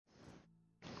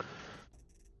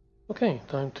Okay,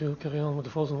 time to carry on with the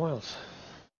Frozen Wilds.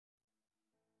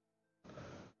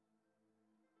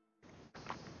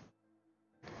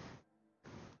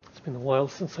 It's been a while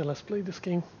since I last played this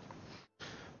game.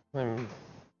 I'm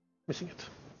missing it.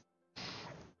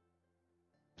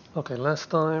 Okay, last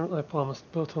time I promised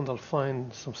Bertrand I'll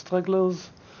find some stragglers,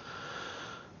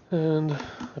 and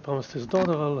I promised his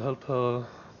daughter I'll help her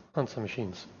hunt some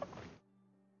machines.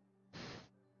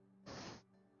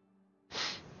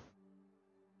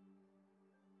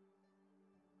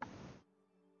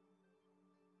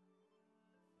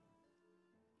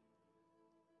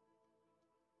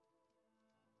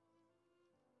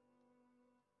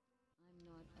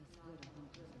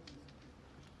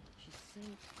 So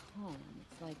calm.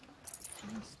 It's like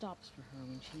time stops for her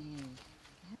when she moves.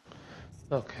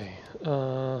 Okay,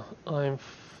 I'm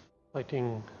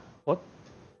fighting... what?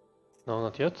 No,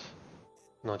 not yet.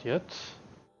 Not yet.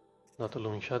 Not a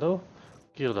looming shadow.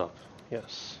 Geared up,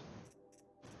 yes.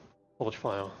 Forge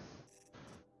fire.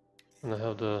 And I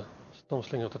have the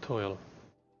Stormslinger tutorial.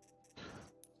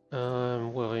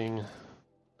 I'm wearing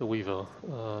the Weaver.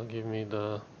 Give me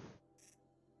the...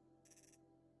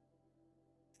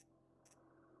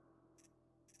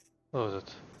 what was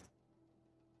it?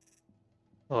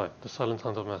 Alright, the Silent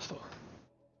Hunter Master.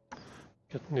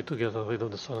 Need to get rid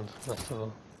of the Silent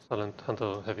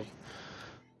Hunter Heavy.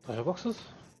 Treasure boxes?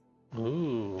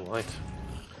 Ooh, right.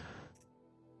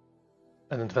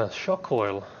 An advanced shock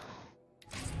coil.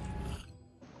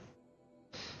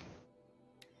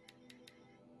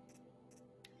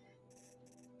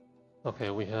 Okay,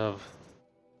 we have...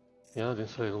 yeah, the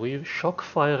insulated weave. Shock,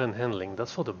 fire and handling.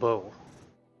 That's for the bow.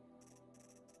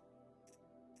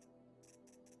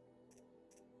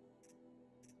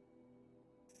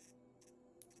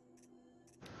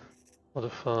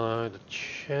 Modify the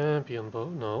champion bow.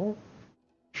 No.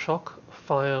 Shock,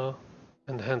 fire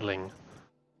and handling.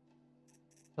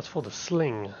 That's for the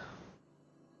sling.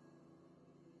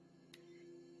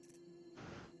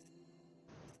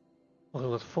 Okay,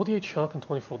 we got 48 shock and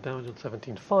 24 damage and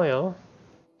 17 fire.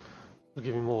 Will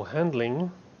give me more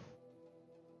handling.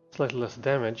 Slightly less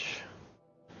damage.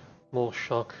 More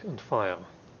shock and fire.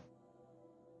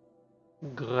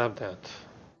 Grab that.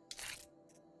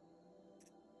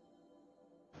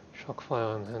 Shock,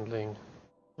 fire and handling.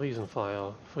 Freeze and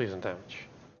fire, freeze and damage.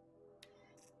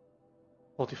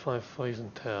 45 freeze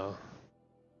and tear.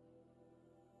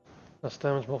 Less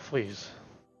damage, more freeze.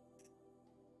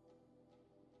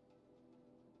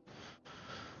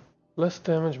 Less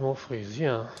damage, more freeze,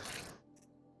 yeah.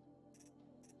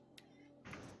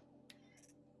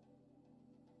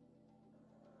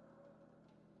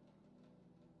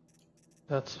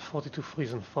 That's 42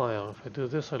 freeze and fire. If I do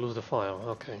this, I lose the fire.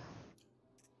 Okay.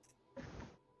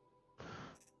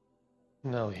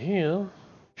 Now here,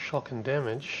 shock and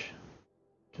damage.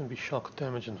 Can be shock,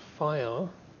 damage and fire.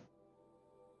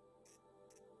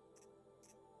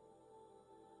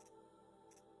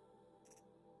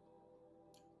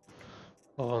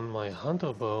 On my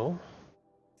hunter bow,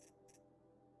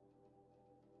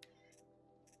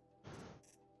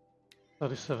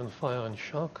 .37 fire and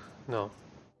shock? No.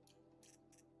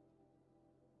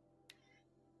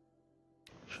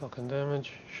 Shock and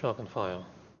damage, shock and fire.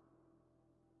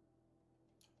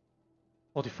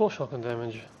 44 shock and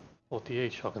damage,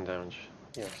 48 shock and damage.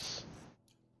 Yes.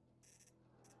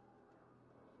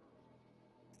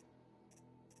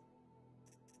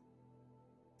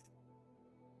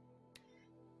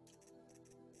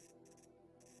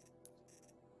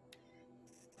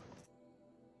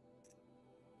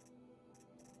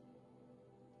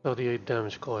 .38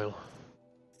 damage coil.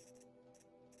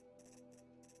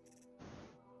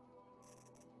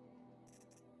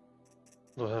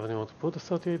 Do I have anyone to put a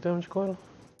 38 damage coil?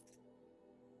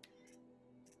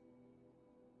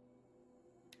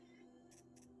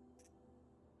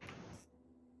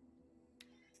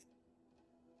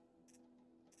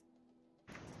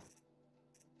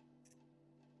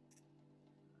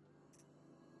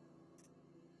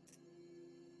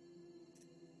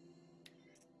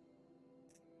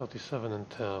 .37 and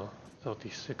tear,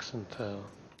 36 and tear.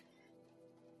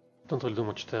 Don't really do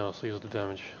much tear, so use the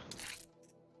damage.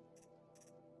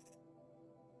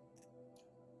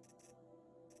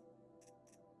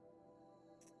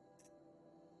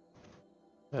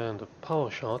 And a power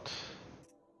shot.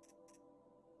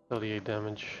 38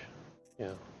 damage.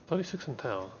 Yeah, 36 and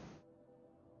tear.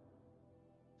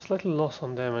 Slightly loss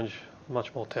on damage,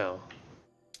 much more tear.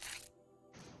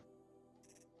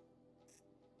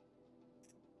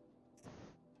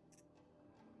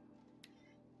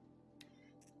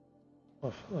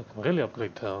 I can really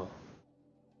upgrade tear.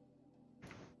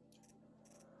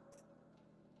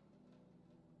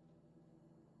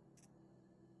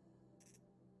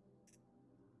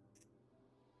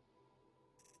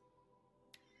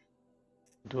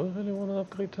 Do I really want to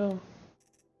upgrade her?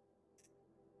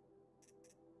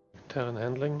 Terran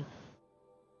handling?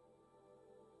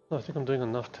 No, I think I'm doing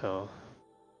enough terror.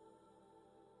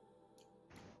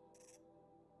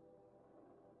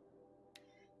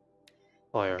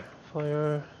 Fire.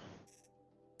 Fire.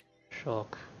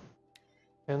 Shock.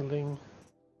 Handling.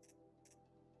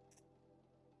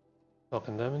 Shock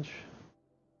and damage.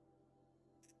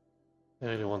 I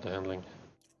really want the handling.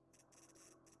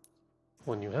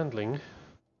 When you handling,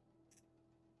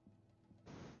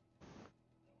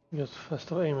 you get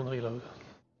faster aim and reload.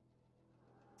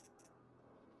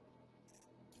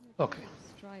 Okay.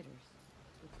 Striders.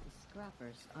 It's the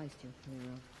scrappers I steer clear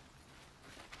of.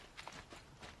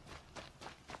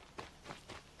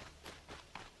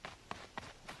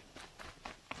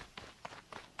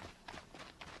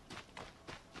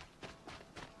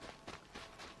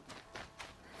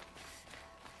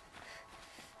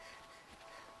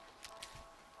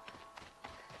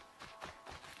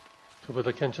 But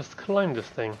I can just climb this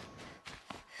thing.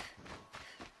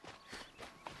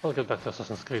 I'll get back to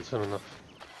Assassin's Creed soon enough.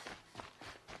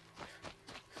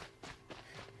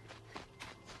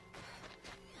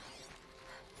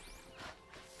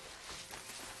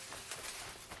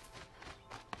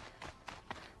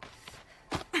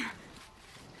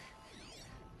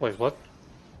 Wait, what?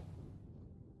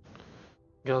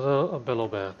 Gather a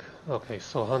bellowback. Okay,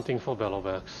 so hunting for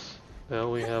bellowbacks. There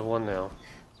we have one now.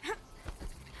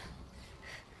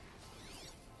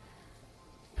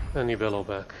 Any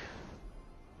bellowback.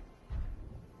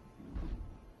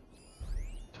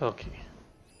 Turkey.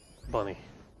 Bunny.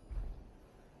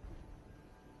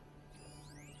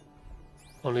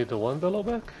 Only the one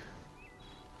bellowback?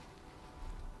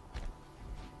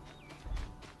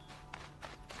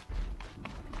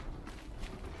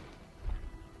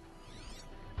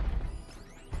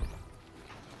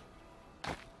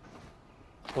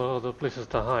 What are the places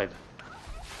to hide?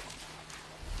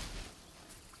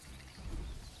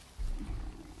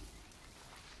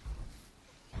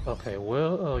 Okay,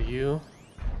 where are you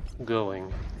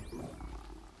going?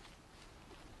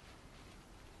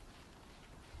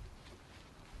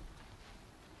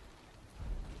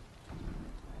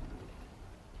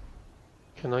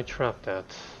 Can I trap that?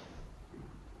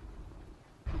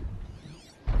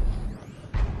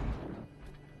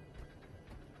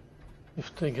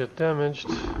 If they get damaged,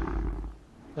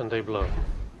 then they blow.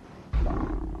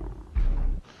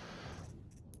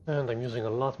 And I'm using a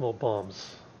lot more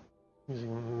bombs.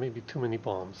 Using maybe too many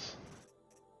bombs.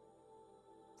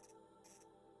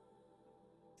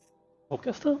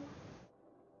 Ropecaster?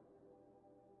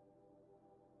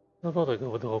 How about I go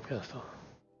with the Ropecaster?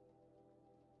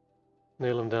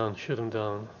 Nail him down, shoot him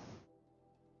down.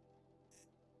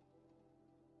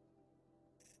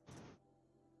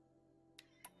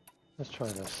 Let's try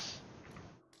this.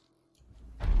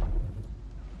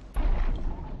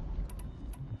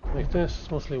 Like this,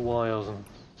 it's mostly wires and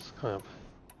scrap.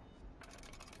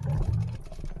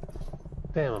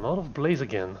 Damn, I'm out of blaze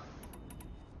again.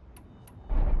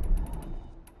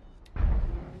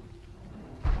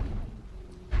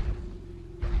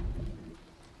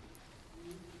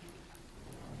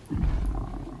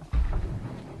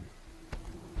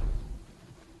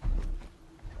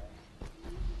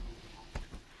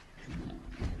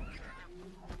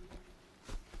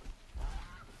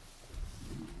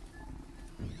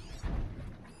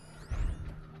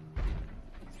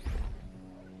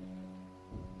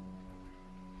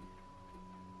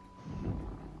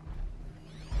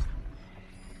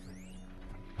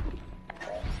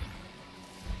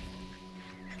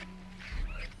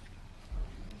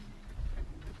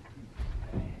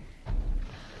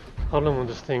 Problem with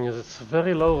this thing is it's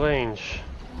very low range.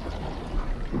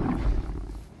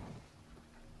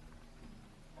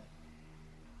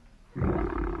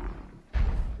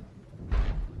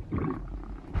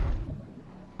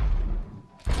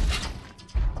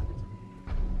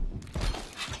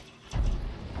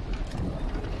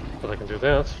 But I can do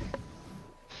that.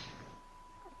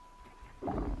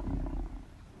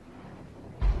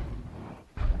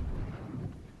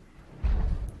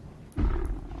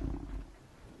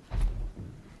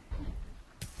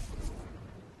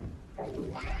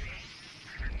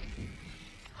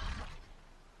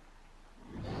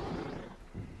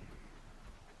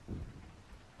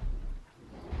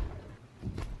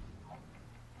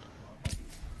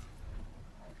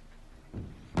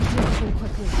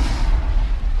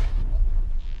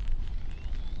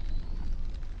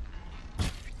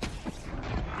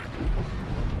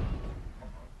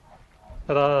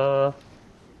 Ta-da!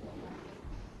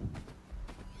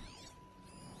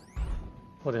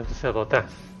 What do you have to say about that?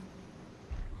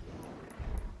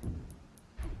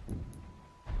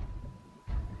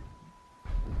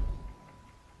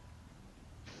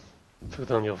 took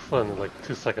down your friend in like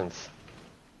 2 seconds.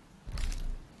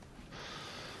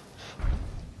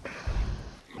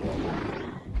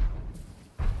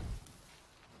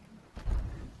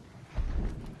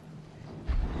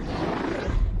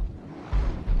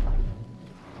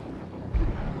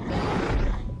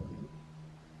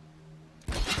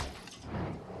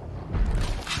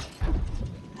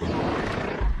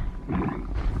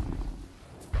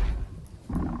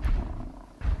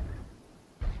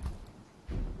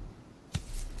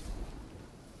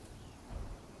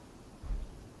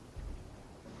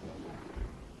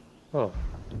 Oh,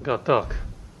 got dark.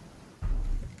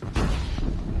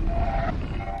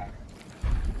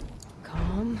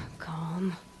 Calm,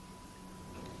 calm.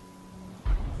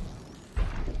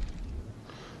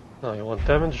 Now you want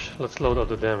damage? Let's load up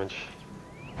the damage.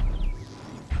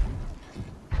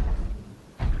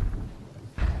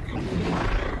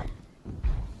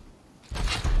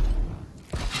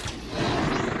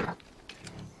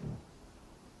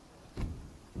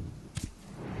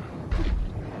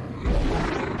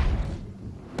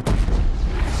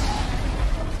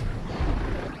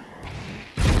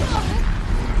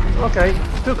 Okay,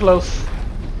 too close.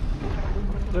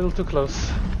 A little too close.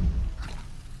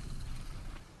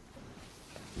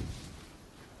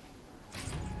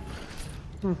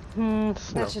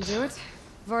 That should do it.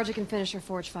 Varja can finish her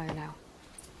forge fire now.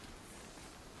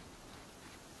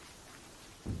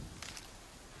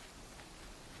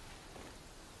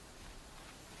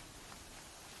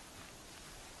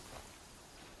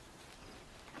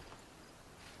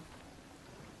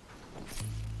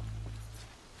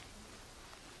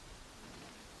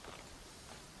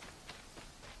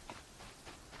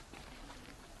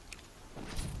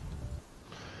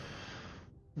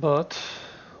 But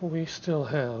we still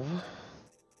have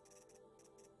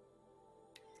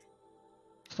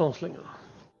Stormslinger.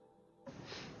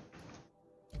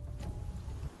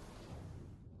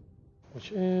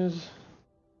 Which is,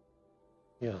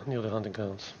 yeah, near the hunting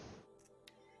grounds.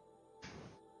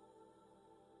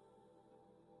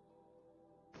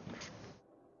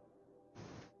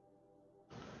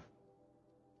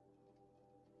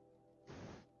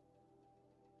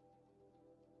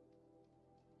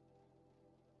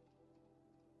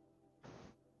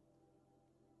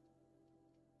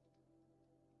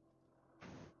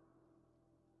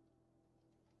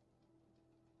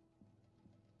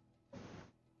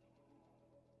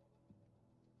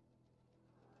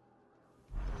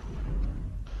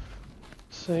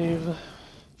 Save.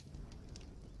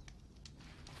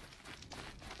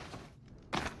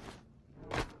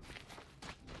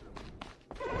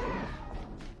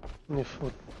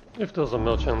 If there's a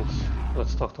merchant,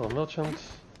 let's talk to a merchant.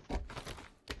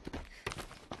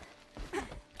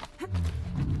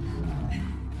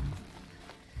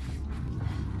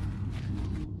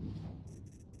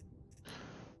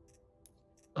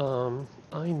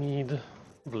 I need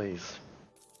blaze.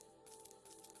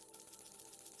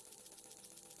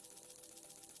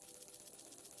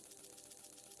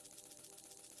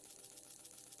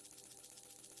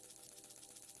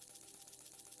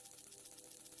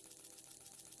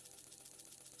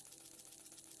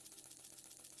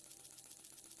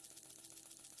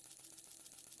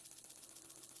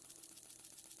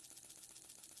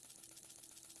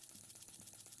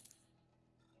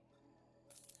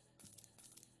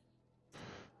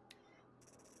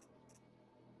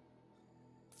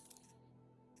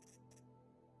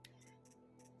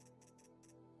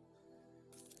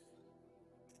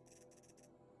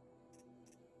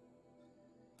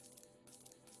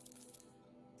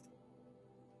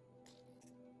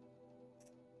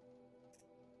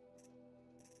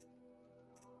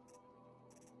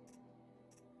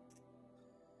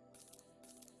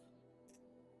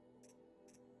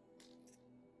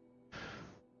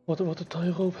 What about the tie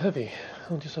rope heavy?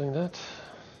 Aren't you selling that?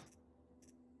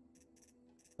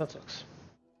 That sucks.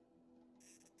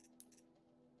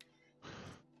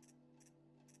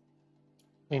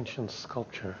 Ancient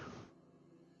sculpture.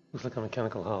 Looks like a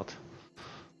mechanical heart.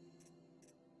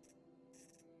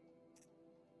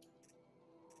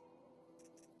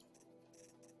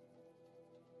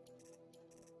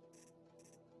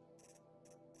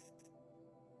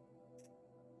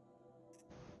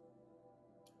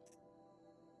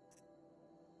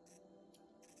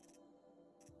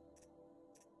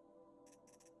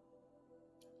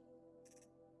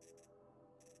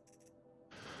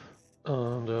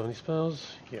 Do I have any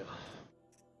spells? Yeah.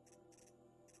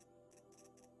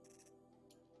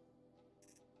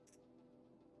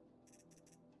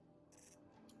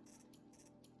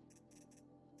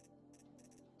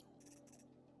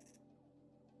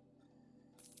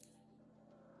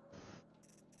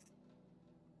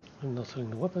 I'm not selling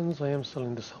the weapons, I am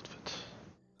selling this outfit.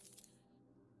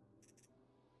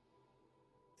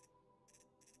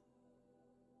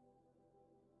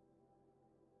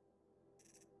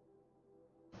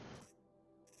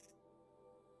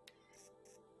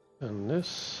 And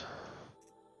this.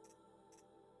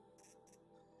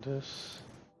 This.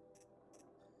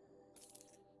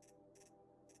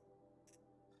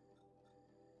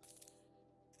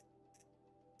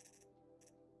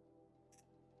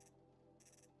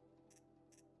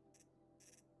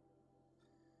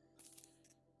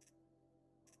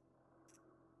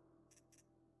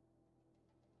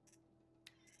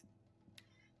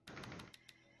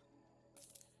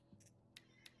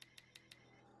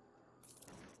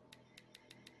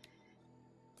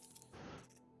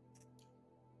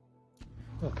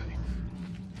 Okay.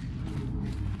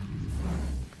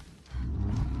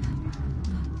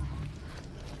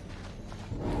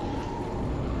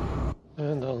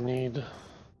 And I'll need,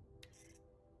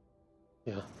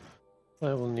 yeah,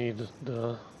 I will need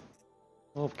the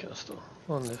rope caster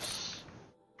on this.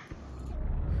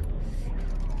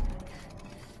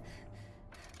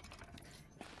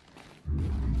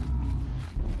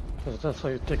 Because that's how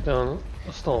you take down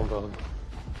a stormbird.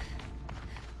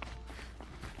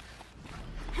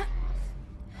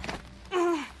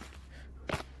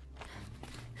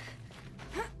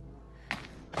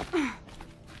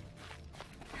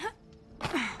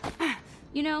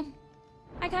 You know,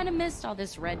 I kind of missed all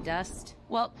this red dust.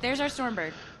 Well, there's our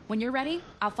Stormbird. When you're ready,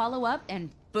 I'll follow up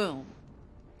and boom.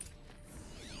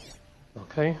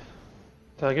 Okay,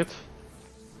 tag it.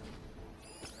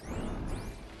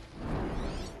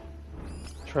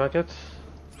 Track it.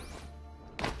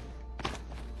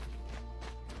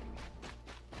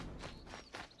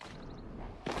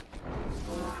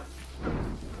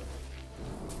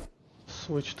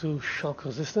 Switch to shock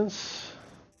resistance.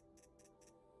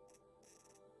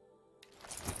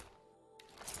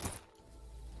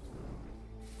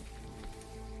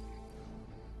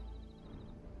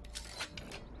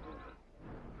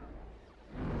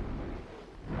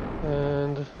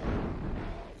 And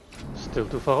still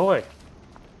too far away.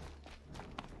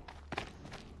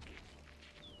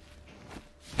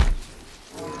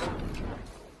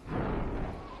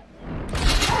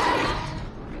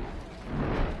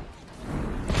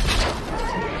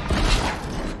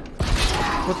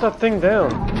 Put that thing down.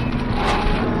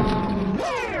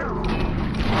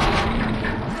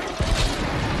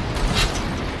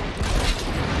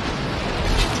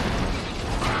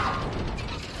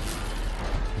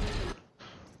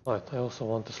 Right, I also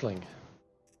want the sling.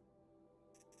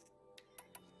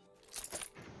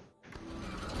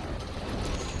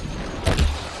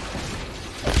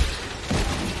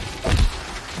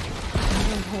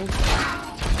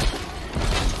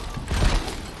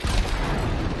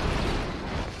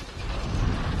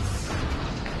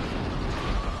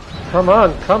 Come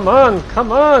on, come on,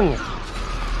 come on!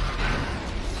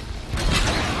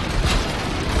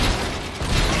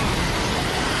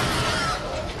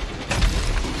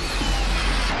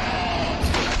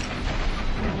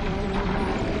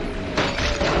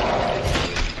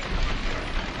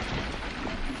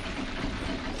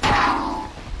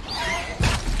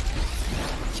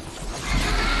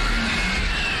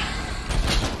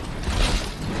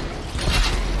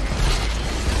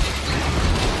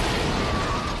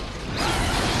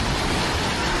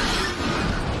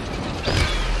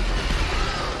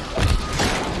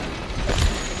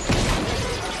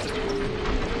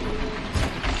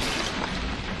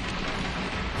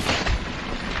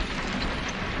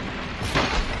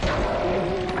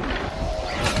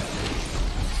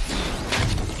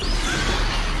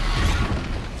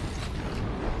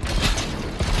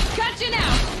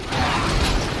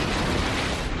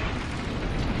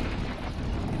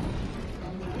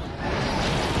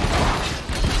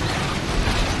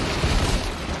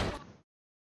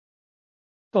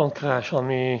 Don't crash on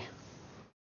me.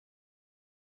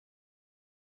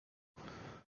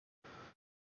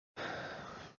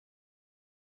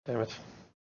 Damn it.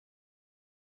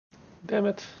 Damn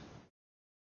it.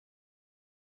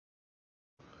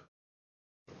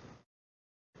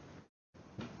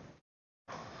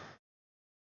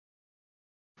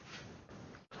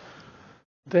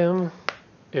 Damn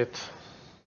it.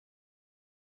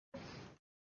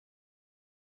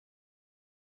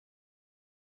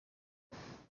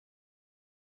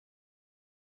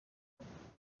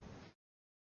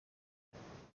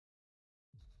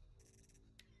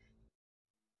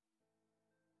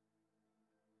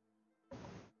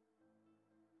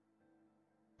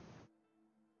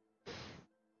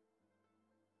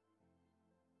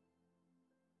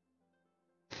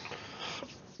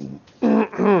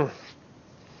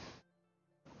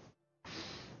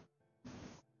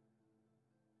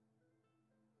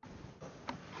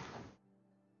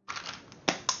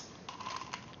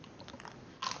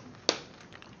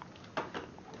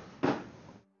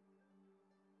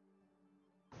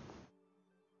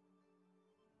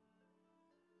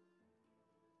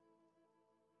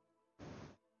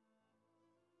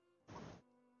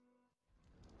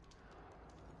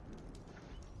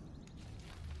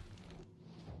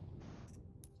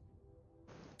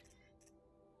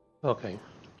 Okay.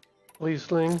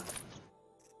 Riesling.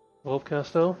 Rope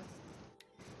caster.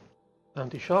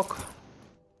 Anti-shock.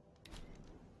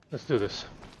 Let's do this.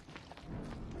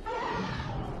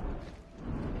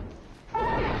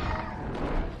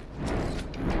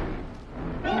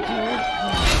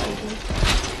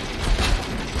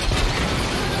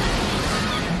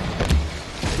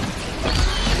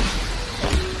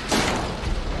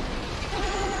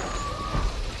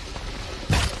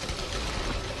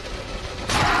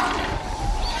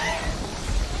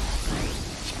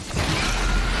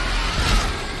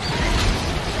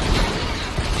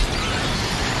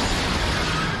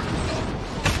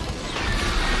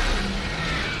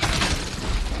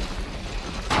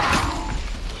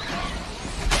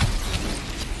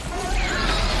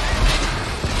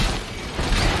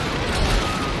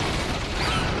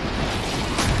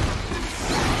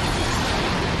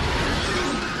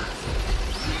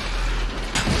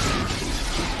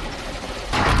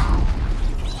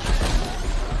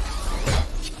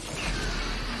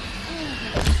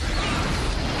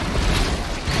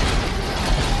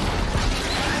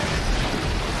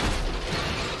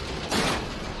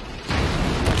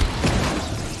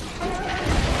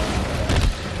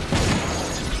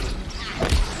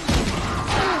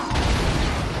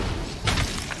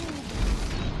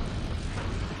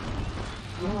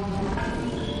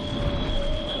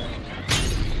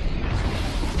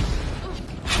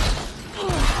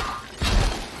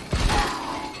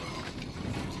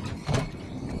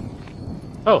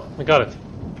 Oh, we got it.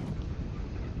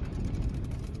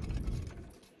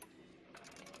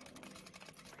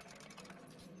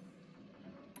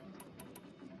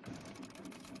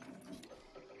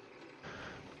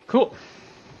 Cool.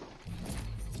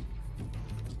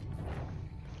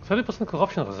 30%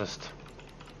 corruption resist.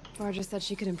 Varja said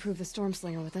she could improve the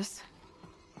Stormslinger with this.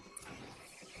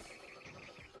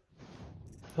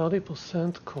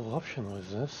 30% corruption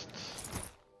resist.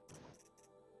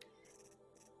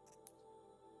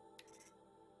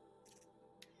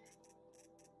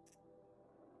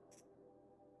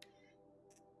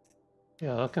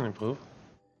 Yeah, that can improve.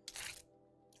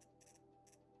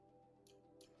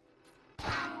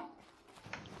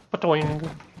 Patoing.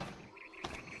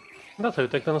 That's how you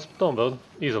take down a Stormbird,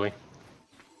 easily.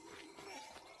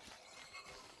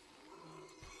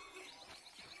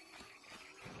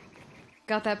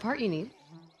 Got that part you need?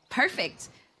 Perfect.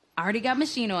 Already got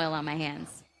machine oil on my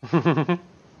hands.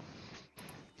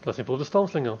 Let's improve the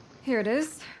Stormslinger. Here it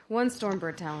is. 1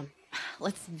 Stormbird talon.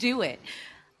 Let's do it.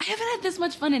 I haven't had this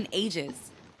much fun in ages.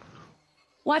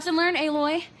 Watch and learn,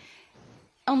 Aloy.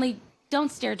 Only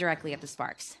don't stare directly at the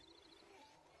sparks.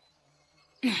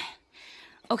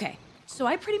 Okay, so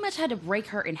I pretty much had to break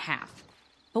her in half.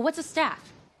 But what's a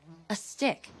staff? A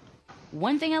stick.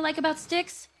 One thing I like about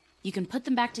sticks, you can put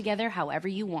them back together however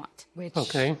you want. Which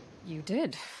Okay. you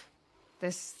did.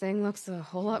 This thing looks a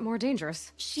whole lot more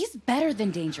dangerous. She's better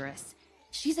than dangerous.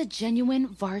 She's a genuine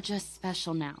Varja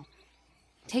special now.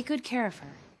 Take good care of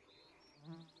her.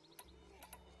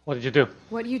 What did you do?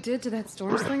 What you did to that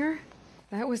Stormslinger?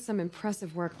 That was some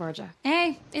impressive work, Varja.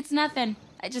 Hey, it's nothing.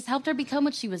 I just helped her become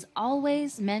what she was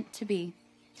always meant to be.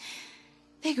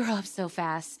 They grow up so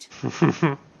fast.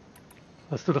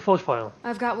 Let's do the Forge Fire.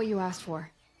 I've got what you asked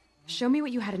for. Show me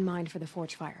what you had in mind for the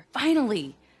Forge Fire.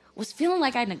 Finally! Was feeling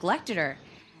like I neglected her.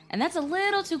 And that's a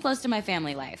little too close to my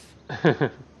family life.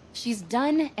 She's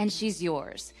done and she's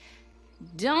yours.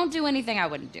 Don't do anything I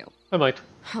wouldn't do. I might.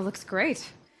 Oh, looks great.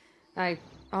 I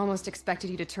almost expected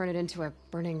you to turn it into a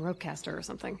burning ropecaster or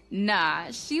something.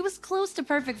 Nah, she was close to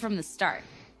perfect from the start.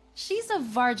 She's a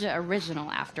Varja original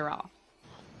after all.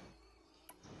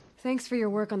 Thanks for your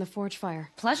work on the Forge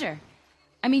Fire. Pleasure.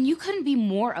 I mean, you couldn't be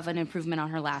more of an improvement on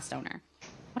her last owner.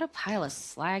 What a pile of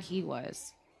slag he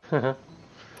was.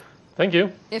 Thank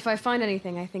you. If I find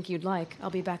anything I think you'd like, I'll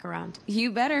be back around.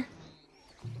 You better.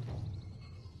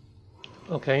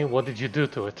 Okay, what did you do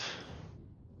to it?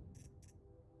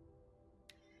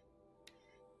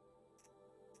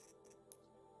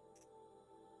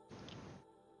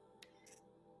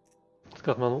 It's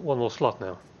got one more slot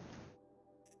now.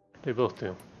 They both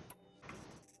do.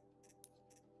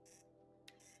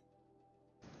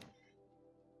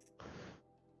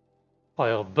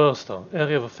 Fire Burster.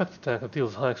 Area of effect attack that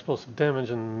deals high explosive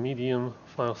damage and medium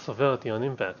fire severity on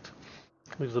impact.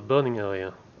 Leaves a burning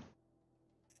area.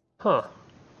 Huh.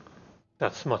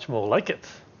 That's much more like it.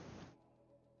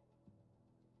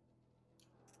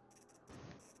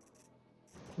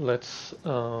 Let's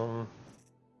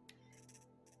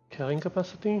carrying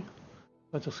capacity.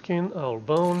 Badger skin, owl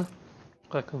bone,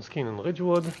 raccoon skin and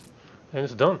ridgewood, and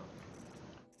it's done.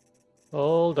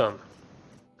 All done.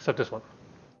 Except this one.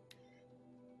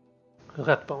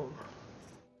 Rat bone.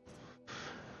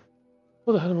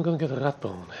 Where the hell am I gonna get a rat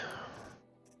bone?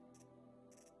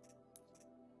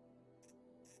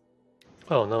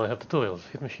 Oh, now I have tutorials.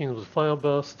 Hit machines with fire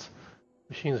burst.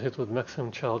 Machines hit with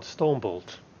maximum charge storm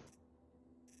bolt.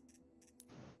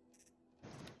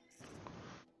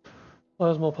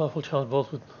 Fires more powerful charge bolts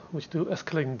which do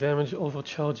escalating damage.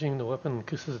 Overcharging the weapon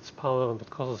increases its power but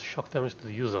causes shock damage to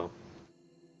the user.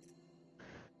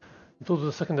 Included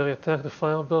with a secondary attack, the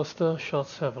fire burster.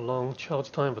 Shots have a long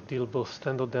charge time but deal both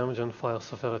standard damage and fire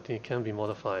severity. Can be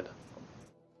modified.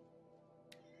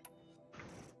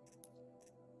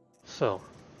 So,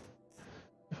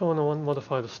 if I want to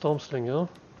modify the Storm Slinger,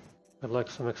 I'd like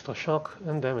some extra shock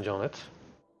and damage on it.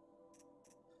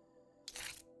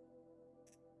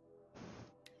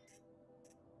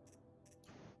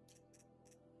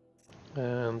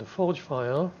 And the Forge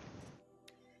Fire,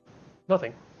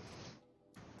 nothing.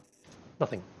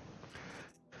 Nothing.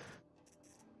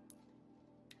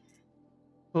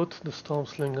 Put the Storm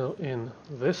Slinger in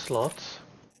this slot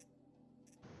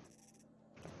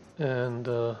and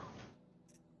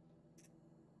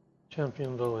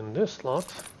Champion Bow in this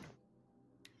slot.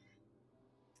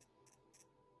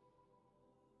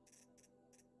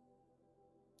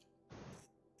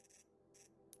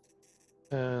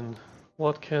 And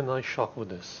what can I shock with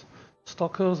this?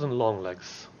 Stalkers and long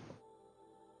legs.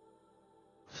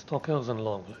 Stalkers and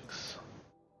long legs.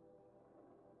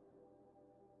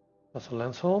 That's a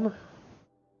lance horn.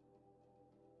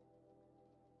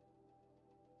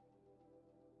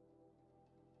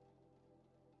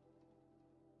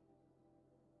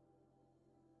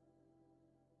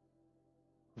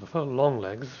 I prefer long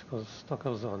legs because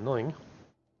stalkers are annoying.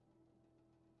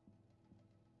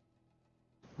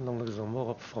 Long legs are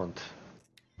more up front.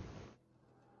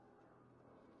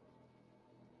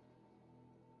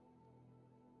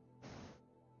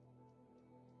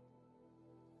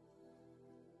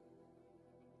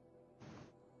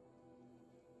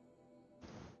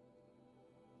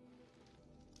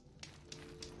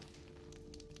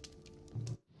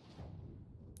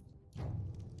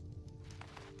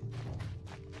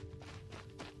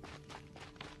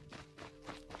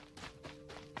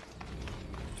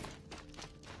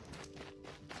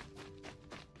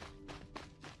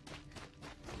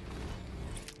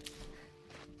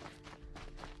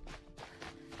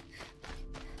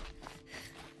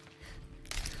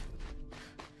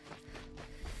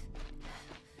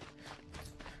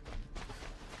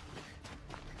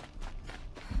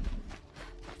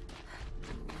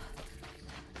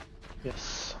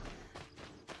 Yes.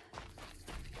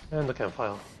 And the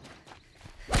campfire.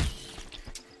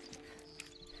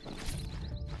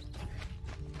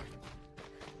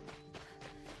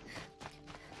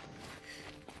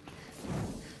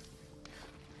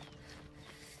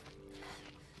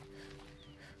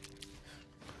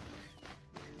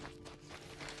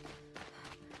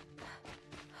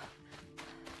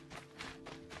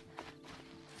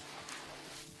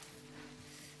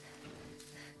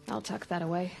 I'll tuck that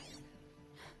away.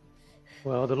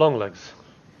 Where are the long legs?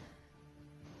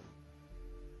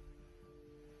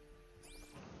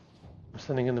 I'm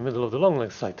standing in the middle of the long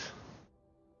leg site.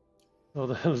 Where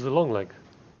the hell is the long leg?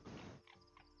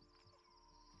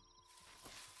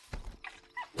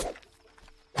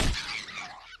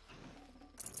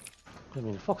 I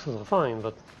mean, foxes are fine,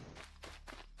 but...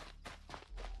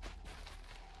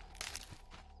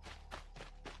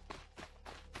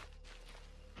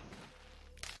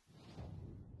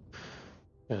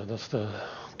 yeah, that's the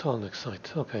tall neck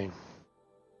site. Okay.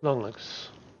 Long legs.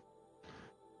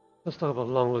 Let's talk about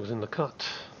long legs in the cut.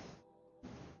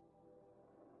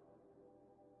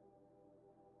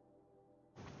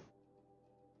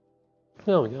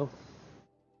 There we go.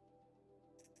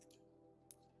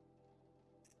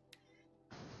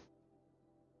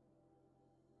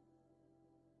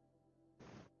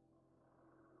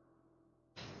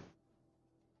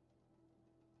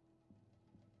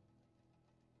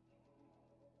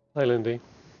 Hi, Lindy.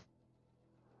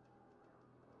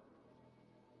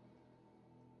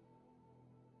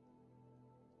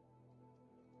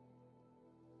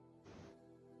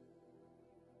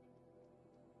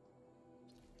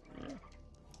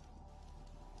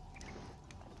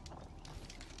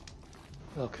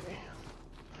 Okay.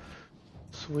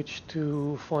 Switch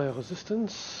to fire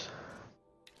resistance.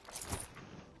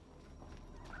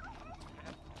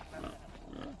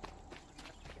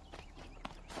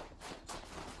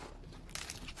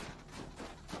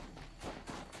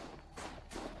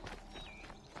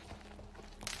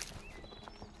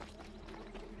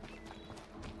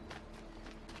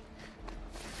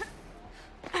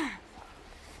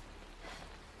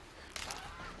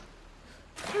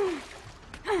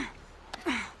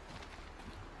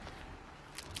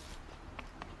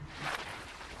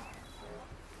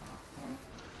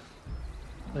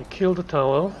 I killed the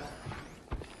tower.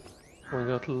 We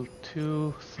got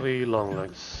 2, 3 long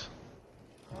legs.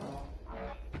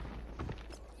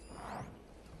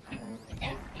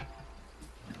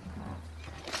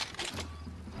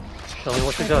 Show me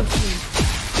what you got.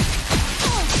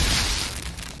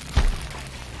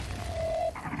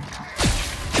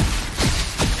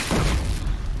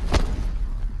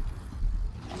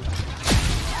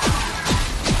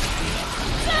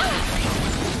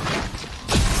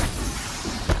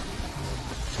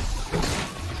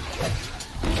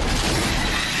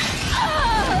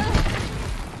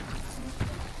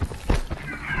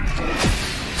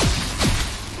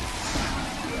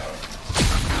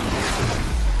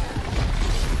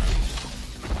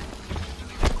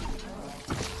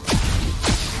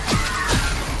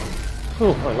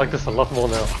 Ooh, I like this a lot more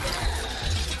now.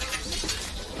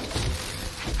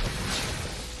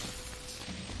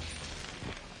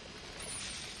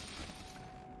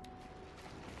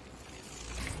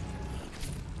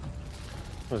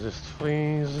 Resist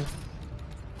freeze.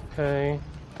 Okay.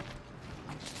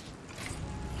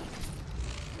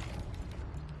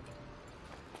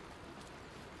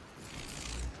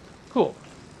 Cool.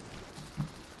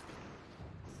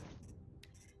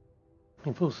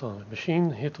 Impulsor.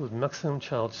 Machine hit with maximum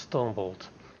charge Stormbolt.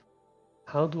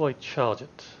 How do I charge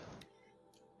it?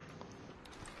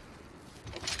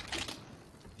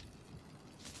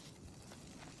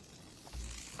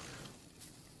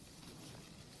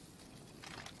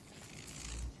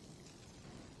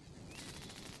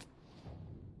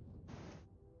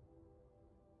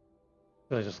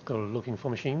 Do I just go looking for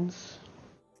machines?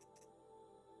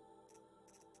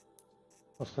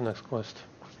 What's the next quest?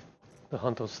 The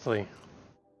Hunters 3.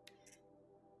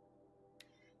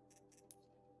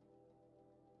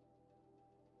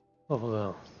 Over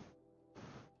there.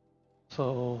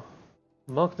 So,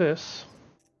 mark this,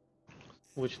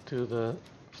 switch to the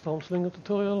Stormslinger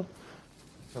tutorial,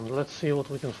 and let's see what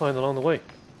we can find along the way.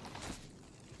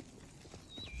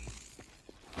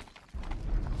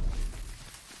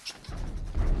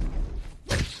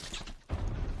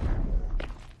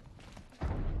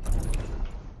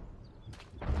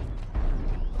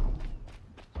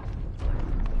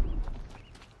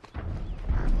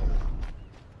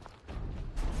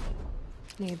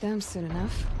 Need them soon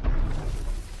enough.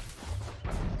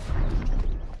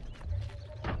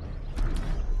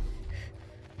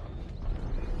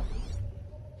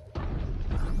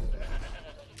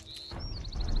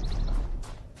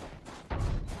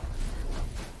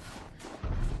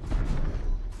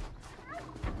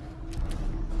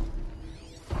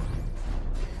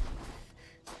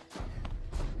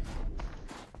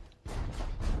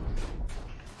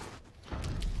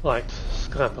 Right,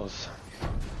 scrappers.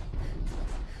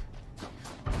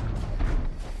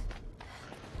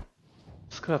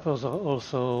 Scrappers are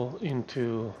also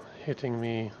into hitting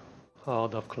me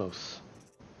hard up close.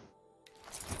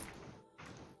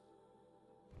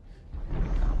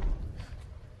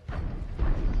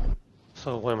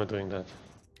 So why am I doing that?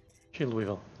 Shield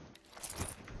Weaver.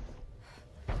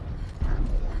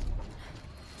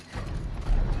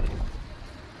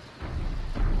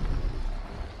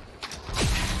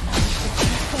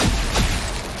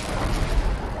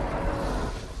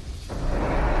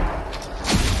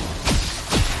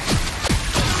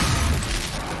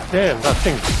 Damn, that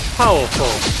thing's powerful!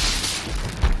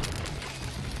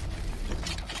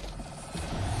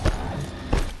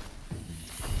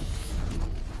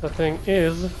 That thing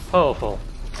is powerful.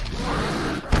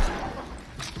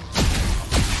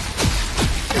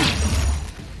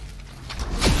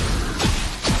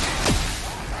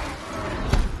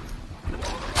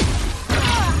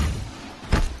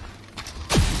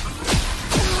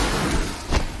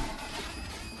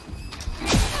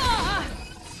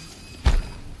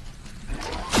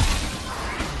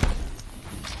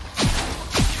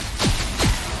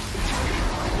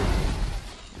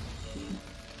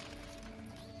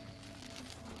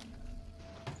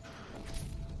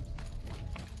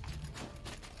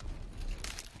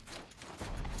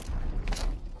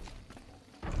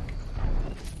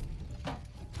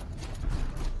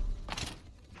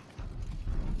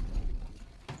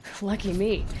 Lucky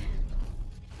me.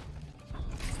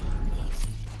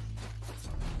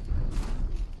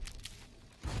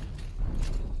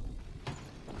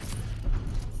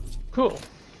 Cool.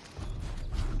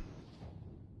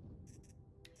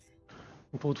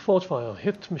 Improved Forge Fire.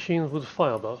 Hit machines with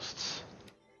fire bursts.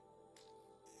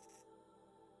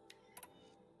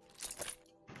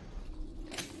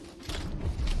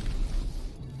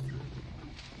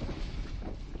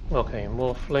 Okay,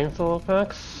 more flamethrower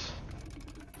packs.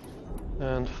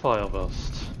 And fire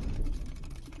burst.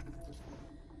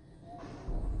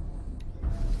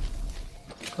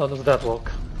 How does that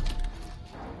work?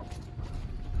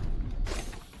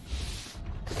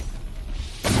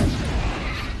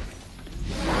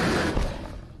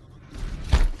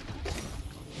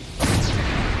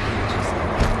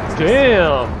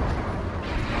 Damn!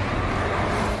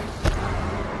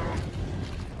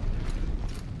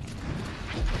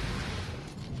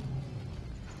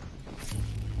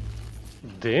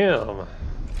 Damn!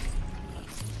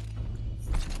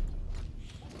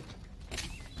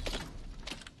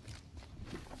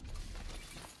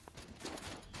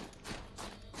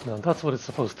 Now that's what it's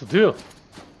supposed to do.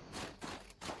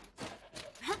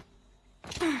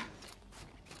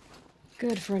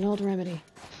 Good for an old remedy.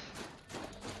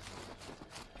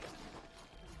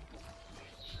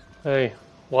 Hey,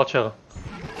 watch out.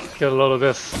 Get a load of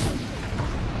this.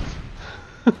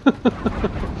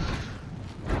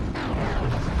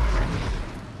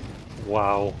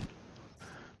 Wow.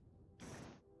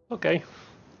 Okay.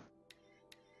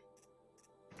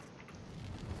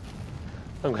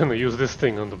 I'm gonna use this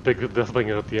thing on the big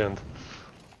deathbringer at the end.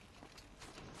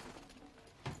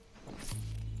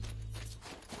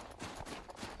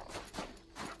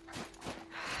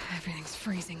 Everything's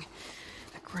freezing.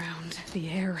 The ground, the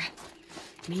air,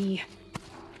 me.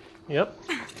 Yep.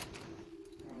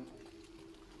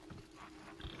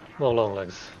 More long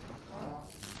legs.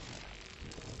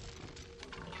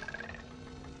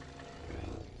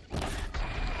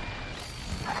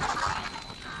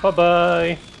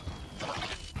 Bye-bye!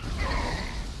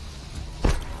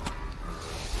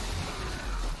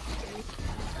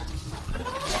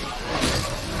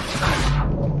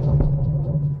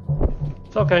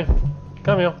 It's okay.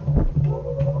 Come here.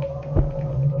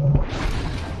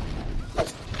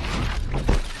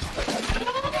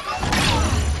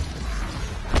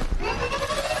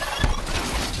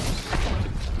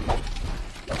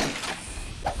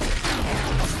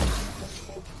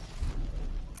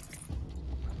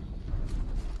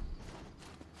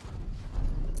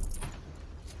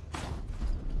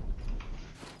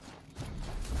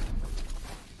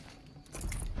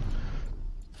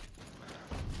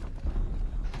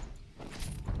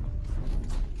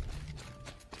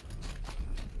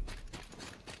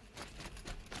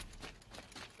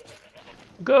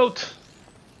 Goat!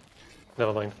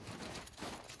 Never mind.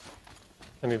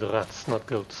 I need rats, not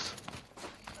goats.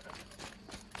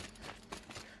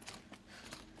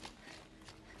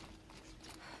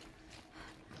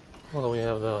 Well, we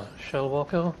have the shell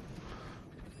walker,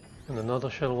 and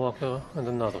another shell walker, and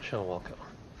another shell walker.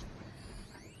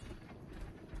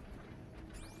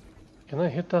 Can I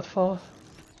hit that far?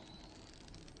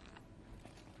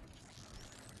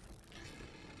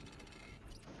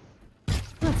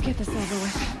 Let's get this over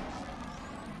with.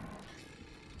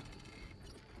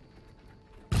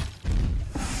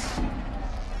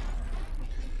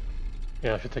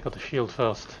 Yeah, I should take out the shield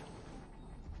first.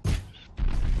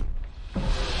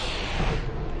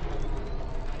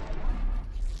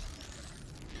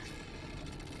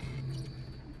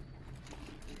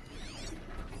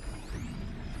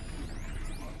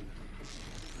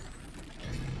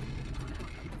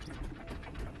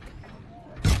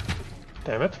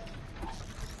 Damn it.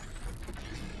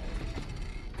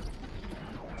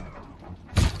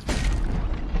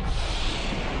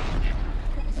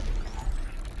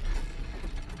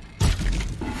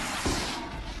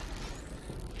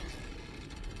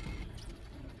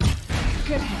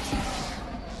 Good hit.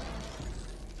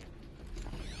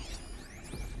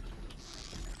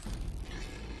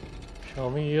 Show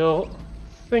me your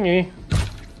thingy.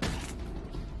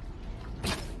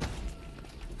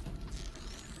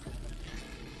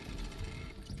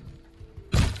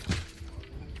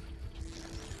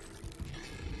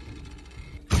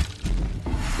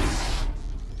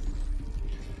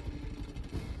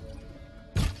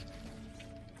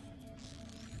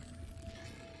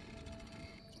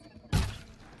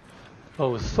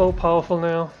 Oh, it's so powerful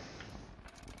now.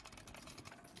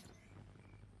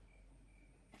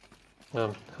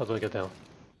 How do I get down?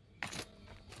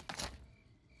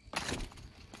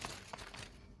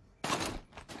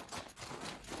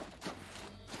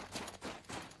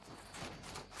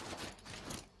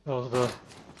 That was the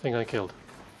thing I killed.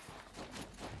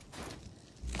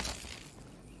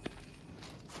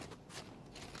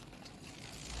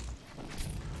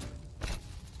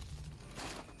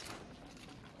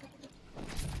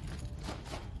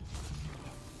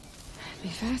 It'd be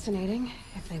fascinating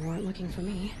if they weren't looking for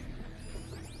me.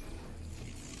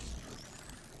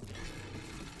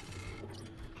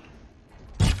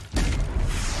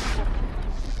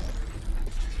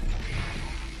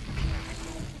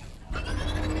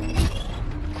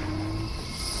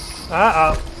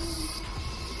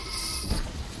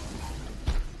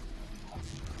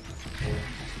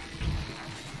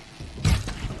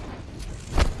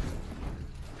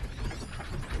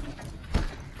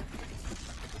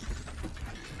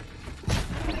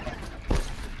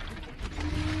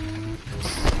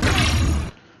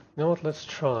 You know what, let's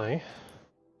try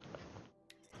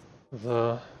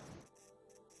the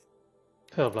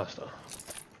Tail Blaster.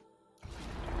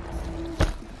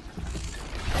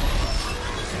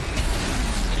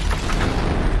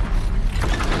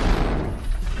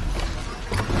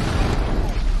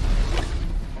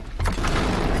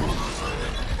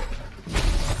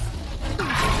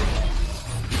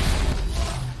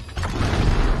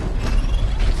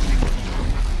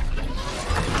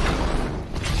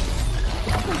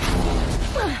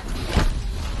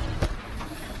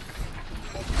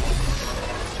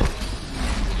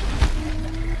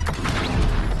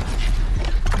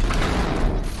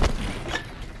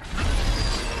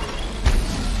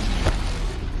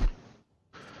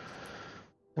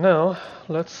 Now,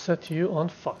 let's set you on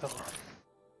fire.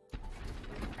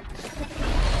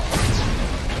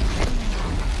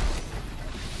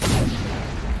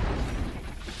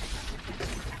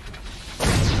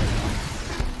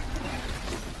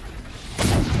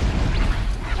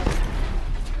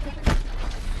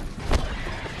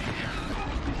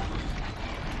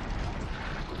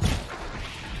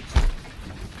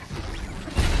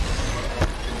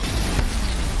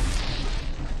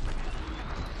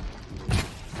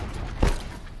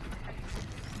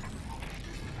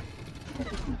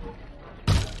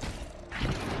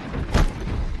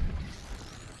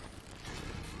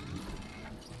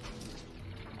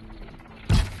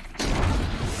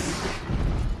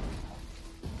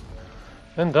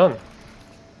 And done.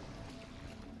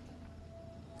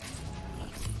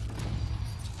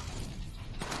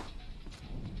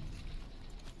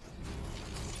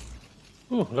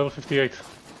 Ooh, level 58.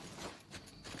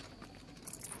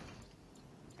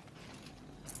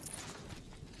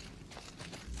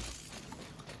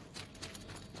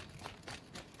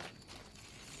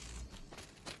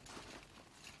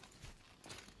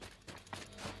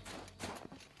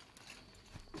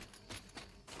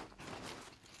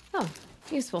 Oh,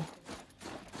 useful.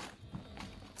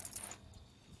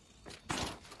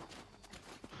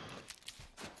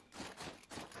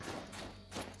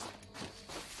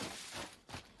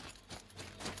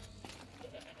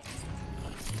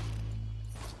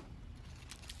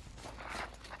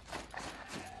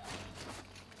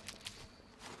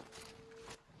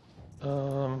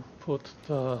 Put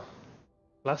the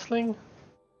blastling.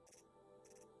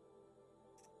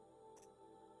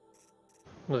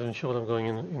 I'm not even sure what I'm going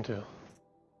into.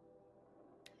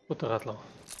 Put the rattler.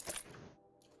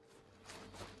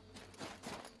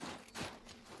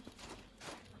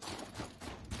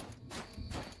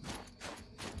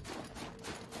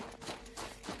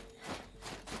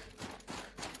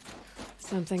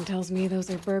 Something tells me those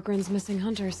are Bergren's missing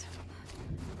hunters.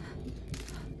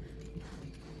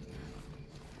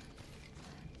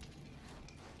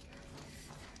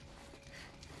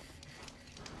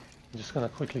 I'm just gonna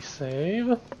quickly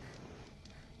save.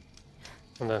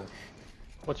 And then,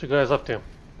 what you guys up to?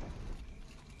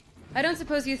 I don't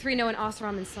suppose you three know an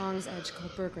Osram and Song's edge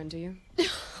called Bergren, do you?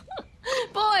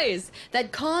 Boys,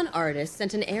 that con artist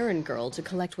sent an errand girl to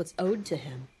collect what's owed to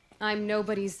him. I'm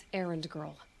nobody's errand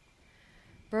girl.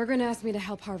 Bergren asked me to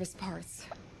help harvest parts.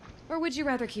 Or would you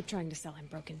rather keep trying to sell him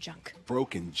broken junk?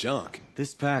 Broken junk?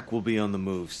 This pack will be on the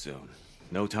move soon.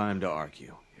 No time to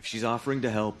argue. If she's offering to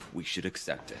help, we should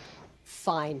accept it.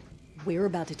 Fine. We're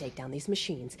about to take down these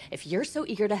machines. If you're so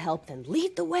eager to help, then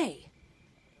lead the way.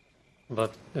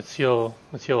 But it's your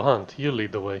hunt. You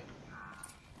lead the way.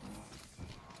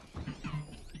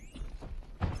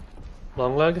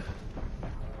 Long leg.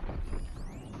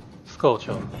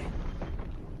 Scorcher.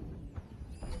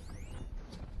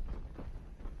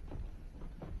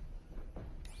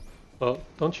 Well,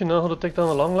 don't you know how to take down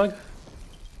a long leg?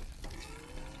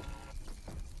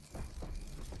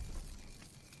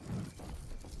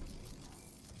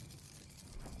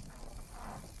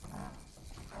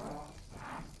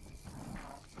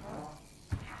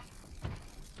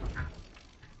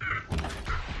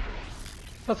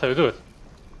 That's how you do it.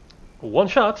 One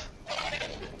shot.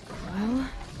 Well,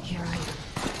 here I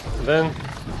am. Then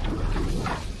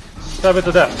stab it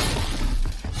to death.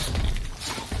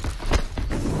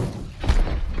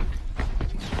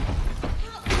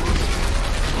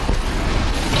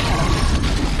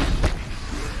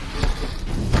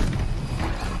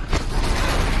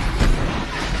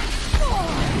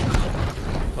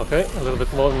 Okay, a little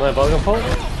bit more than my bargain for.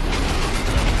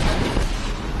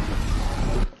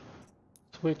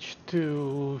 Switch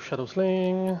to Shadow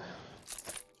Slaying.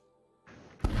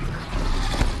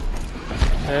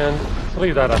 And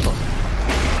 3 die rifle.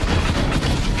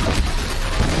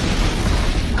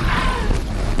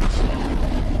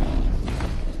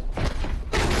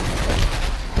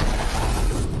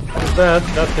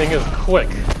 That thing is quick.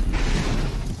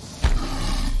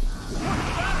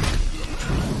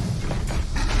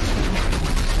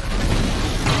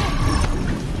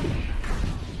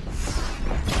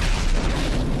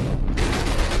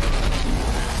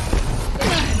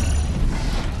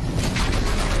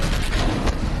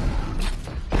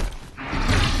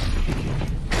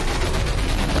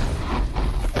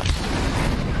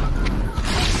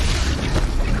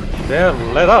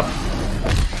 Damn, let up!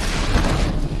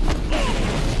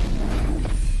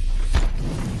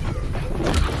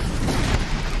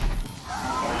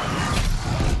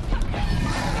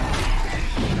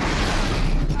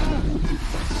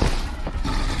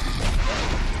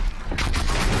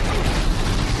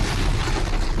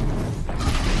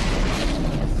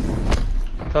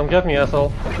 Come get me,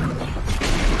 asshole.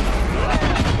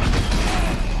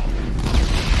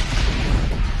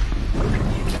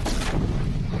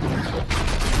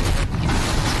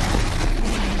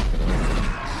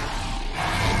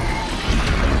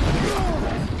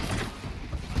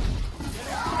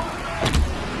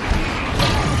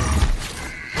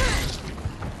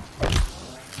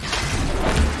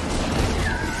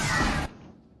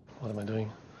 What am I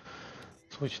doing?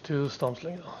 Switch to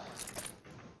Stormslinger.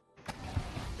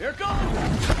 Here it goes!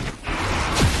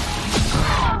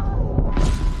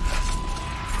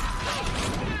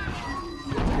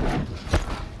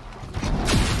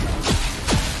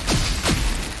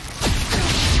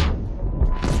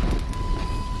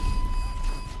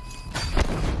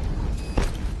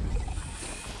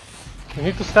 You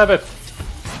need to stab it!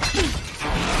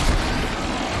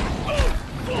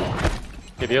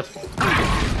 Idiot.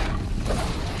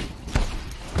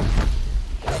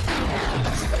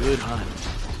 Good hunt.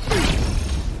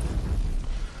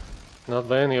 Not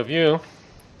by any of you.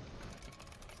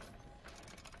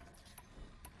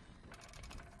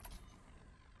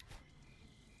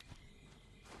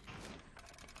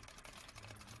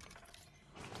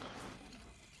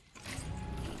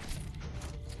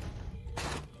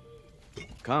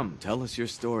 Come, tell us your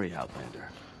story, Outlander.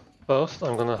 First,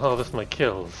 I'm gonna harvest my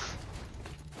kills.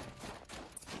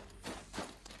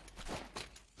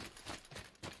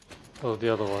 Oh,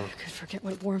 the other one. I could forget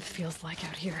what warmth feels like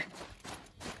out here.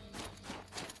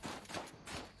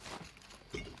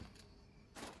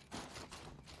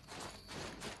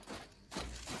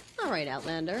 All right,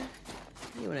 Outlander.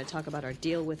 You want to talk about our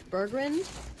deal with Bergren?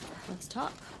 Let's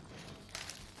talk.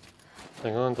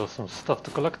 Hang on, there's some stuff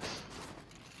to collect.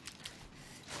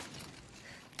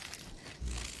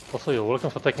 Also, you're welcome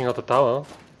for taking out the tower.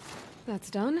 That's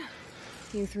done.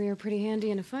 You three are pretty handy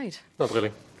in a fight. Not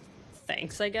really.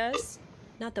 Thanks, I guess.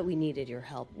 Not that we needed your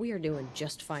help. We are doing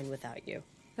just fine without you.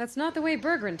 That's not the way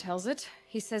Bergren tells it.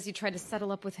 He says you tried to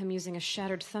settle up with him using a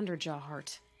shattered Thunderjaw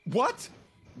heart. What?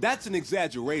 That's an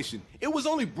exaggeration. It was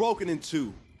only broken in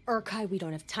two. Urkai, we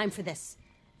don't have time for this.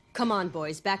 Come on,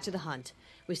 boys, back to the hunt.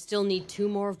 We still need 2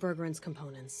 more of Bergren's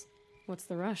components. What's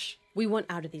the rush? We want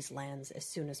out of these lands as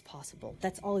soon as possible.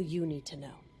 That's all you need to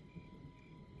know.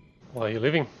 Why are you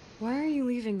leaving? Why are you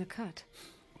leaving the cut?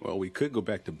 Well, we could go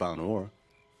back to Banor.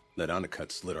 Let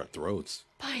Undercut slit our throats.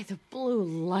 By the blue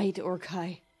light,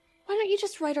 Urkai. Why don't you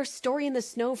just write our story in the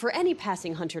snow for any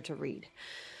passing hunter to read?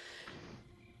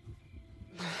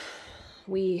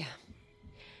 We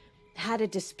had a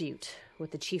dispute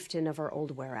with the chieftain of our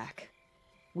old Werak.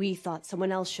 We thought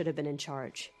someone else should have been in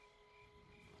charge.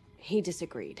 He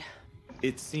disagreed.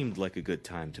 It seemed like a good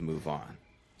time to move on,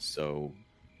 so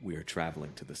we're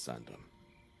traveling to the Sundom.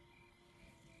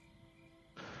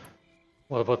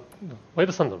 What about... Why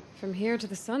the Sundom? From here to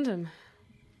the Sundom.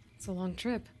 It's a long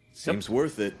trip. Seems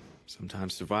worth it.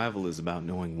 Sometimes survival is about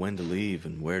knowing when to leave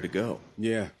and where to go.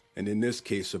 Yeah, and in this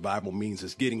case, survival means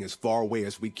us getting as far away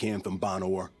as we can from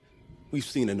Banor. We've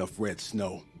seen enough red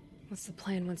snow. What's the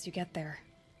plan once you get there?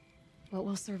 What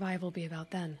will survival be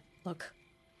about then? Look,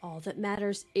 all that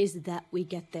matters is that we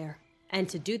get there. And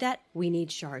to do that, we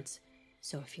need shards.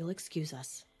 So if you'll excuse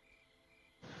us.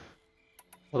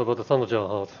 What about the Thunderjaw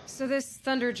heart? So this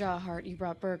Thunderjaw heart you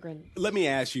brought Bergren. Let me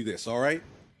ask you this, all right?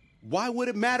 Why would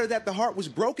it matter that the heart was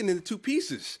broken into 2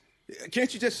 pieces?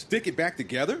 Can't you just stick it back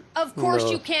together? Of course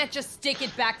No. you can't just stick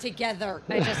it back together.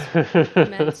 I just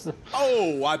meant...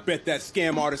 Oh, I bet that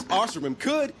scam artist Arsarim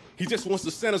could. He just wants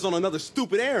to send us on another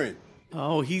stupid errand.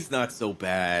 Oh, he's not so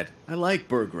bad. I like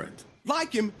Bergrand.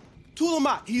 Like him,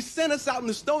 Tulamat, he sent us out in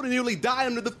the snow to nearly die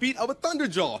under the feet of a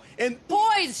Thunderjaw. And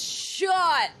Boys,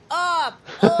 shut up!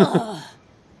 Ugh.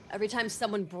 Every time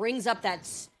someone brings up that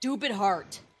stupid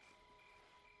heart.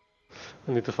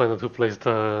 I need to find out who placed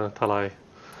Talai.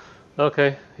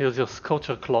 Okay, here's your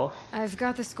Scorcher Claw. I've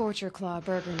got the Scorcher Claw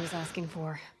Bergren was asking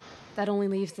for. That only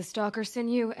leaves the Stalker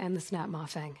Sinew and the Snap Maw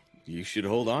Fang. You should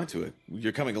hold on to it.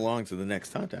 You're coming along to the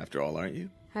next hunt after all, aren't you?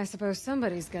 I suppose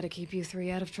somebody's got to keep you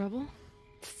three out of trouble.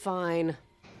 Fine.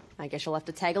 I guess you'll have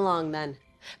to tag along then.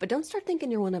 But don't start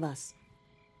thinking you're one of us.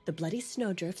 The Bloody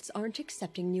Snowdrifts aren't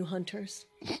accepting new hunters.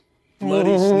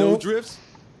 bloody snowdrifts?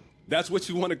 That's what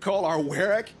you want to call our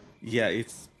Werak? Yeah,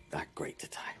 it's not great to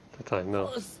tie. That I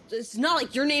know. It's not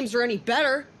like your names are any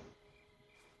better.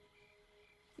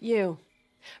 You.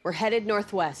 We're headed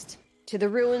northwest, to the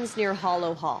ruins near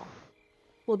Hollow Hall.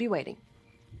 We'll be waiting.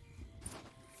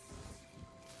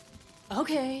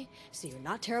 Okay, so you're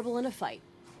not terrible in a fight.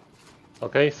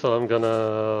 Okay, so I'm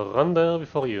gonna run there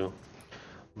before you.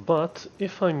 But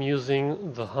if I'm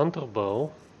using the hunter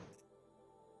bow,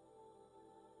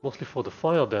 mostly for the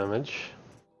fire damage,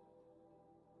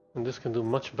 and this can do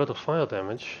much better fire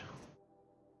damage,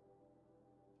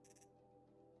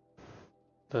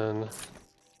 then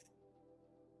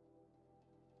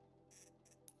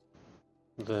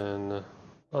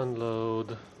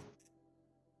unload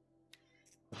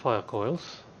the fire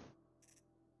coils.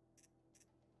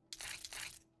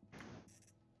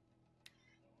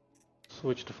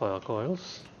 Switch to fire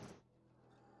coils.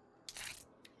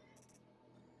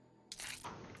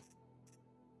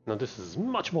 Now this is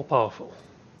much more powerful.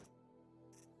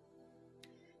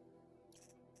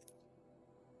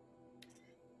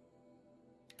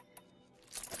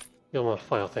 You're my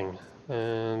fire thing,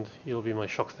 and you'll be my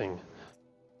shock thing.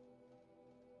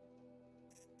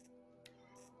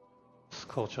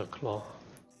 Scorcher Claw.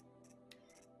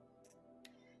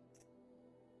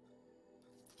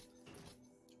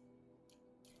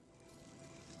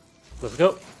 Let's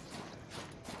go.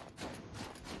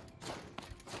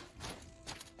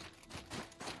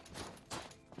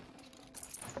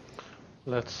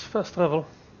 Let's fast travel.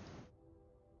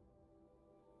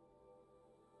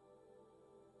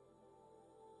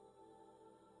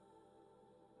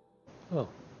 Oh,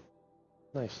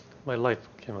 nice. My light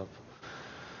came up.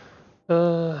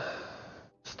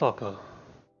 Stalker.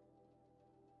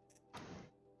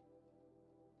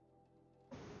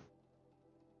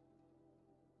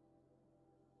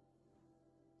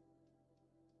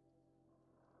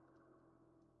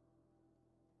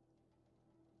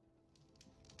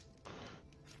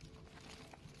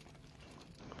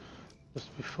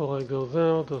 Just before I go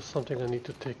there, there's something I need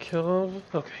to take care of.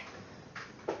 Okay.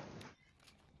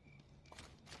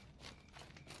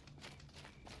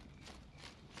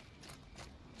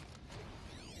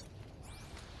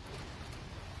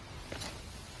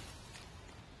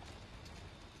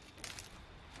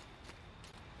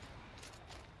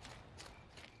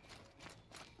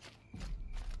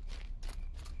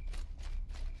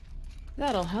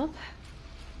 That'll help.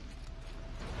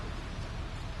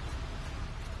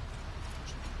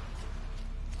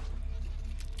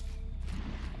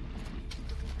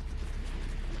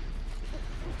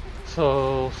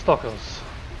 So, stalkers.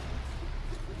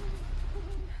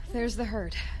 There's the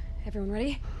herd. Everyone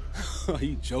ready? Are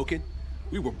you joking?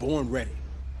 We were born ready.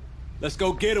 Let's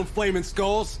go get them, flaming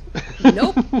skulls.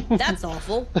 Nope, that's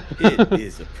awful. It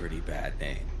is a pretty bad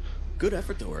name. Good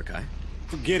effort though, Urkai.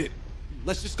 Forget it.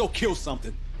 Let's just go kill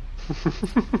something.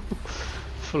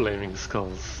 Flaming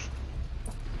skulls.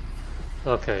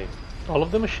 Okay, all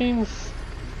of the machines?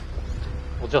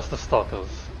 Or just the stalkers?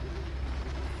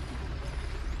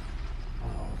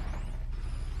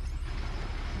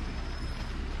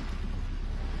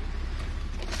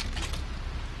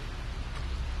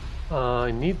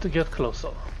 I need to get closer.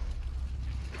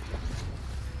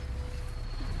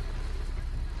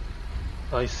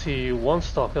 I see one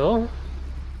stalker,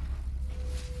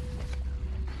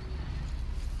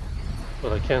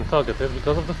 but I can't target it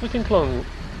because of the freaking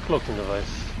cloaking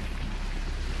device.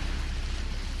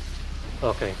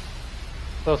 Okay,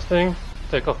 first thing,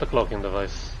 take off the cloaking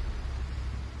device.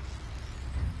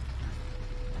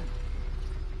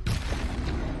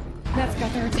 That's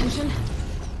got their attention.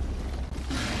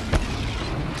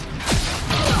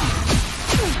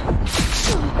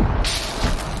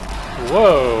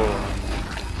 Whoa!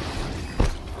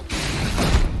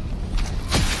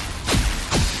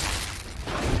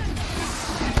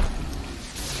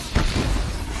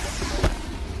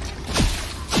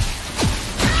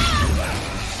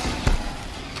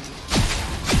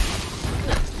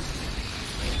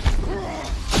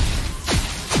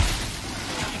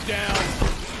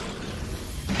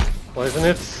 Why isn't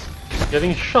it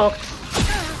getting shocked?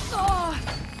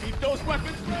 Keep those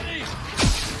weapons ready.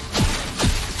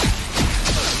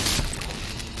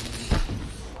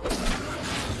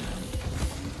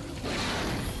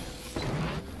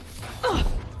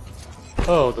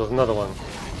 Oh, there's another one.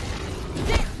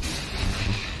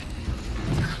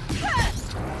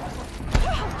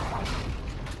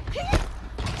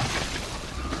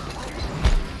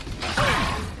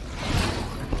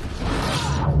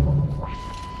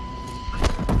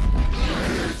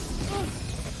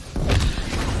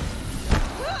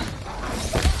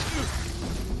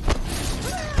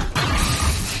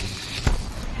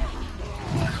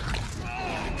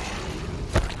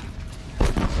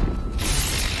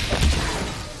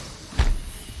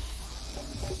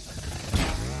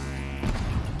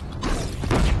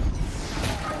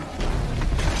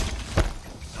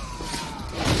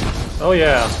 Oh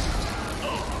yeah.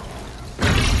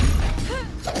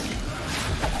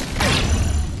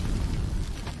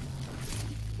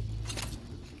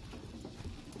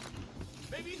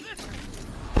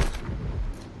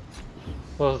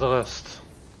 What's the rest?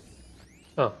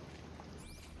 Oh.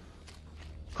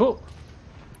 Cool.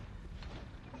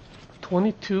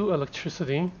 22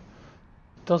 electricity.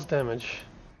 Does damage.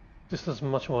 This does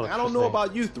much more I electricity. don't know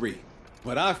about you three,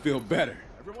 but I feel better.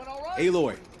 Everyone all right?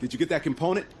 Aloy, did you get that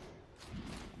component?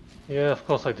 Yeah, of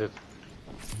course I did.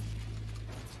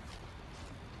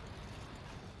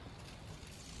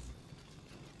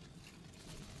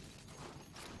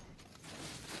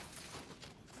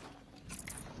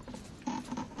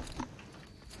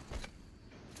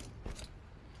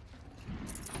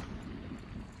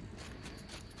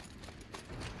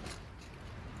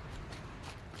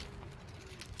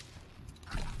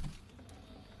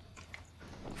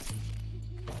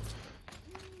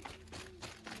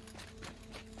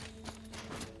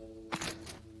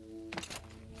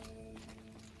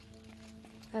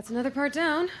 That's another part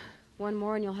down. One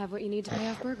more and you'll have what you need to pay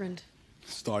off Bergrand.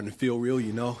 Starting to feel real,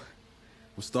 you know.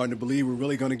 I'm starting to believe we're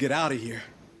really gonna get out of here.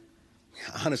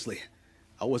 Honestly,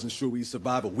 I wasn't sure we'd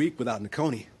survive a week without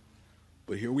Nakoni.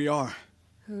 But here we are.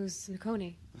 Who's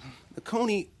Nakoni?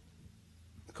 Nakoni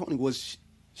was...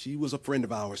 She was a friend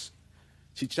of ours.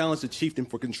 She challenged the chieftain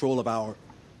for control of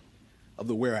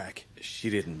the Werak. She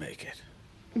didn't make it.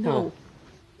 No.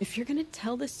 If you're gonna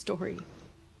tell this story,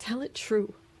 tell it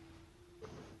true.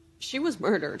 She was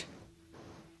murdered.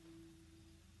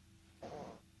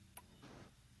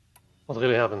 What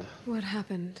really happened? What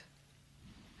happened?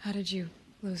 How did you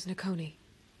lose Nakoni?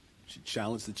 She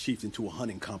challenged the chieftain to a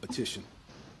hunting competition.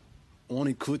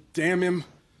 Onikut, damn him.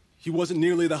 He wasn't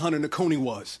nearly the hunter Nakoni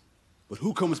was. But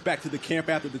who comes back to the camp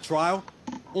after the trial?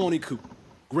 Onikut,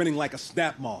 grinning like a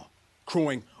snap maw,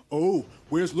 crowing, "Oh,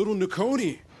 where's little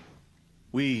Nakoni?"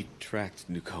 We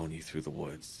tracked Nukoni through the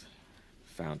woods.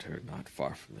 Found her not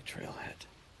far from the trailhead.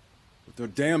 With their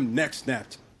damn neck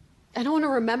snapped. I don't want to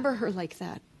remember her like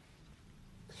that.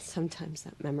 Sometimes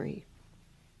that memory,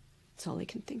 it's all I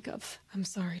can think of. I'm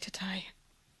sorry, Tatai.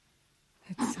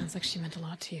 It sounds like she meant a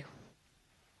lot to you.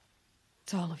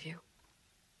 To all of you.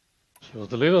 She was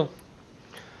the leader.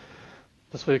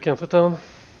 That's why you can't return.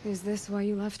 Is this why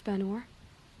you left Banor?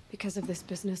 Because of this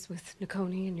business with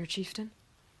Nakoni and your chieftain?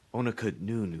 Onakut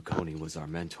knew Nukoni was our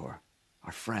mentor,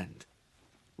 our friend.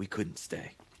 We couldn't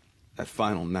stay. That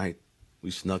final night,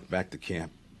 we snuck back to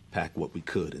camp, packed what we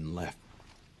could, and left.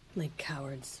 Like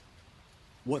cowards.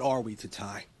 What are we,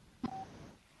 Tatai?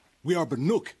 We are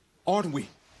Banuk, aren't we?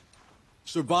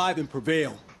 Survive and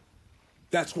prevail.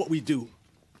 That's what we do.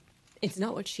 It's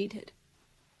not what she did.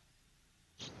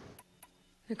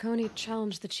 Nakoni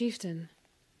challenged the chieftain.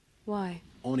 Why?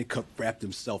 Onikut wrapped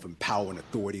himself in power and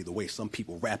authority the way some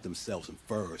people wrap themselves in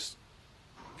furs.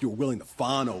 If you were willing to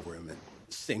fawn over him and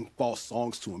sing false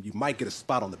songs to him, you might get a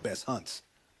spot on the best hunts.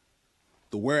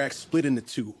 The Werak split into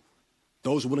two.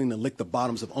 Those willing to lick the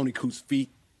bottoms of Onikut's feet,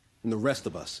 and the rest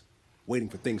of us, waiting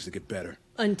for things to get better.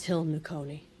 Until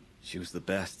Nakoni. She was the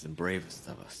best and bravest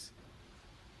of us.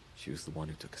 She was the one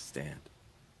who took a stand.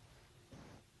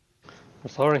 I'm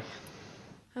sorry.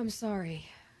 I'm sorry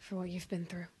for what you've been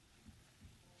through.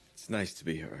 It's nice to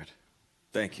be heard.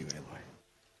 Thank you, Aloy.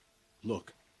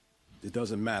 Look, it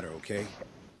doesn't matter, okay?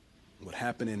 What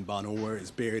happened in Banor is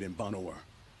buried in Banor.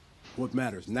 What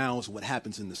matters now is what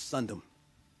happens in the Sundom.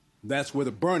 That's where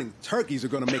the burning turkeys are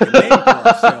gonna make a name for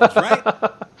ourselves, right?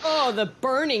 Oh, the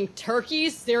burning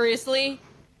turkeys? Seriously?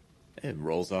 It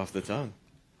rolls off the tongue.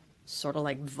 Sort of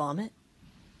like vomit?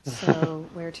 So,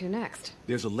 where to next?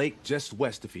 There's a lake just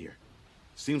west of here.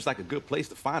 Seems like a good place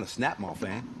to find a Snapmaw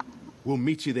fan. We'll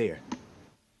meet you there.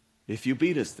 If you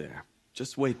beat us there,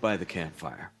 just wait by the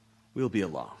campfire. We'll be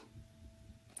along.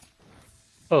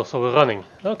 Oh, so we're running.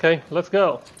 Okay, let's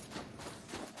go.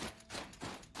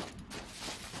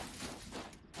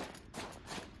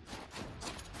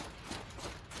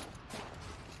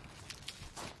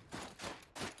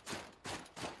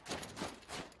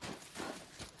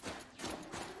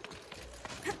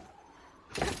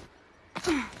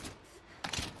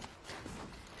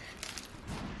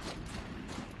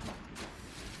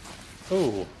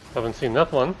 Oh, haven't seen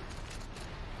that one.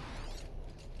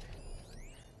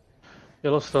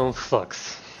 Yellowstone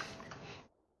sucks.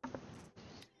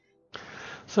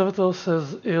 Salvatore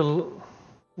says he'll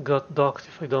got docked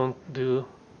if I don't do...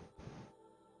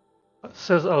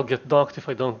 Says I'll get docked if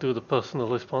I don't do the personal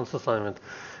response assignment.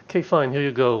 Okay, fine, here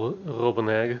you go,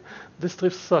 Roboneg. This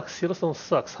trip sucks, Yellowstone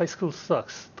sucks, high school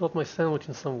sucks. Dropped my sandwich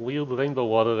in some weird rainbow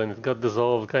water and it got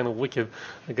dissolved, kind of wicked,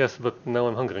 I guess, but now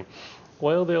I'm hungry.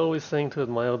 Why are they always saying to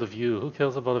admire the view? Who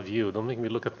cares about a view? Don't make me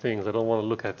look at things I don't want to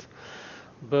look at.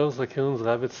 Birds, raccoons,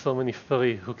 rabbits, so many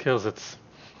furry, who cares it's...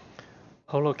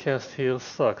 Holocast here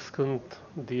sucks. Couldn't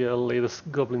DL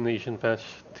latest Goblin Nation patch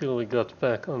till we got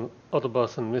back on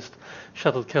Autobus and missed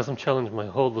Shattered Chasm Challenge. My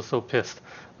hold was so pissed.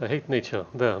 I hate nature.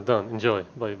 There, done. Enjoy.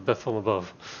 By Beth from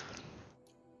Above.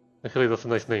 Actually, that's a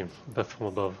nice name. Beth from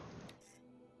Above.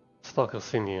 Stalker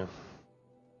Senior.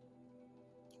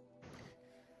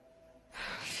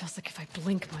 Feels like if I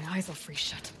blink, my eyes will freeze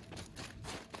shut.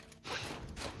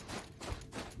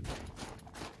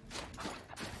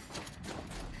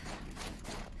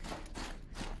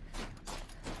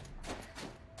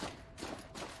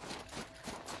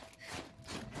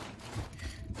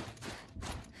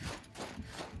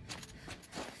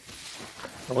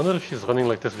 I wonder if she's running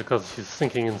like this because she's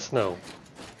sinking in snow.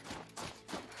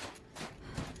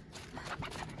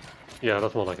 Yeah,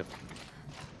 that's more like it.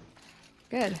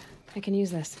 Good. I can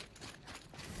use this.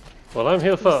 Well, I'm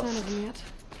here No sign first. of them yet.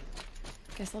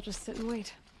 Guess I'll just sit and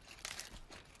wait.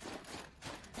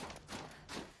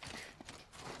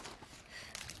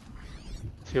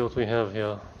 See what we have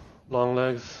here. Long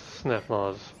legs, snap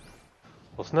maws.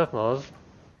 Well, snap maws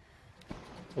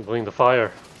will bring the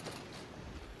fire.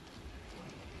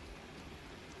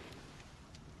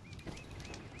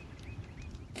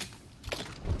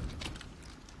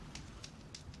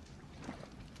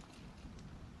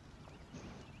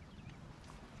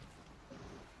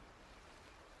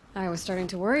 I was starting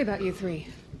to worry about you three.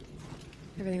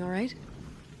 Everything all right?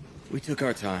 We took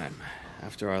our time.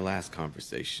 After our last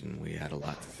conversation, we had a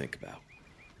lot to think about.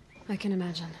 I can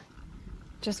imagine.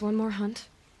 Just one more hunt,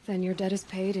 then your debt is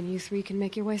paid and you three can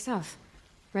make your way south.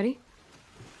 Ready?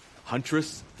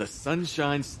 Huntress, the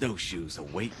Sunshine Snowshoes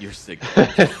await your signal.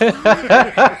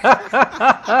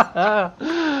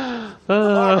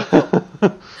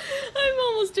 I'm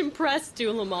almost impressed,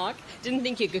 Dulamok. Didn't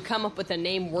think you could come up with a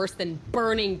name worse than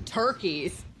burning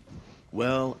turkeys.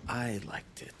 Well, I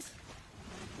liked it.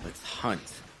 Let's hunt.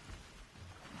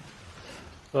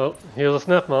 Well, here's a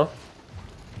snap maw.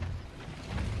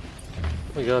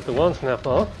 We got the one snap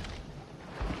maw.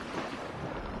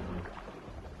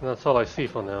 And that's all I see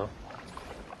for now.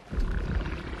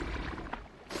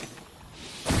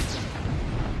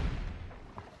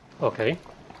 Okay.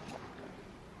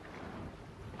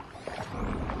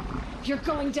 You're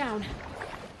going down.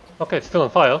 Okay, it's still on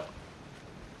fire.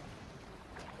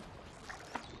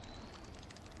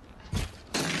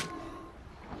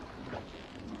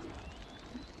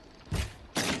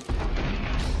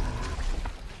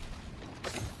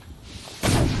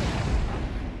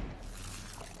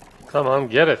 Come on,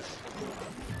 get it.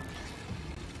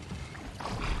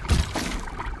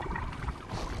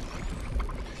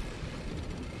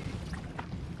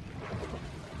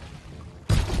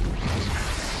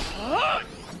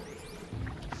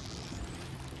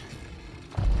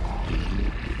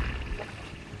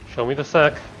 Show me the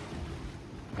sack.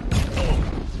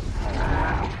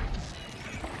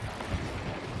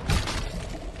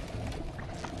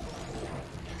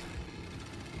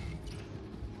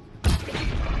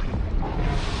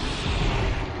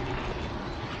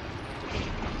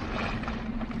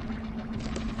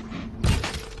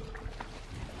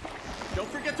 Don't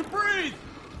forget to breathe!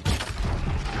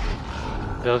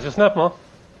 There's your snap maw.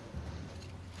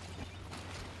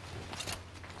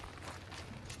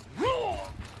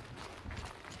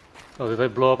 Oh, did I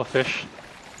blow up a fish?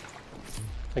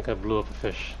 I think I blew up a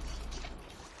fish.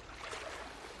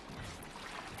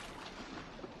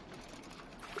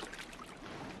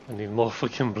 I need more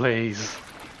freaking blaze.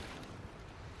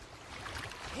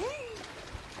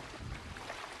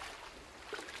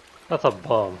 That's a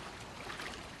bomb.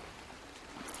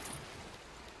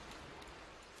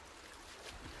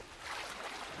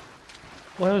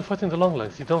 Why are we fighting the long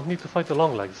legs? You don't need to fight the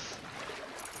long legs.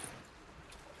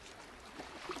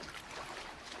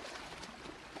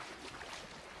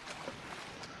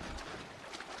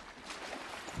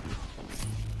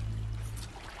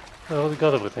 Oh, we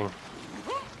got everything.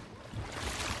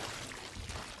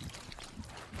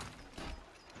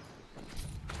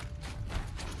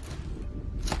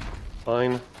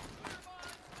 Fine.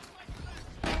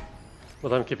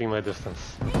 But I'm keeping my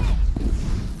distance.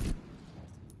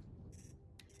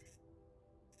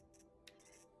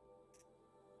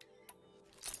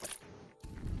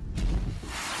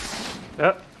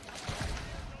 Yeah.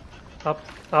 Up,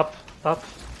 up, up.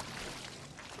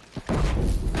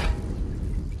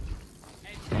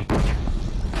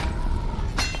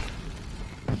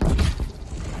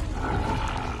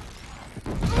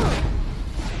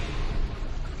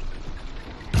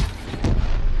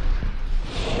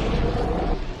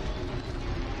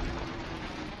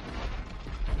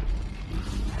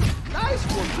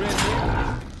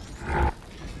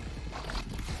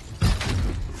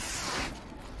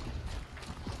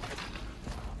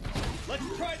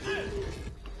 Let's try this.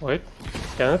 Wait,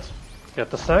 scan it. Get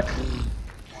the sack.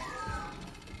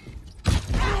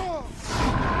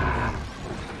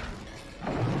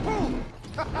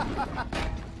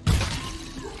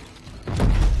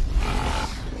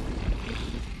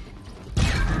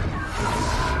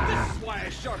 This is why I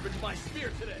sharpened my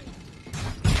spear today.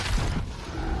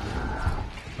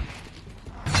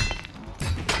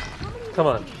 Come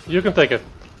on, you can take it.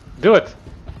 Do it.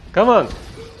 Come on.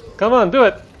 Come on, do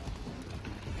it.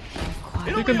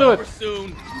 You can do it.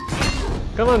 Soon.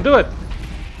 Come on, do it.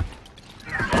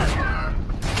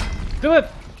 Do it.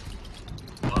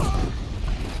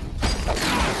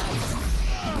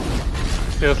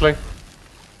 Seriously?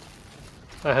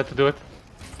 I had to do it.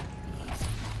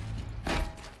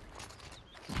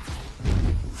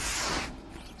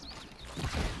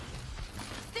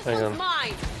 Hang on.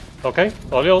 Mine. Okay,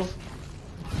 all yours.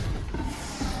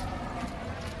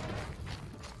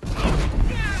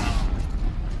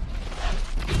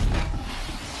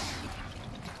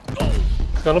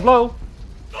 It's gonna blow.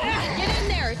 Get in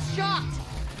there, it's shocked.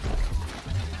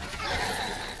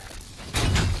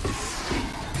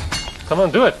 Come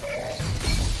on, do it.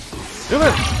 Do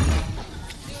it.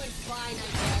 Doing fine, I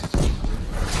guess.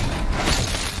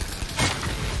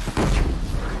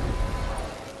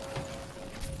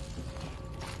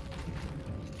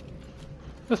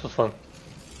 This was fun.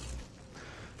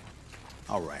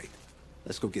 All right,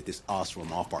 let's go get this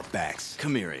ostrom off our backs.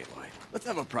 Come here, Aloy. Let's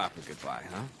have a proper goodbye,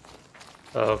 huh?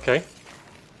 Okay.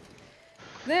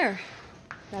 There.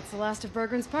 That's the last of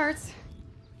Bergren's parts.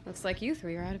 Looks like you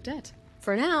three are out of debt.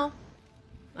 For now.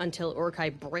 Until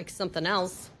Urkai breaks something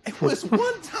else. It was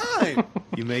one time.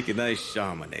 You make a nice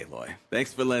shaman, Aloy.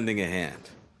 Thanks for lending a hand.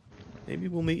 Maybe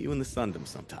we'll meet you in the Sundom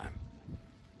sometime.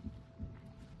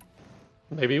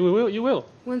 Maybe we will. You will.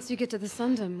 Once you get to the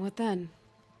Sundom, what then?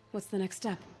 What's the next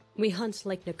step? We hunt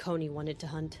like Nakoni wanted to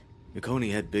hunt.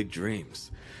 Nakoni had big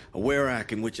dreams. A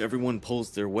werak in which everyone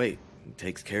pulls their weight and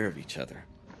takes care of each other.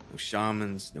 No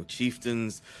shamans, no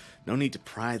chieftains, no need to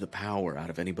pry the power out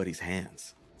of anybody's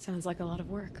hands. Sounds like a lot of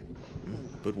work.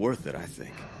 But worth it, I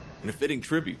think. And a fitting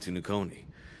tribute to Nakoni.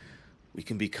 We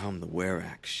can become the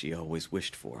werak she always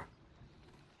wished for.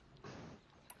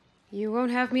 You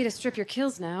won't have me to strip your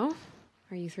kills now.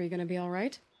 Are you three gonna be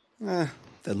alright?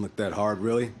 Doesn't look that hard,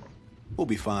 really. We'll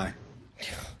be fine.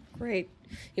 Great.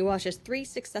 He watches 3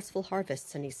 successful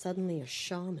harvests and he's suddenly a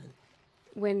shaman.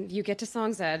 When you get to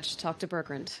Song's Edge, talk to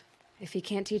Bergrand. If he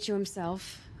can't teach you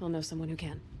himself, he'll know someone who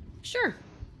can. Sure.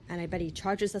 And I bet he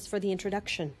charges us for the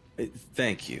introduction.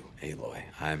 Thank you, Aloy.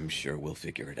 I'm sure we'll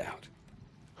figure it out.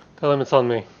 Tell him it's on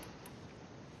me.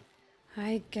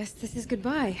 I guess this is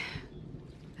goodbye.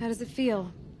 How does it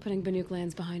feel, putting Banuk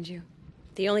lands behind you?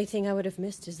 The only thing I would have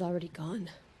missed is already gone.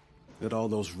 Let all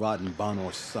those rotten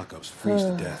Banor suck-ups freeze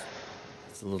to death.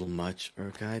 It's a little much,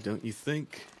 Urkai, don't you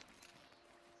think?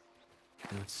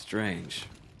 That's strange.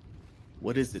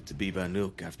 What is it to be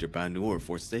Banuk after Banur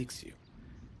forsakes you?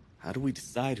 How do we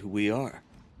decide who we are?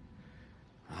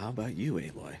 How about you,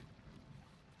 Aloy?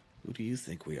 Who do you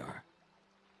think we are?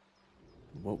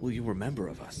 What will you remember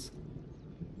of us?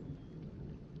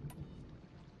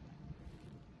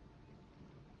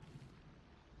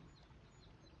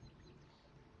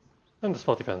 And the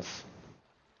spot depends.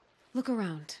 Look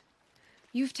around.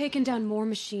 You've taken down more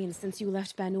machines since you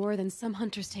left Banur than some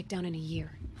hunters take down in a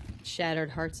year.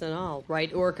 Shattered hearts and all,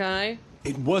 right, Urkai?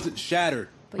 It wasn't shattered.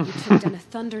 But you took down a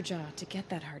Thunderjaw to get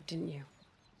that heart, didn't you?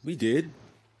 We did.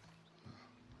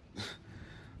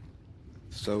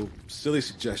 So, silly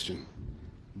suggestion.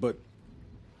 But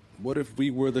what if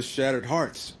we were the Shattered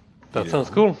Hearts? That sounds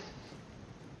cool.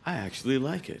 I actually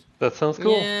like it. That sounds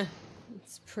cool. Yeah,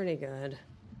 it's pretty good.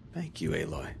 Thank you,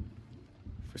 Aloy,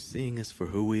 for seeing us for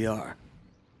who we are.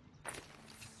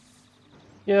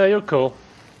 Yeah, you're cool.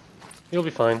 You'll be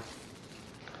fine.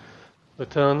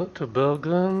 Return to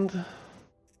Bergrand.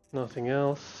 Nothing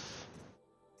else.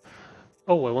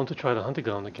 Oh, I want to try the hunting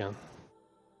ground again.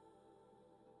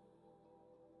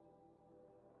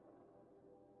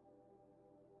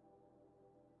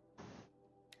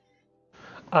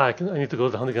 I need to go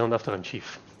to the hunting ground after I'm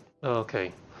chief.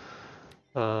 Okay.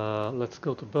 Let's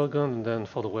go to Bergrand and then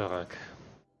for the Werak.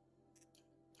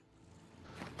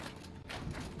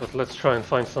 But let's try and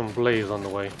find some blaze on the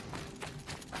way.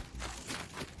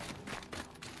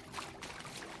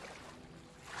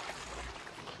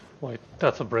 Wait,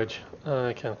 that's a bridge.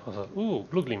 I can't cross that. Ooh,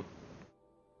 blue gleam.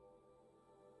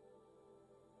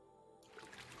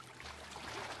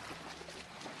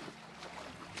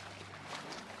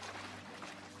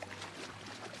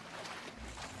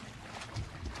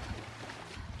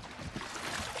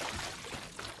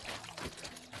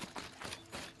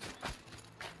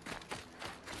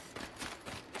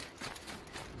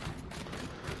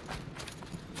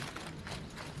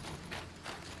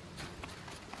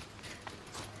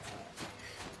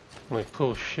 My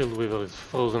poor shield weaver is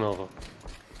frozen over.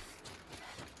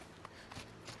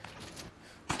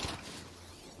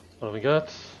 What do we got?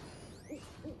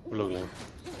 Blue gleam.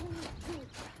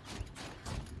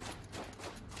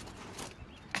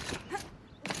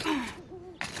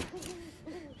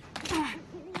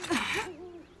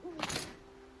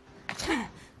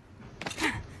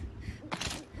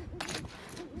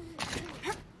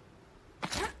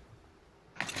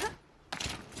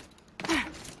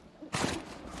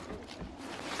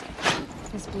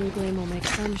 This blue gleam will make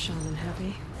some shaman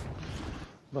happy.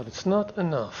 But it's not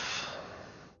enough.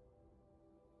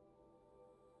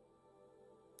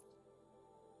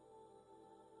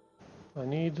 I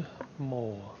need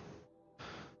more.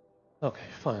 Okay,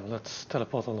 fine, let's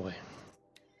teleport all the way.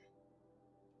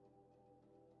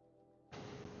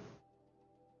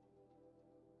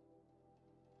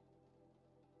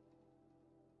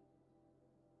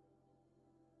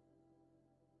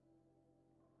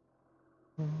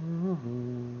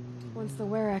 Once the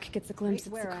Werak gets a glimpse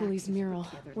at Sakuli's mural,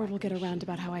 word will get around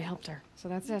about how I helped her. So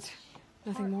that's it.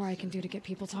 Nothing more I can do to get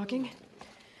people talking.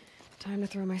 Time to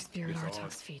throw my spear at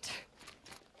Artok's feet.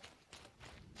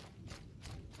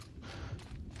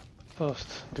 First,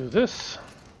 do this.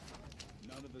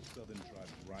 None of the southern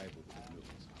tribes rival the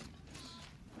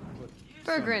Mills.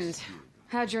 Bergrand,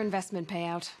 how'd your investment pay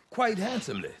out? Quite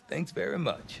handsomely, thanks very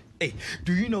much. Hey,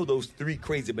 do you know those three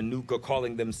crazy Manuka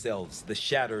calling themselves the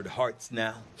Shattered Hearts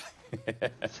now?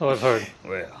 So I've heard.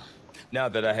 Well, now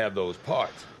that I have those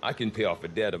parts, I can pay off a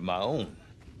debt of my own.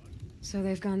 So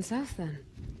they've gone south then?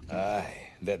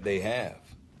 Aye, that they have.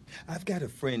 I've got a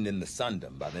friend in the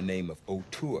Sundom by the name of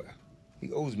O'Toole.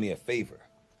 He owes me a favor.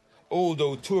 Old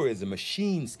O'Toole is a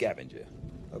machine scavenger,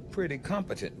 a pretty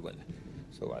competent one.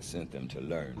 So I sent them to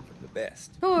learn from the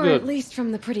best. Or Good. at least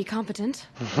from the pretty competent.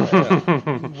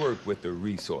 We work with the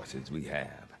resources we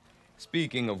have.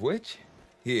 Speaking of which,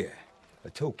 here, a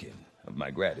token of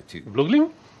my gratitude. Blue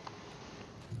gleam?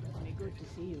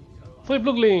 Three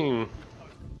blue gleam!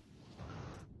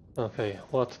 Okay,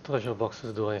 what treasure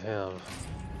boxes do I have?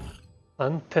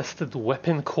 Untested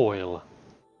weapon coil.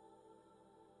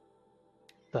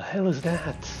 The hell is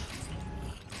that?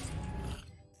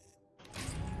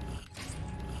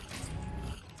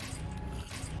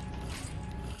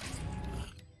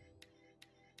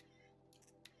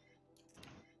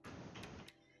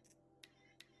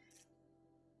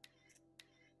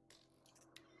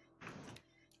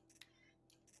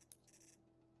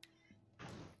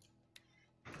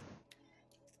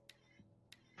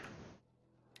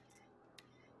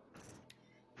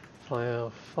 Fire,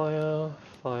 fire,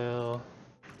 fire,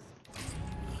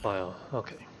 fire.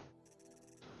 Okay.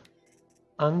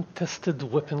 Untested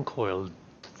weapon coil.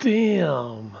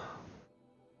 Damn!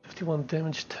 51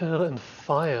 damage, terror and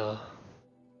fire.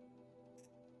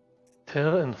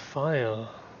 Terror and fire.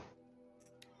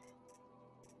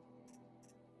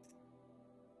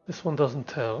 This one doesn't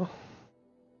tear.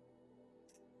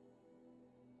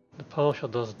 The power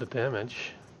shot does the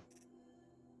damage.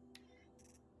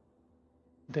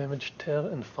 Damage, tear,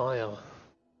 and fire.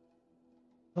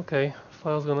 Okay,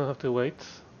 fire's gonna have to wait.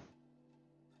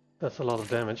 That's a lot of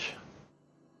damage.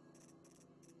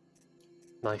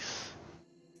 Nice.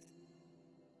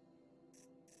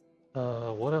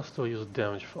 What else do I use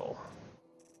damage for?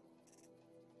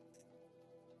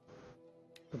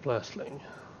 The blastling.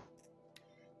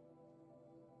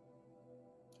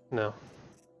 No.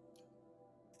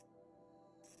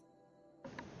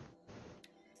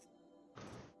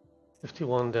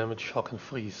 $51 damage, shock and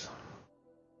freeze.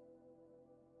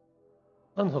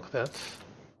 Unhook that.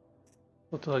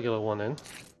 Put the regular one in.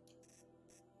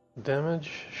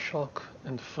 Damage, shock,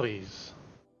 and freeze.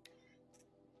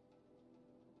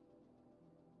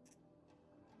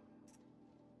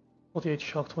 $48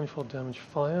 shock, 24 damage,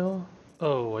 fire.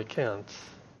 Oh, I can't.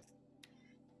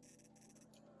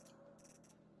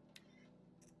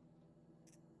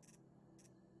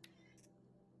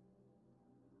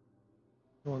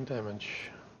 One damage.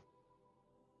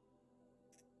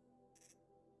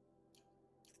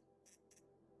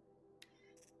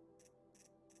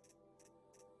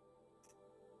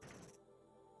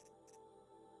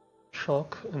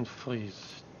 Shock and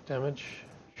freeze. Damage,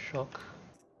 shock.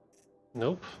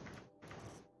 Nope.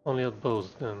 Only at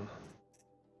bows then.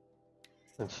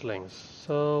 And slings.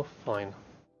 So fine.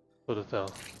 Put it there.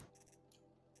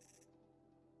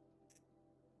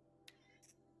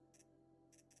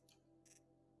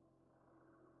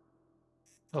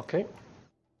 Okay.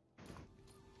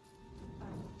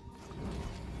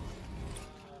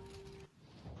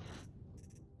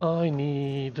 I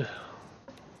need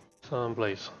some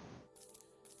blaze.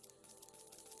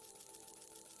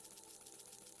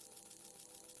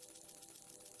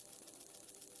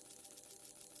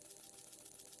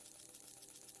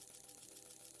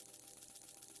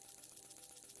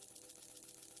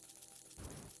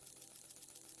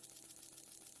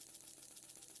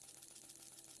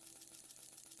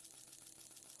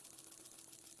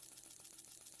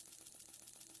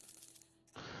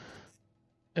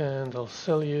 And I'll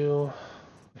sell you,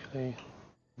 actually,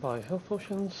 buy health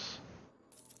potions.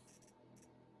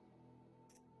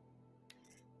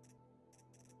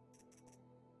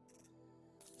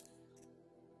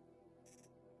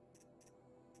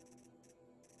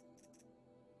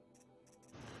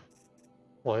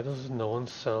 Why does no one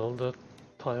sell the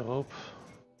tie rope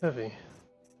heavy?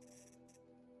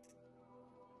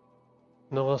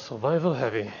 Noah survival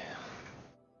heavy.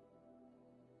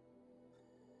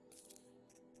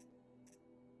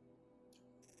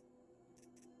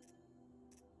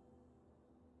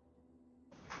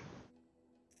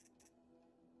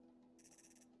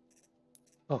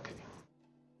 Okay.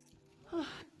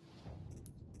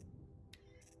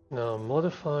 Now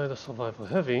modify the survival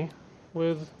heavy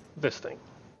with this thing.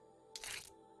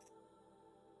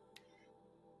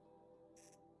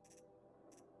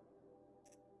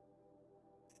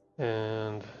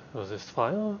 And resist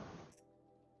fire.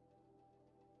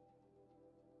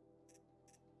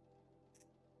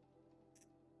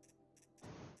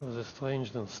 Resist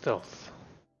ranged and stealth.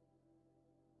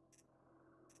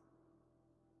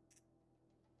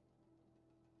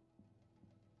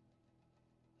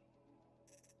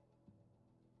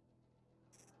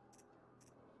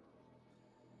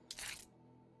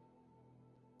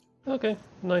 Okay,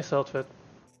 nice outfit.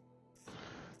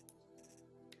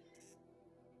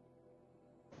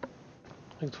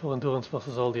 Linked for endurance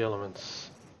versus all the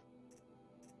elements.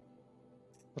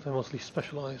 But I mostly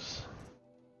specialize.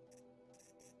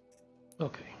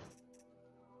 Okay.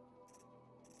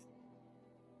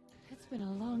 It's been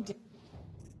a long day.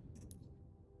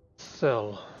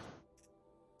 Sell.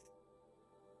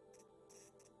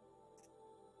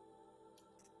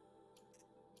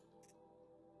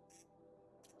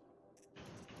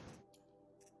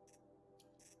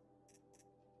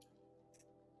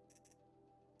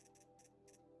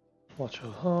 Watch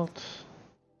your heart.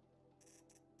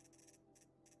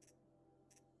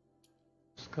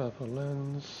 Scalpel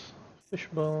lens.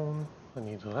 Fishbone. I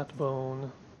need rat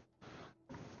bone.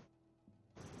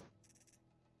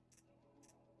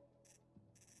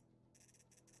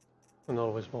 And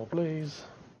always more blaze.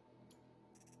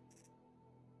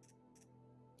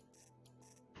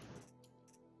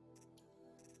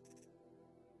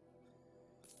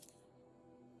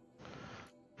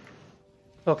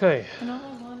 Okay,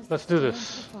 let's do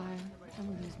this. I'm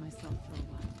gonna lose myself for a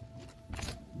while.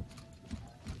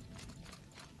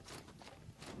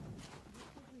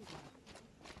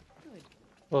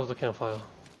 Where's the campfire?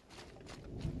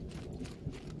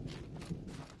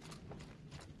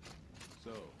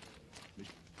 So,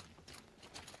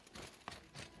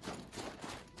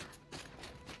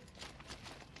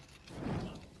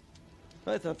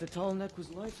 I thought the tall neck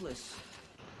was lifeless.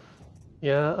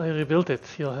 Yeah, I rebuilt it.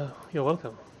 You're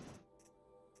welcome.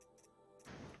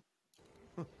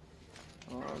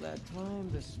 All that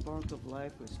time, the spark of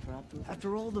life was trapped with.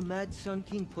 After all the Mad Sun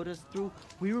King put us through,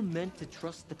 we were meant to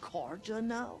trust the Karja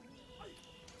now?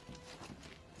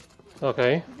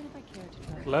 Okay, Even if I care to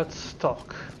try, let's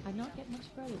talk. I'd not get much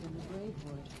further than the Grave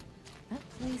Wood.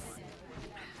 That place.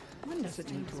 One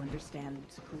doesn't need to understand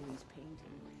Sakuli's painting.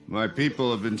 My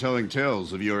people have been telling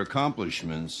tales of your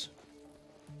accomplishments.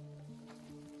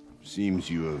 Seems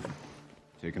you have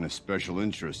taken a special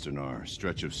interest in our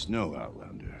stretch of snow,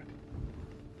 Outlander.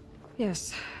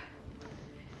 Yes.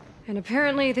 And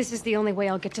apparently this is the only way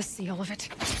I'll get to see all of it.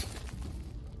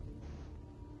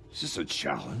 Is this a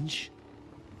challenge?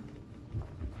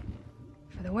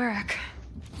 For the Werak.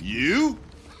 You?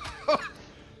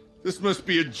 This must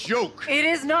be a joke. It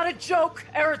is not a joke,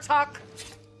 Aratak.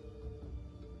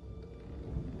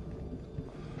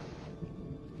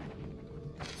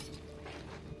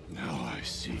 Now I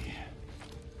see.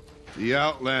 The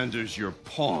Outlander's your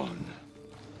pawn.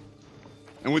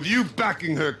 And with you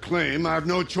backing her claim, I have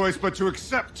no choice but to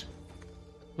accept.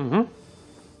 Mm-hmm.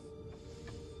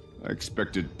 I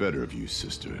expected better of you,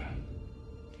 sister.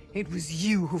 It was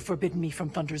you who forbid me from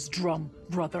Thunder's drum,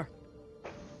 brother.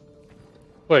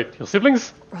 Wait, your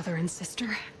siblings? Brother and sister.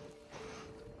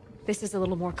 This is a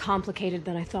little more complicated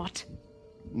than I thought.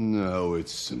 No,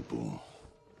 it's simple.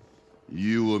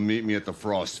 You will meet me at the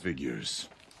Frost Figures,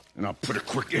 and I'll put a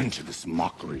quick end to this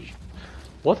mockery.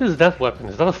 What is that weapon?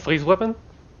 Is that a freeze weapon?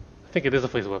 I think it is a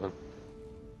freeze weapon.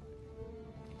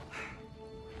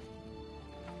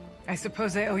 I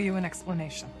suppose I owe you an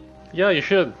explanation. Yeah, you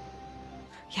should.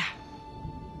 Yeah.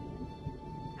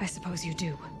 I suppose you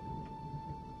do.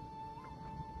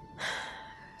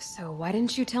 So why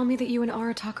didn't you tell me that you and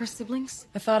Aratak are siblings?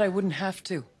 I thought I wouldn't have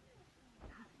to.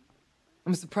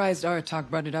 I'm surprised Aratak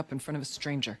brought it up in front of a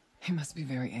stranger. He must be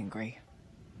very angry.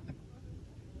 I'm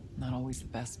not always the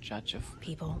best judge of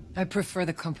People. I prefer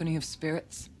the company of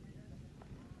spirits.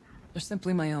 They're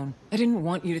simply my own. I didn't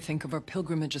want you to think of our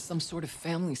pilgrimage as some sort of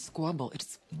family squabble.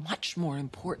 It's much more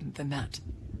important than that.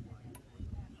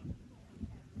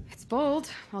 It's bold,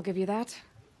 I'll give you that.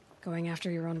 Going after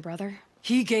your own brother.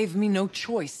 He gave me no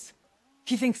choice.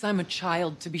 He thinks I'm a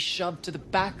child to be shoved to the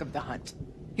back of the hunt.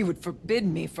 He would forbid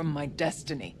me from my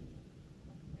destiny.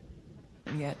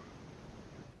 And yet,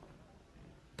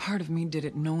 part of me did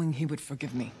it knowing he would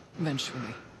forgive me,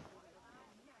 eventually.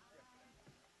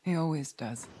 He always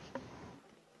does.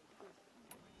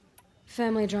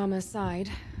 Family drama aside,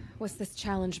 what's this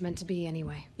challenge meant to be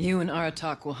anyway? You and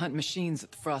Aratak will hunt machines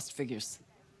at the Frost figures.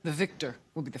 The victor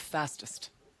will be the fastest.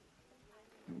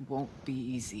 It won't be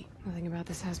easy. Nothing about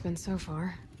this has been so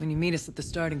far. When you meet us at the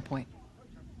starting point,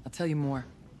 I'll tell you more.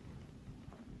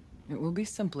 It will be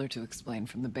simpler to explain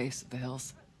from the base of the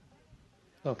hills.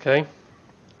 Okay.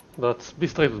 But be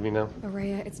straight with me now.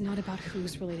 Araya, it's not about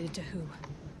who's related to who.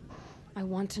 I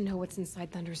want to know what's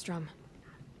inside Thunder's drum.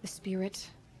 The spirit,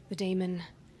 the daemon,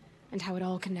 and how it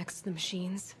all connects to the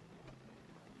machines.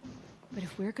 But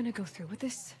if we're gonna go through with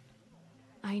this,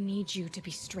 I need you to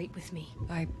be straight with me.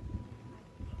 I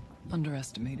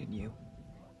underestimated you.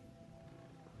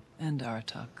 And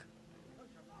Aratak.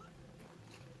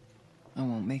 I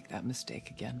won't make that mistake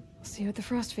again. See you at the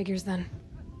Frost figures then.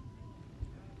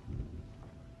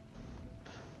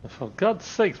 For God's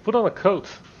sakes, put on a coat.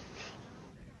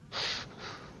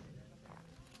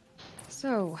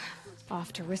 So,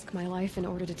 off to risk my life in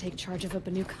order to take charge of a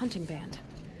Banuk hunting band.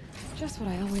 Just what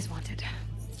I always wanted.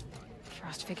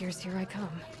 Frost figures, here I come.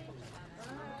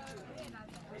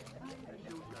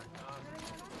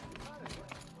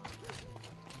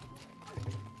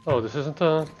 Oh, this isn't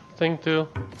a thing to...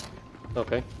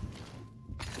 Okay.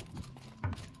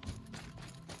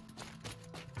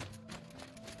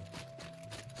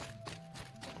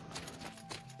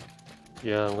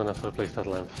 Yeah, I'm gonna have to replace that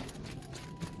lamp.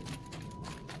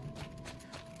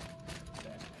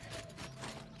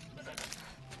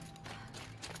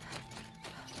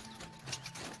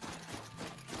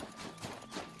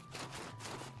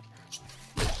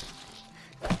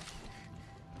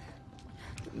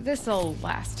 This'll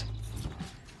last.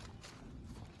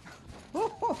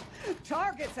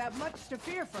 Targets have much to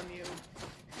fear from you.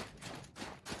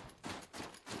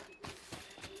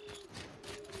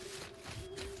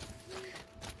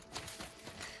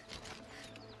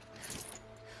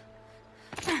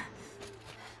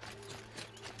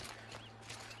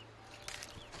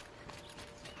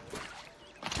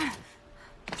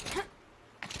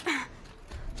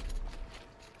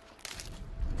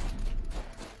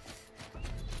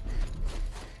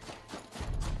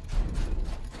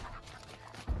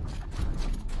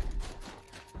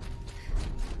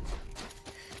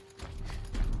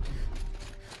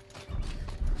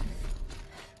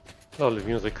 Lovely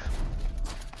music.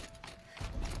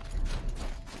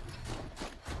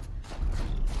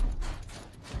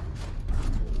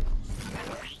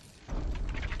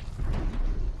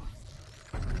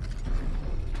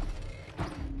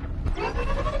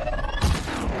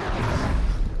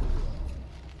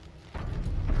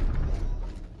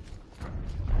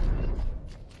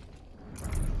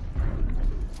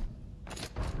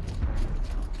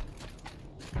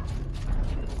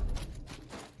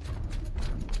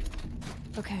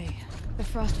 Okay, the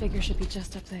Frost figure should be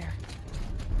just up there.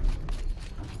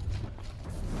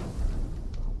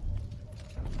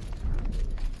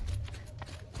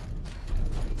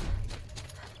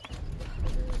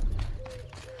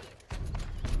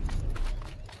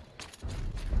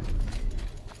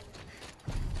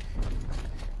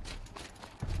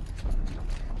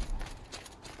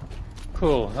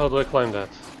 Cool, how do I climb that?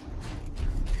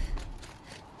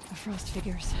 The Frost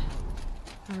figures.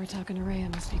 Aratak and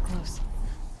Araya must be close.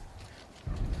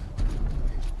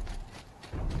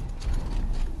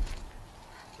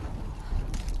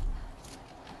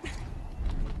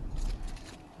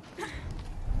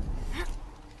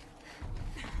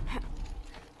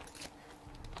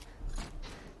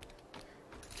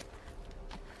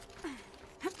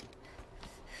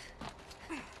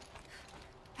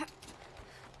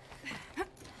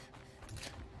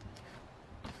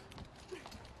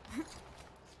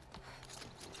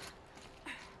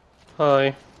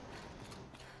 Hi.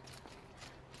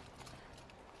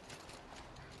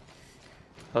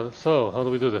 So, how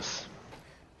do we do this?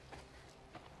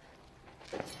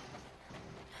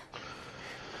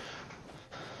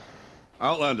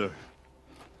 Outlander.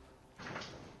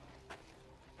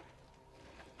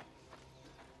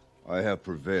 I have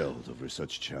prevailed over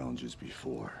such challenges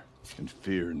before, and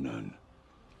fear none.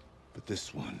 But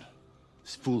this one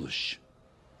is foolish.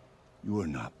 You are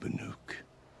not Banuk.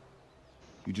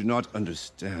 You do not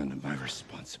understand my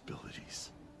responsibilities.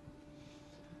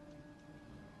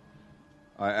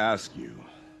 I ask you,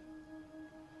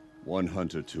 one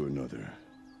hunter to another,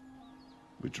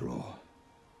 withdraw.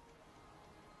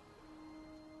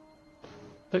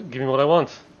 Give me what I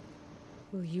want.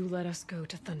 Will you let us go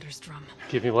to Thunderstrom?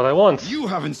 Give me what I want. You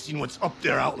haven't seen what's up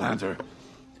there, Outlander.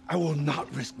 I will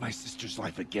not risk my sister's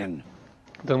life again.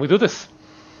 Then we do this.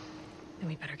 Then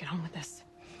we better get on with this.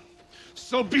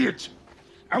 So be it.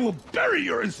 I will bury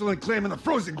your insolent claim in the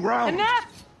frozen ground. Enough!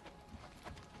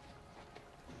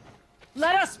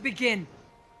 Let us begin.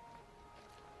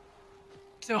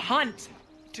 To hunt,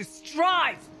 to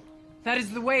strive. That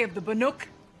is the way of the Banuk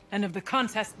and of the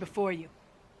contest before you.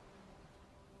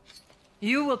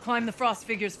 You will climb the frost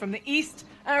figures from the east,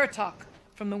 Aratok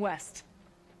from the west.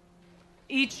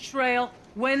 Each trail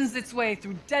wends its way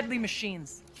through deadly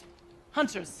machines.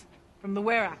 Hunters from the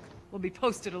Werak will be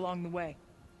posted along the way.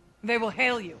 They will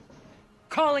hail you,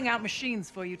 calling out machines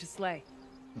for you to slay.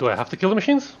 Do I have to kill the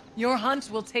machines? Your hunt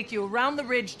will take you around the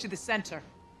ridge to the center,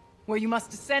 where you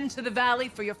must descend to the valley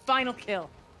for your final kill.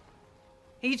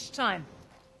 Each time,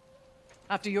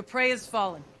 after your prey has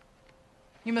fallen,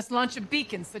 you must launch a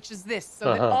beacon such as this,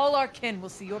 so that all our kin will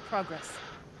see your progress.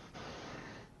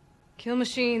 Kill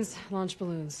machines, launch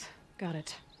balloons. Got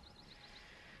it.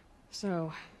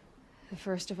 So, the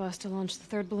first of us to launch the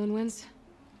third balloon wins?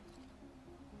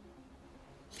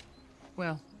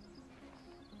 Well,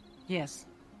 yes.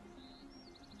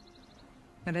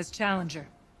 But as challenger,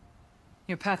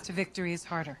 your path to victory is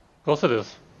harder. Of course it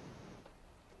is.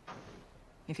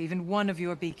 If even one of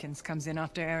your beacons comes in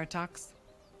after Aratox,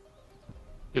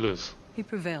 You lose. he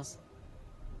prevails.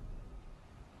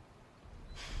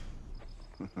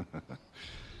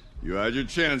 You had your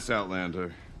chance,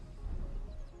 Outlander.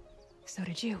 So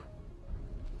did you.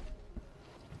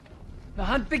 The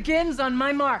hunt begins on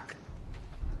my mark.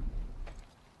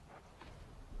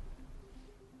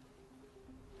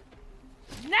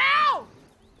 Now!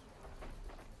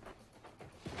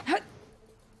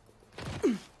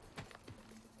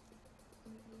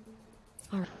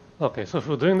 Okay, so if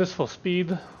we're doing this for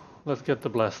speed, let's get the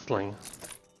blast sling.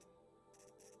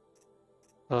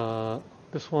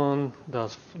 This one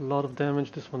does a lot of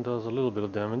damage, this one does a little bit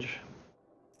of damage.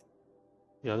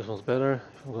 Yeah, this one's better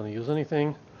if I'm going to use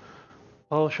anything.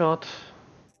 Power shot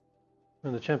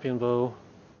and the champion bow.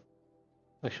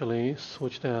 Actually,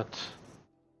 switch that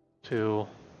to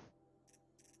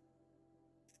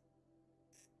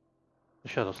the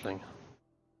shadow sling.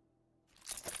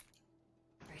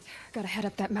 Right, gotta head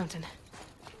up that mountain.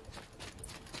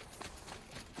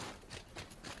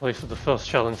 At least at the first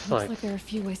challenge Looks site. like there are a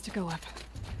few ways to go up,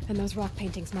 and those rock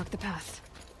paintings mark the path.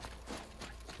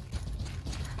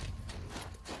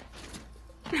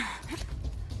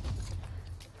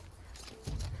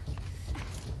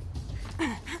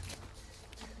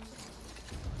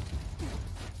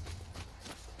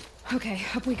 Okay,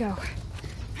 up we go.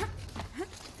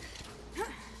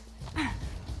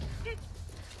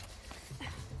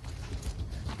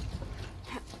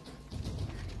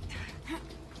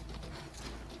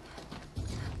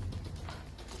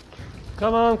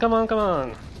 Come on, come on, come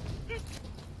on!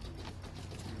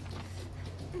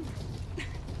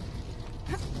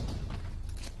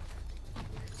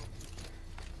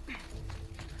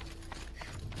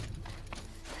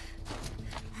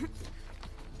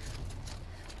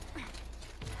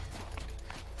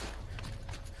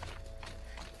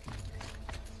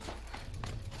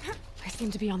 I seem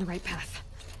to be on the right path.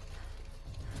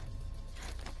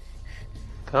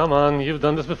 Come on, you've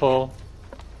done this before.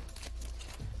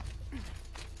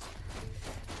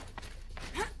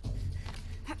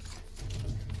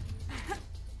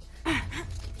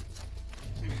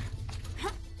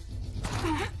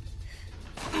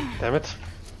 Damn it.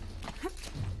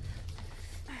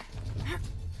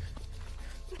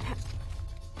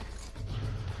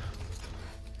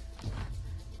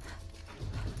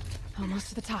 Almost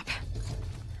to the top.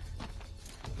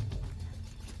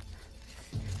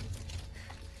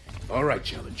 All right,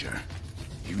 Challenger.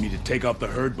 You need to take out the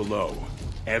herd below.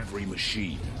 Every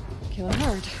machine. Kill a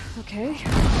herd. Okay.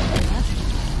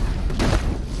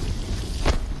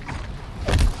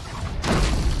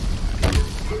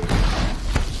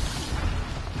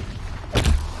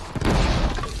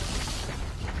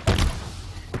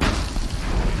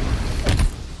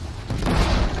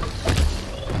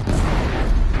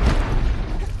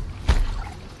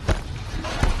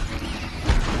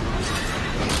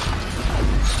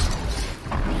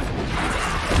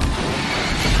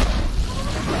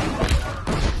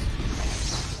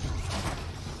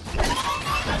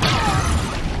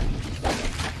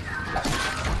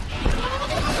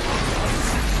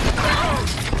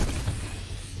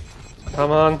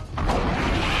 Come on.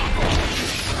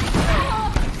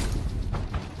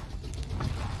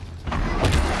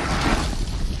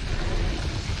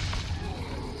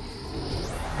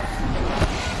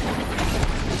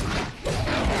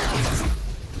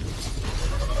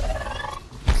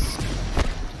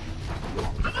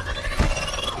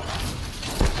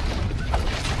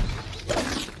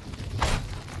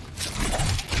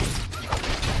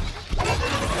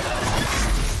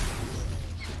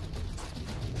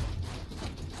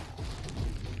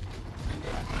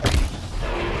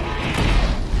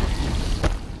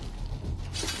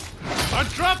 I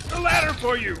dropped the ladder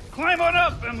for you! Climb on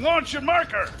up and launch your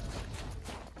marker!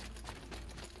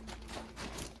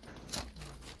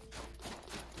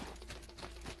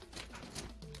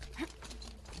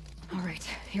 Alright,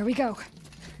 here we go.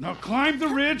 Now climb the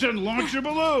ridge and launch your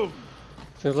balloon!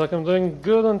 Seems like I'm doing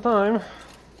good on time.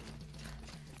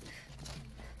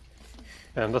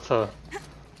 And that's a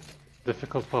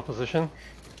difficult proposition.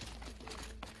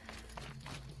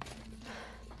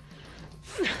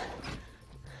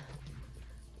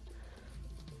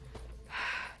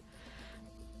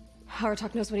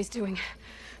 Aratok knows what he's doing.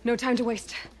 No time to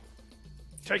waste.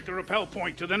 Take the rappel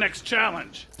point to the next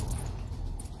challenge.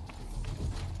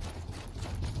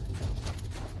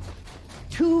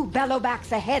 2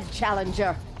 bellowbacks ahead,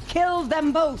 Challenger. Kill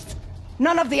them both.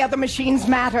 None of the other machines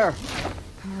matter.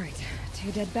 Alright,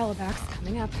 2 dead bellowbacks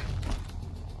coming up.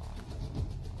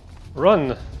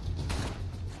 Run!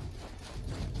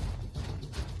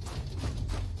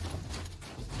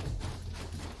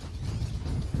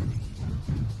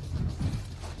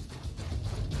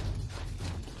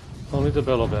 Only the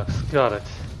bellowbacks. Got it.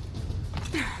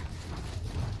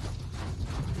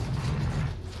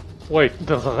 Wait,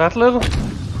 there's a rattler? They're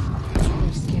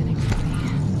scanning for me.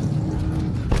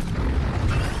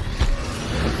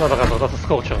 It's not a rattler, that's a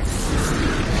scorcher.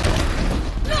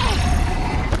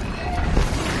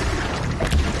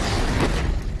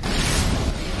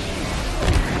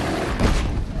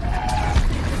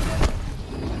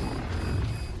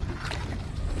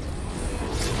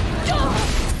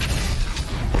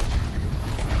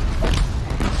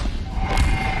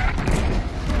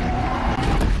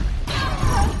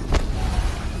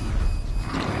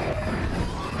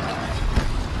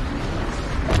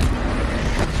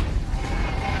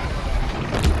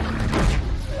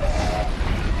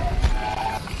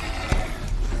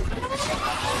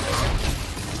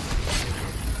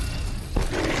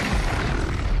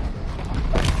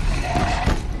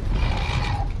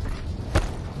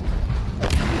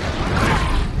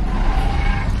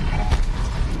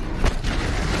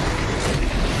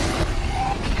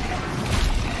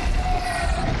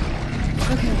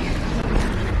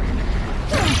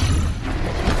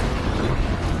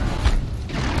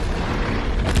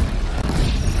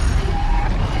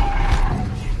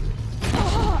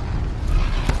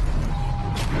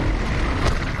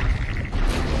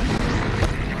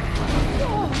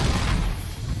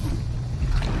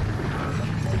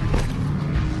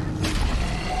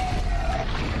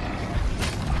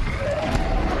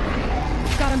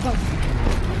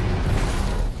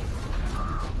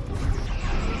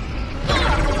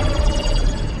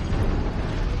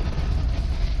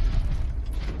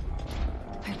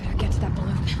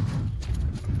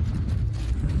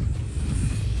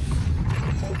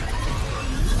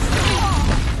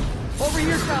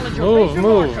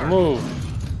 Move!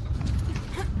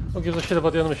 Who gives a shit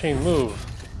about the other machine? Move!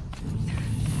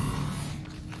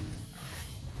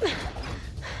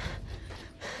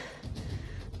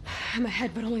 I'm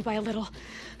ahead, but only by a little.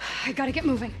 I gotta get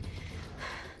moving.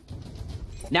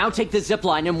 Now take the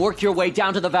zipline and work your way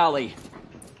down to the valley.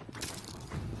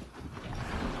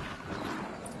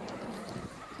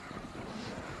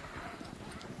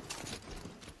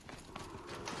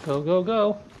 Go, go,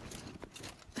 go!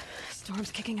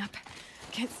 Storm's kicking up.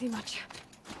 Can't see much.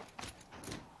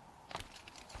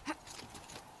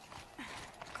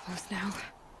 Close now.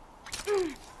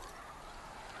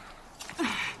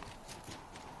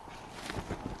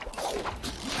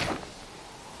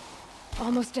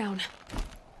 Almost down.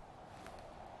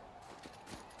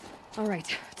 All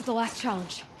right, to the last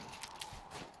challenge.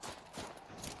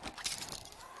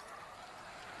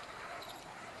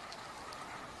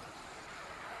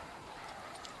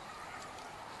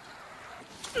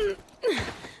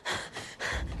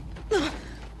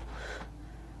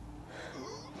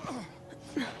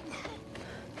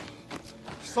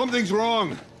 Something's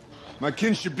wrong. My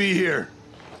kin should be here,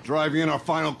 driving in our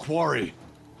final quarry.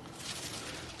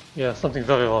 Yeah, something's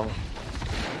very wrong.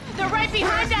 They're right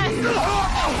behind us!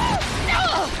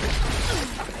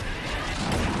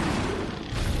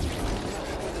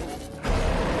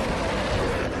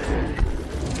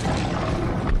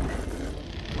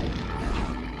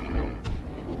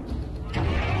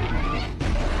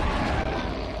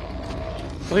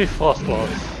 Three frost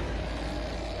claws.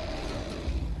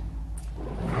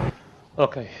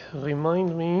 Okay,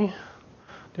 remind me.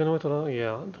 Do you know what to?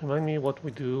 Yeah, remind me what we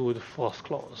do with frost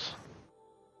claws.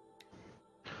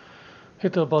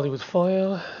 Hit their body with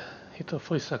fire. Hit their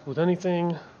free sack with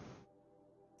anything.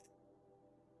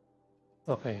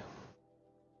 Okay.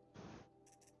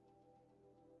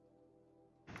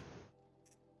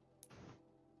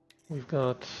 We've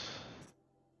got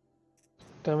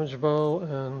damage bow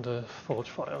and forge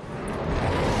fire.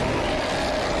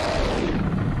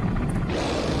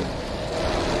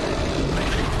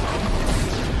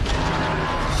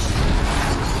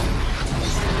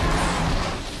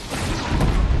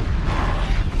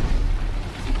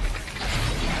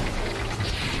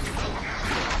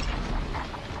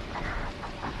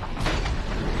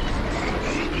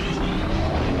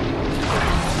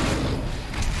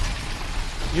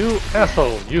 You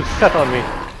asshole! You set on me!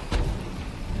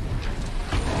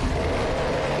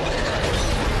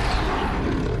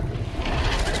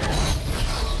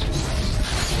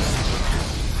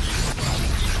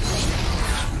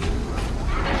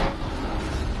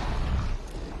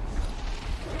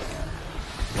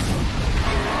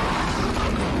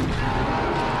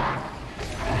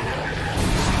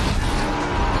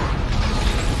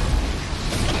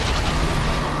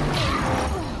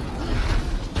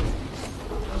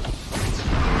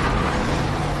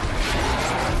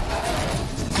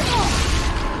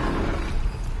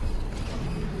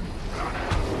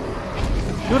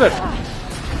 Shoot it!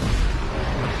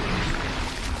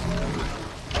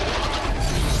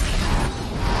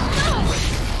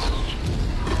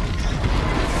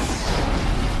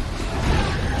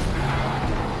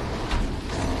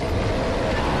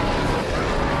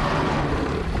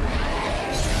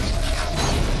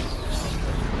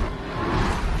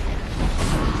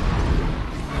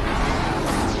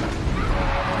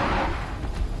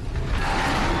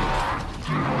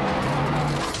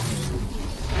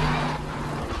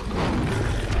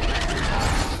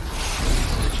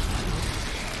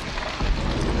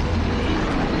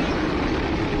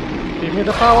 Give me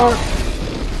the power!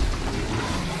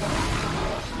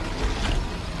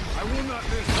 I will not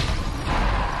miss.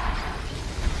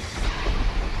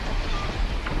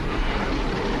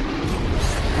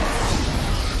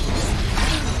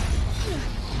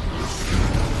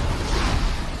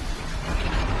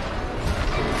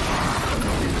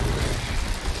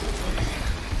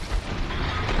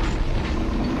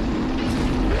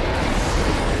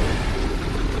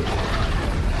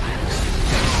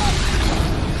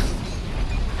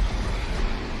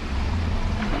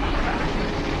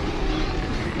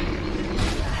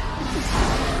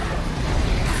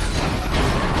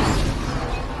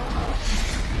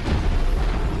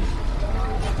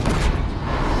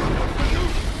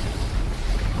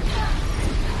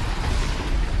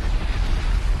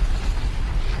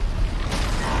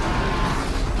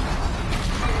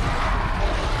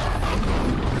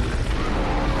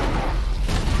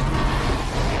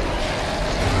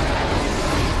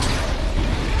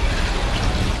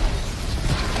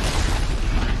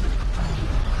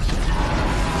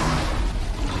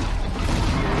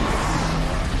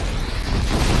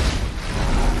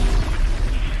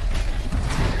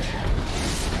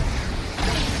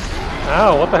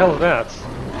 Ow, what the hell is that?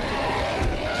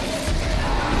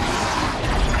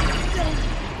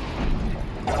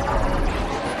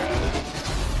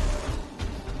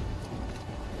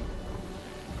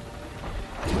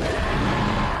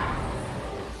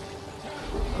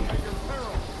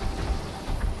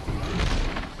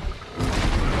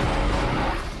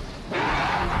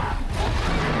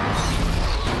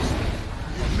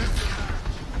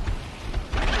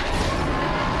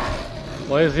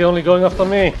 Why is he only going after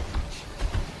me?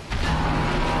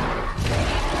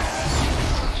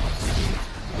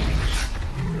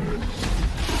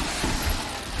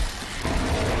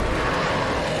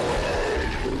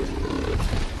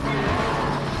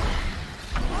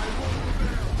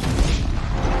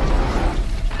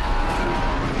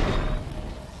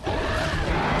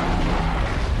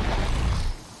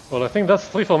 Well, I think that's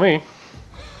 3 for me.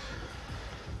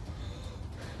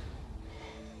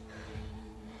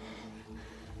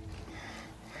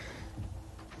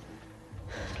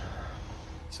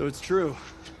 So it's true.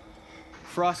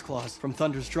 Frost claws from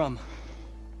Thunder's drum.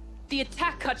 The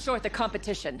attack cut short the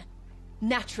competition.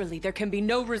 Naturally, there can be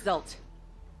no result.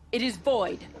 It is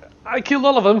void. I killed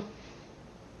all of them.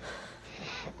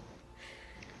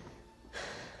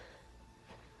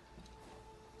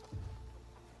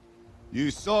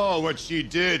 You saw what she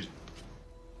did.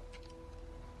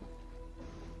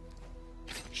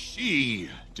 She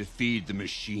defeated the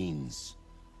machines,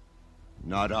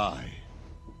 not I.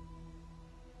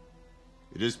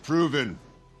 It is proven.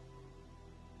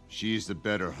 She is the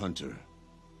better hunter.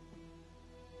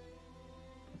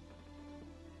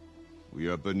 We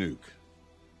are Banuk.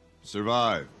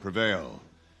 Survive, prevail.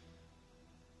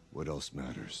 What else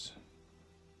matters?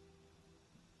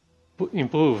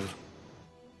 Improve.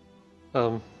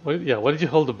 Why did you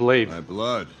hold the blade? My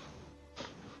blood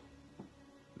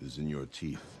is in your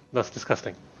teeth. That's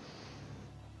disgusting.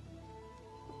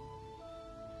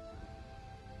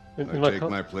 I take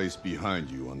my place behind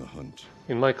you on the hunt.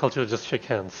 In my culture, just shake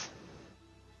hands.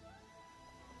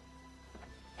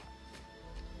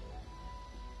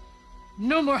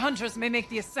 No more hunters may make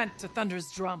the ascent to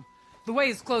Thunder's Drum. The way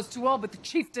is closed to all but the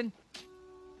chieftain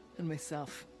and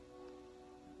myself.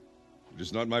 It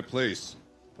is not my place,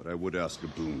 but I would ask a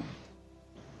boon.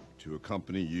 To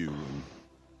accompany you and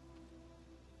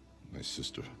my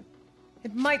sister.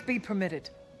 It might be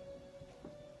permitted.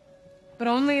 But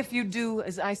only if you do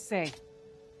as I say.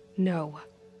 No.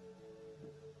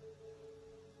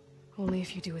 Only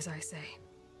if you do as I say.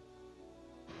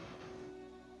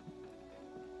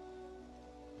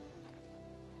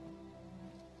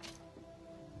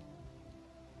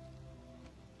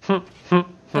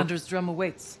 Thunder's Drum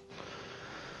awaits.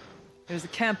 There's a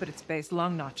camp at its base,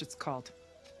 Long Notch it's called.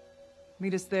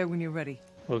 Meet us there when you're ready.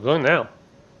 We're going now.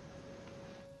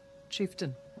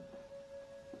 Chieftain.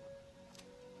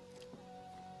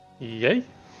 Yay.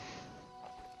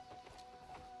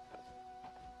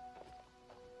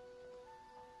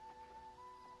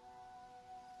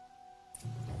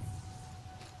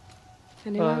 A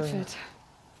new outfit.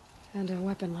 And a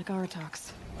weapon like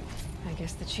Artok's. I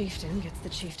guess the chieftain gets the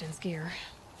chieftain's gear.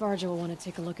 Varja will want to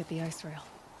take a look at the ice rail.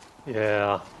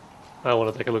 Yeah, I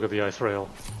want to take a look at the ice rail.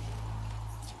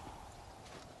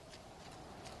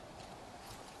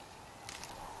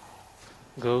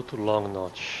 Go to Long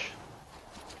Notch.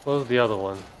 Where's the other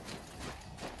one?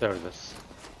 There it is.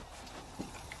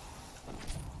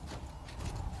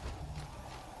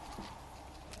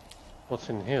 What's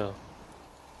in here?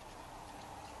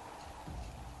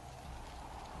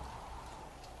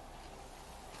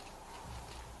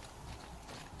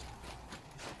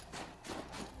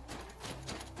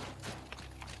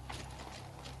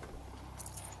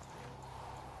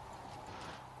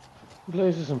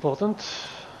 Blaze is important.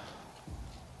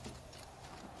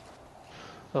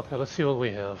 Okay, let's see what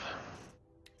we have.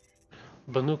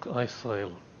 Banuk Ice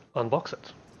Rail. Unbox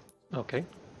it. Okay.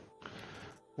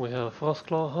 We have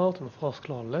Frostclaw Heart and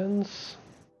Frostclaw Lens.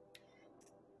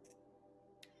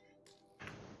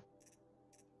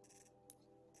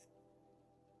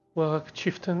 Warwick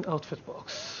Chieftain Outfit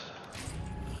Box.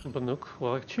 Banuk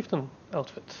Warwick Chieftain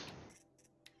Outfit.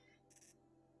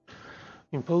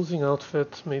 Imposing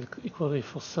outfit made equally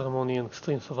for ceremony and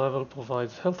extreme survival,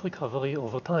 provides health recovery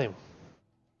over time.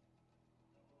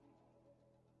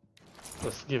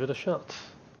 Let's give it a shot.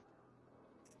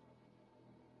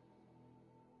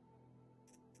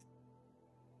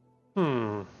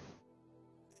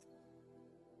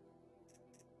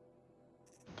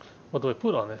 What do I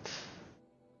put on it?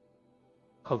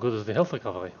 How good is the health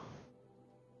recovery?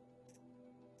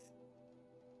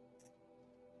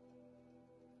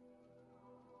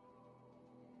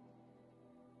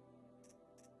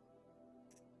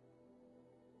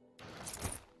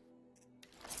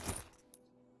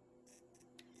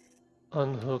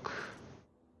 Unhook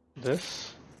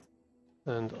this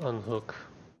and unhook.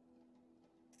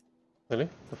 Really?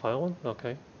 The fire one?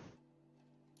 Okay.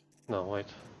 No, wait.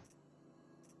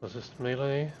 Resist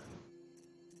melee.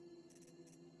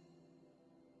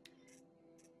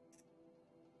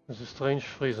 Resist range,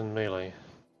 freeze, and melee.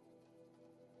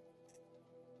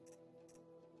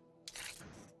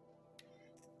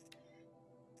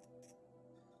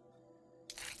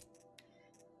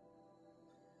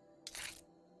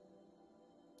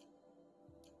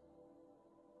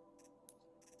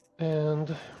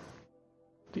 And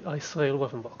the Ice Rail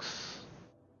weapon box.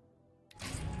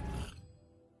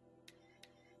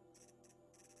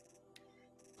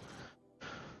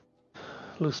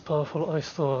 Lose powerful ice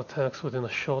thrower attacks within a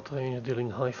short range, dealing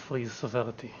high freeze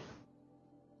severity.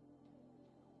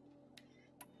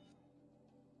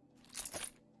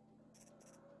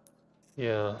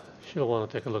 Yeah, she'll want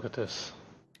to take a look at this.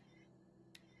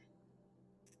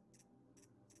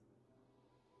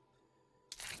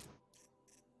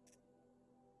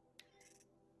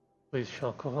 Freeze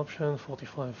Shock Corruption,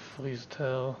 45 Freeze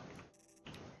Tear.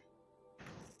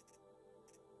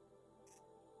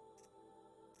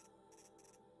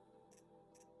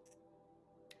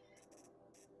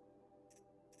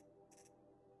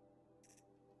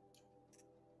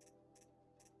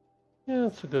 Yeah,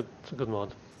 it's a good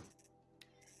mod.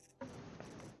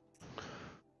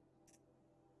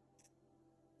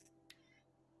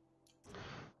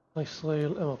 Ice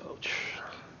Rail ammo pouch.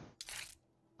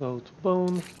 Goat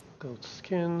bone, goat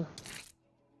skin,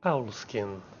 owl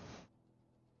skin.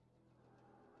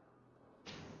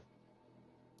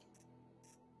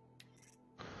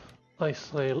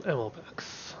 Ice Rail ammo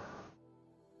packs.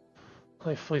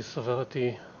 High freeze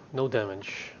severity, no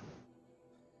damage.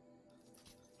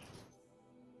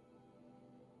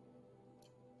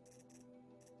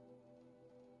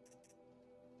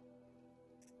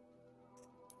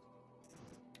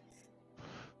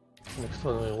 Next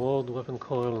one reward, weapon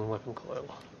coil and weapon coil.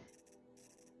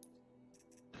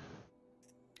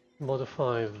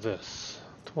 Modify this.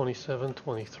 27,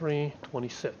 23,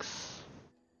 26.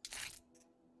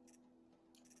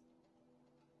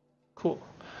 Cool.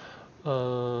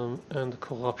 And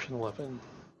corruption weapon.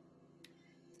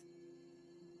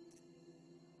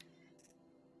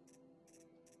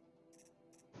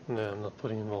 No, I'm not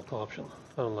putting in more corruption.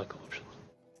 I don't like corruption.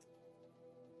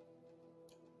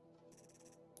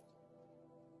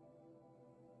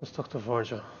 Let's talk to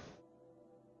Varja.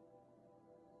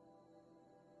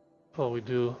 Before we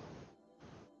do...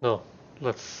 No,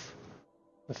 let's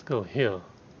go here.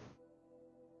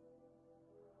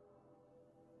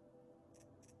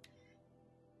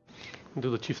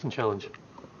 Do the Chieftain Challenge.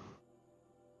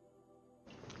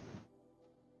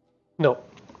 No.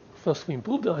 First we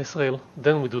improve the ice rail,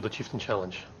 then we do the Chieftain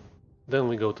Challenge. Then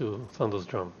we go to Thunder's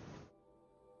Drum.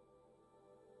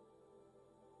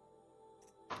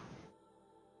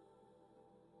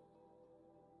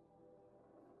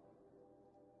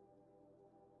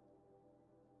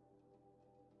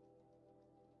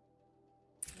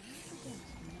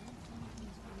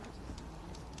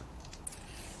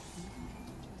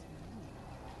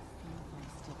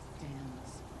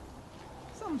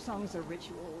 Some songs are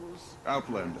rituals.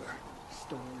 Outlander.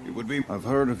 Stories. It would be... I've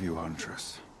heard of you,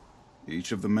 Huntress.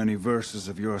 Each of the many verses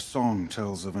of your song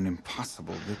tells of an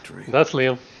impossible victory. That's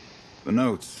Liam. The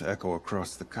notes echo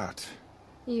across the cut.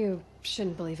 You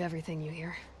shouldn't believe everything you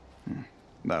hear.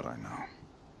 That I know.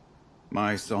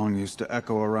 My song used to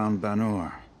echo around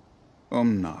Banur.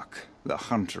 Umnak, the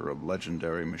hunter of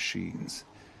legendary machines.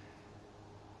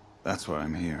 That's why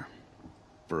I'm here.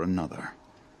 For another.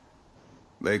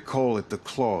 They call it the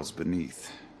claws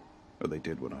beneath. Or they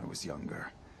did when I was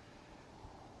younger.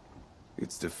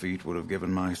 Its defeat would have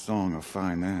given my song a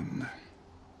fine end.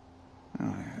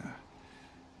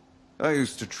 I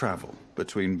used to travel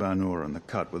between Banur and the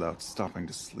Cut without stopping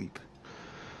to sleep.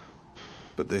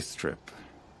 But this trip,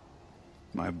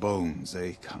 my bones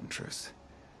ache, Huntress.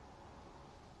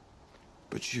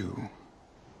 But you,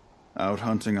 out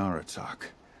hunting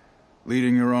Aratak,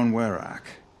 leading your own Werak.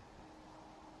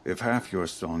 If half your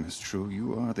song is true,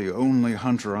 you are the only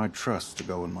hunter I'd trust to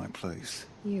go in my place.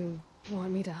 You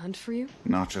want me to hunt for you?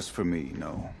 Not just for me,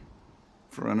 no.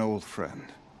 For an old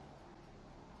friend.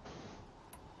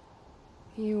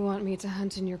 You want me to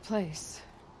hunt in your place?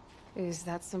 Is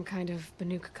that some kind of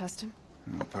Banuk custom?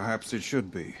 Well, perhaps it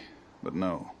should be, but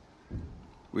no.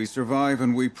 We survive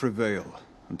and we prevail,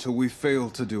 until we fail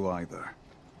to do either.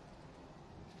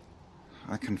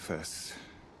 I confess,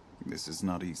 this is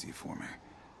not easy for me.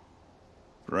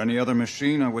 For any other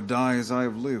machine, I would die as I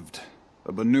have lived.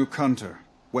 A Banuk hunter,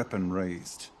 weapon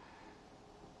raised.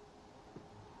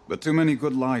 But too many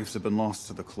good lives have been lost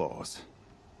to the claws.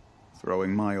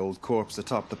 Throwing my old corpse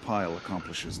atop the pile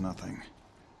accomplishes nothing.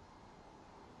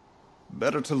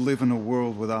 Better to live in a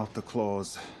world without the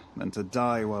claws than to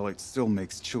die while it still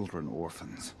makes children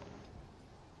orphans.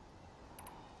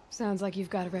 Sounds like you've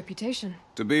got a reputation.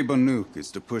 To be Banuk is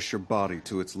to push your body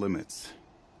to its limits.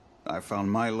 I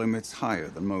found my limits higher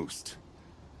than most.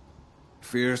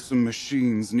 Fearsome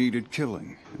machines needed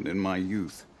killing, and in my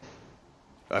youth,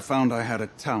 I found I had a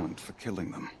talent for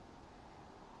killing them.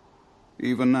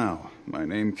 Even now, my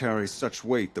name carries such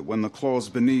weight that when the claws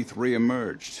beneath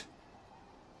re-emerged,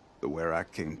 the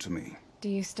Werak came to me. Do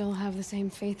you still have the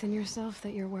same faith in yourself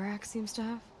that your Werak seems to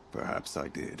have? Perhaps I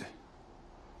did.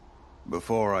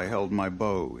 Before I held my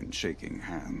bow in shaking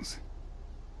hands.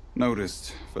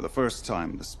 Noticed, for the first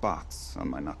time, the spots on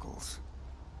my knuckles.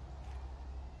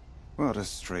 What a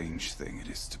strange thing it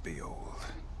is to be old.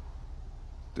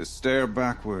 To stare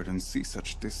backward and see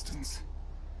such distance.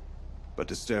 But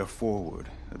to stare forward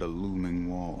at a looming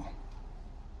wall.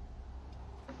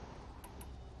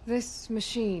 This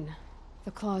machine,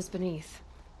 the claws beneath.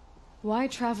 Why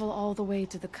travel all the way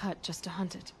to the Cut just to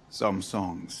hunt it? Some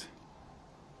songs.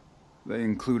 They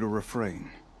include a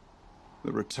refrain.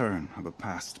 The return of a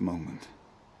past moment.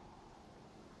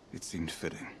 It seemed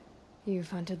fitting.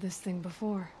 You've hunted this thing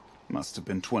before. Must have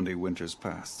been 20 winters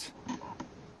past.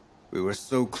 We were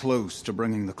so close to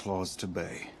bringing the claws to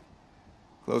bay.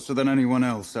 Closer than anyone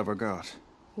else ever got.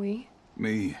 We?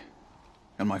 Me.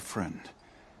 And my friend.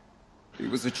 He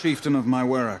was a chieftain of my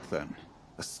Werak then.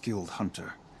 A skilled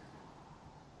hunter.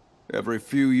 Every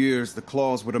few years, the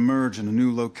claws would emerge in a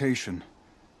new location.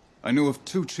 I knew of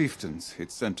 2 chieftains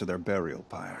he'd sent to their burial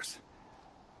pyres.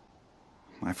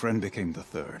 My friend became the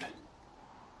 3rd.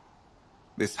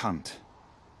 This hunt,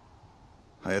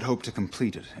 I had hoped to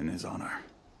complete it in his honor.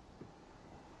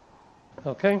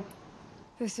 Okay.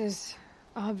 This is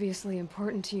obviously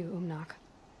important to you, Umnak.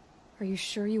 Are you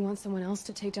sure you want someone else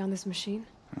to take down this machine?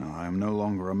 No, I am no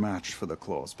longer a match for the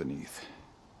claws beneath.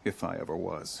 If I ever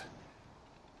was.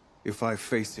 If I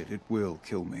face it, it will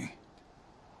kill me.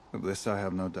 Of this I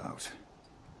have no doubt.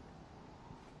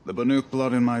 The Banuk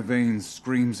blood in my veins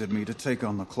screams at me to take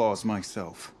on the claws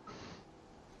myself.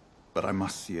 But I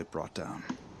must see it brought down.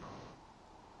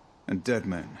 And dead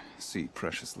men see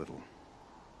precious little.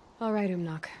 All right,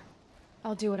 Umnak.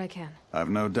 I'll do what I can. I've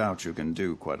no doubt you can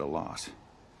do quite a lot.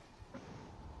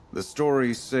 The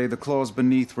stories say the claws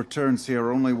beneath returns here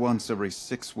only once every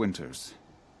 6 winters.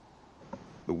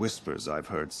 The whispers I've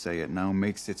heard say it now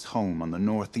makes its home on the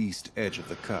northeast edge of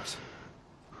the cut.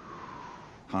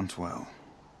 Hunt well.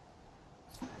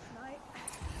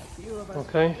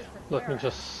 Okay, let me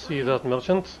just see that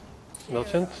merchant.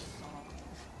 Merchant.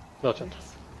 Merchant.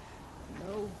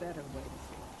 No better way.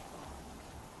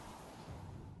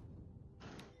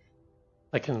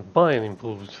 I can buy an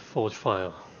improved forge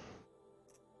fire.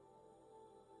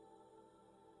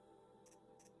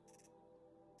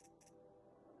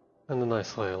 And a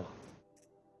nice rail.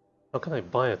 How can I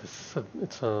buy it?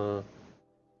 It's a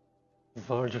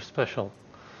Varger special.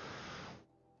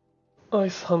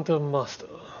 Ice Hunter Master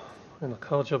and a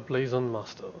Karja Blazon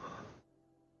Master.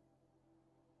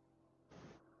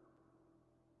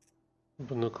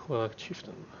 Banuk Warak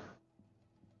Chieftain.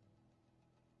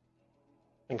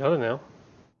 I got it now.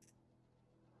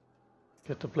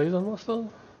 Get the Blazon Master.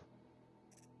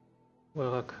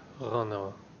 Warak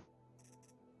Runner.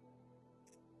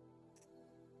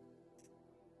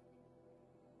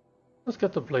 Let's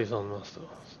get the Blazon Master.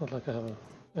 It's not like I have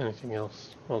anything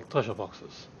else. Well, treasure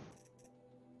boxes.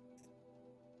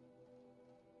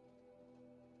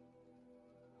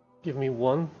 Give me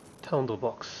 1 Tounder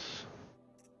box.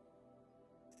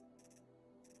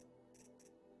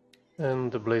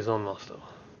 And the Blazon Master.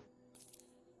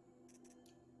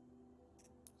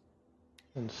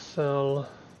 And sell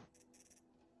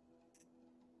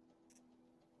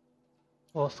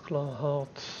Frostclaw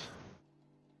Heart,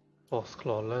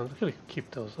 Frostclaw Lance. I really keep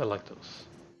those, I like those.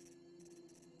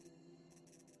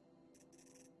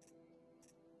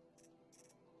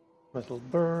 Metal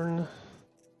Burn,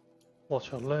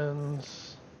 Watcher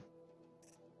Lens.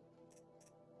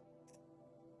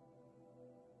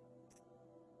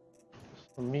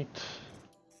 Some meat.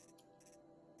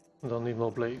 Don't need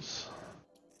more blades.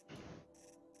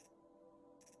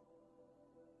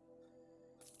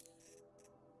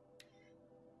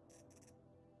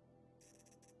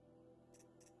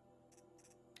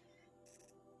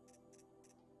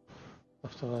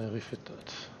 After I refit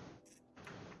that.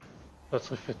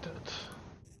 Let's refit that.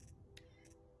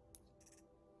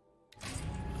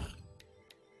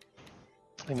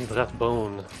 I need rat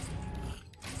bone.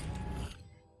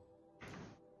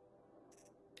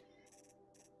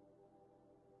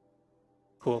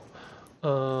 Cool.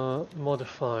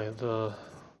 Modify the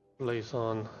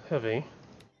Blazon Heavy.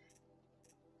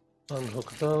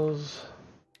 Unhook those.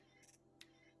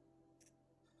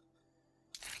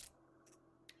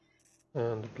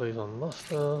 And Blazon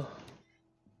Master.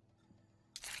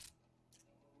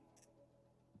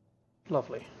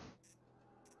 Lovely.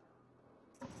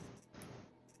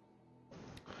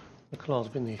 The claws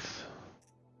beneath.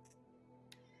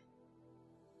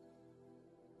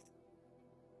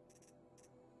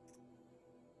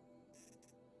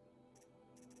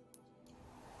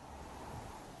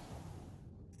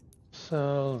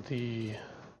 Sell the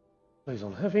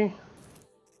Blazon Heavy.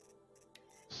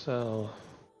 Sell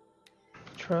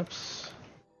traps.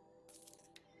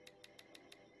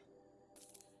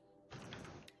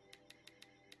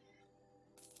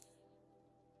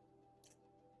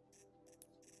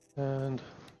 And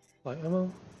buy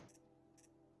ammo.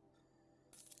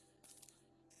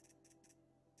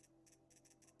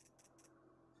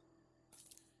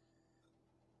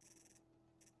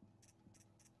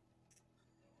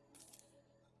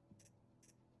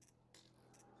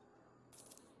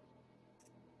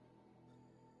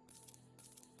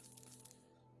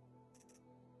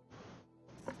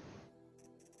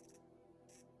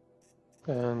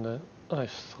 And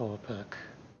ice thrower pack.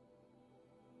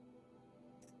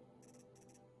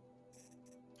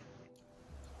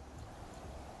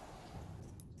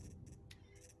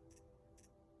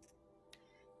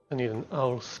 I need an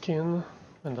owl skin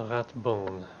and a rat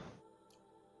bone.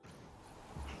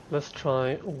 Let's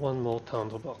try 1 more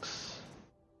Tounder box.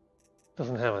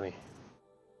 Doesn't have any.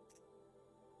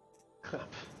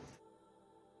 Crap.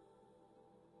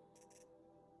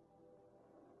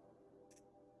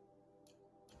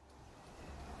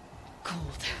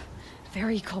 Cold.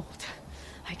 Very cold.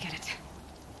 I get it.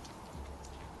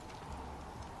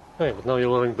 Hey, but now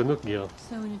you're wearing Banuk gear.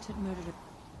 So United murdered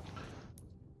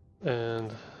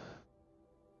And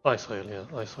ice rail, yeah,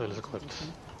 ice rail is equipped.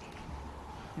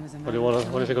 What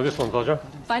do you think of this one, Roger?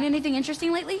 Find anything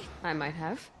interesting lately? I might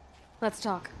have. Let's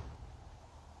talk.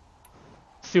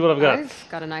 See what I've got. I've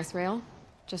got a nice rail,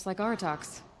 just like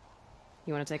Aratak's.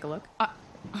 You want to take a look?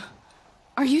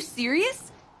 Are you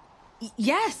serious?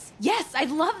 Yes, I'd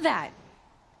love that.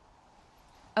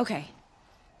 Okay.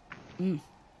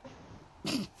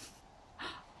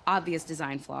 Obvious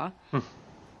design flaw.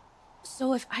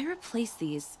 So if I replace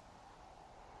these...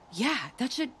 Yeah,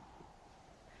 that should...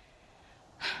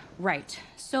 Right.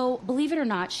 So, believe it or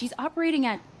not, she's operating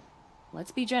at,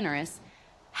 let's be generous,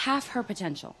 half her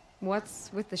potential.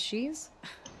 What's with the she's?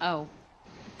 Oh,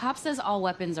 Pop says all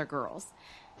weapons are girls.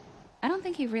 I don't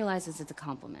think he realizes it's a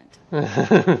compliment.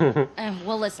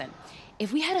 Well, listen.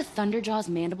 If we had a Thunderjaw's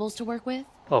mandibles to work with,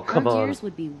 come our on. gears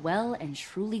would be well and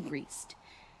truly greased.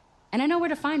 And I know where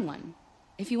to find one,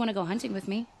 if you want to go hunting with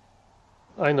me.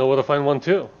 I know where to find one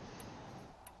too.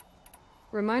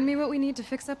 Remind me what we need to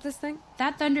fix up this thing?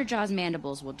 That Thunderjaw's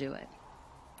mandibles will do it.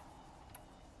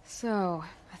 So,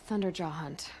 a Thunderjaw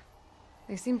hunt.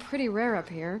 They seem pretty rare up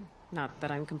here. Not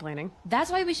that I'm complaining.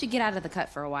 That's why we should get out of the cut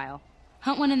for a while.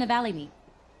 Hunt one in the valley meet.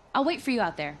 I'll wait for you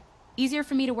out there. Easier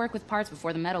for me to work with parts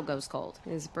before the metal goes cold.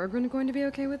 Is Berggren going to be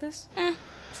okay with this?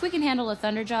 If we can handle a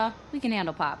Thunderjaw, we can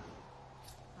handle Pop.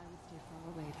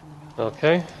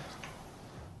 Okay.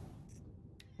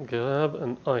 Grab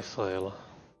an ice rail.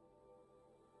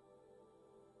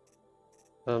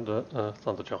 And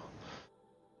Thunderjaw.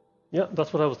 Yeah,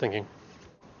 that's what I was thinking.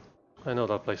 I know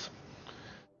that place.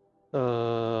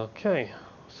 Okay,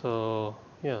 so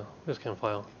yeah, this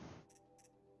campfire.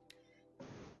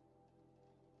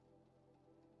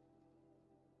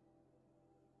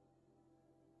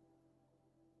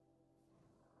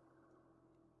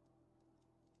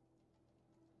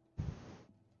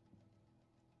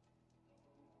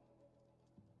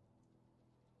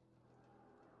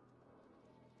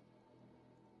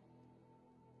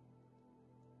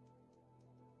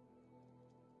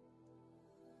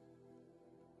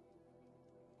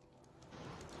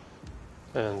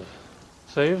 And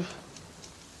save.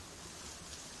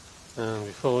 And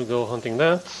before we go hunting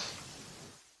that,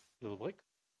 little break.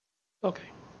 Okay,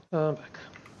 back.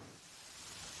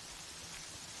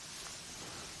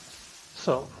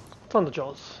 So,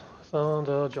 Thunderjaw.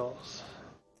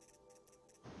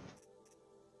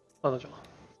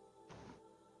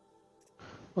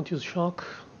 Don't use shock.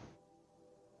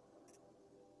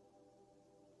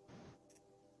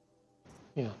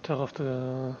 Yeah, tear off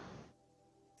the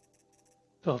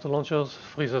launchers,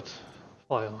 freeze it,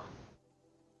 fire.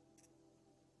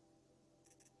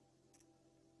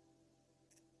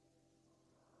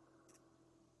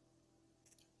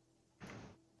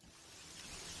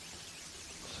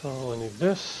 So I need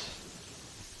this,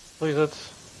 freeze it.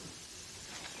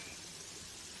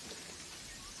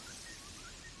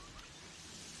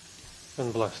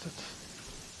 And blast it.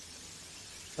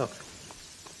 Okay.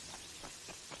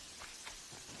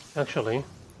 Actually,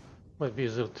 might be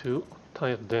easier to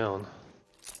tie it down.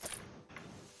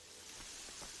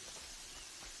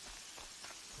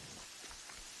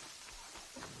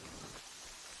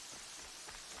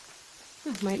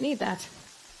 Might need that.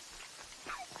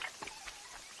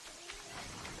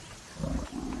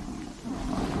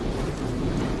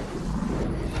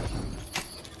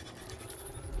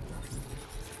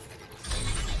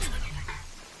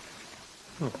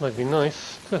 It might be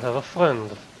nice to have a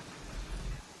friend.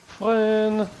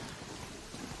 Friend!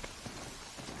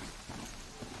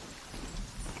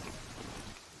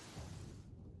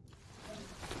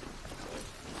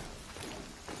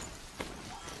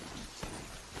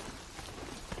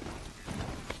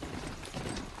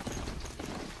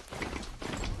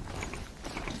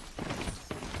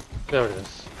 There it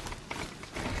is.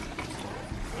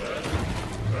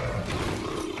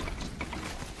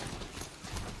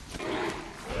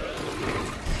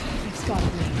 It's gotta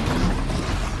be.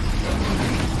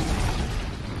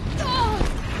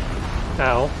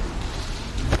 Ow.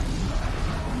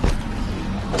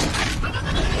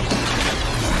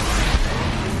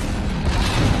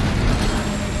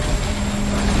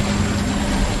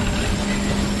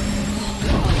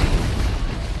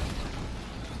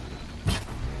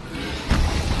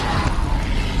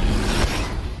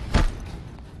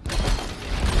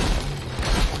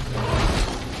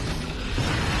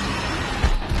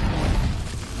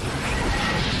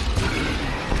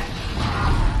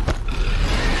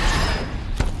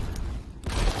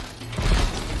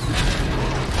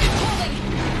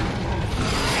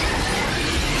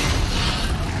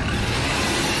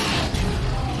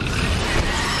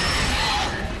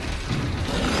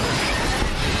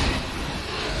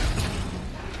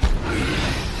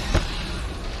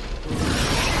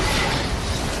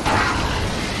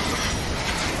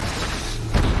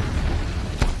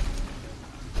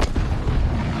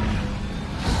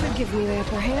 give me the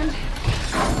upper hand.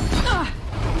 Ah!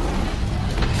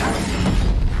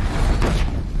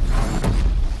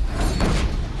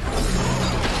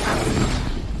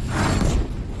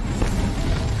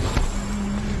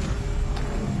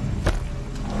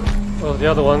 Where's the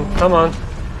other one? Come on.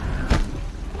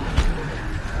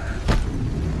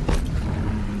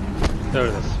 There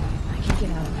it is. I can get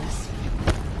out of this.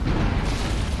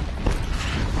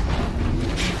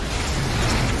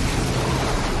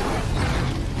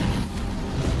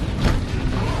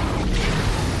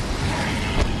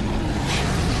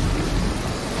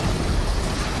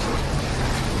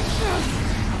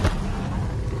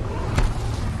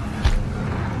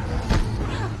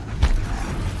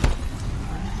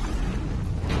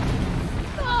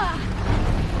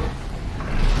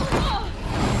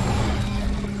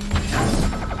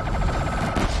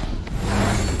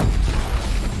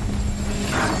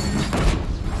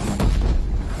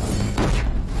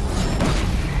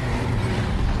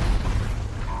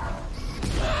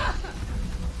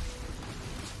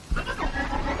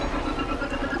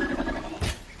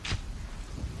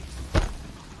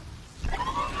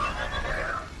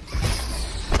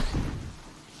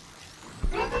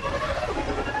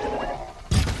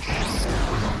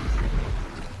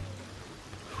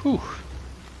 Whew.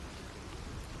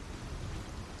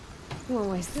 Won't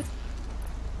waste it.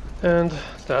 And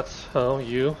that's how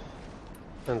you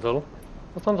handle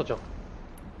a thunder jump.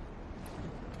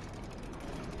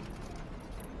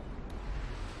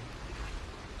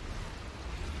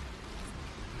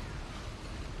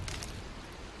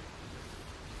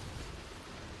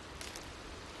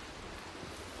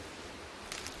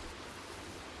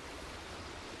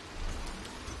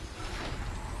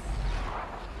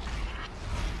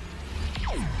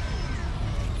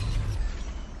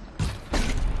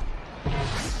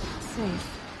 Safe.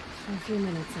 For a few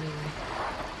minutes, anyway.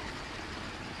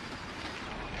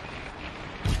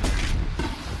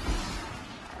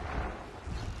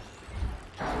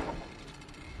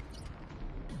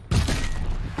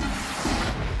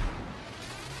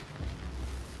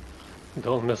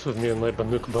 Don't mess with me and my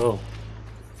Banuk bow.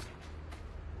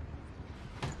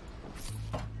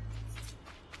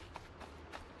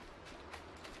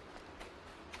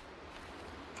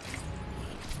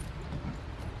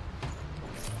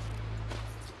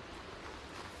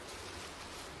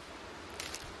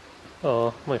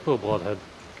 Oh, my poor broadhead.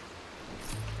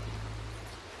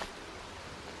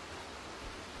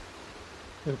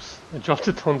 Oops, I dropped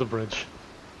it on the bridge.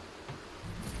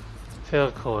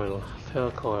 Tear coil,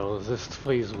 resist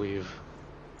freeze weave.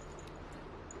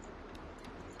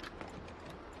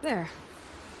 There.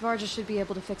 Varja should be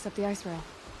able to fix up the ice rail.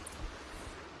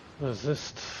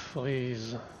 Resist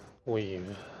freeze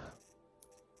weave.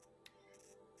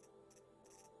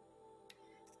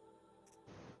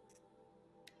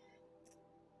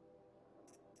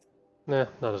 Nah,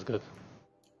 not as good.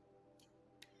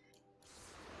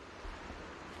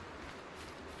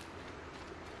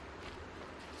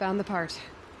 Found the part.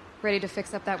 Ready to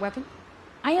fix up that weapon?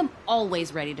 I am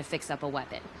always ready to fix up a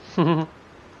weapon.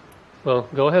 Well,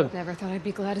 go ahead. Never thought I'd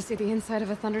be glad to see the inside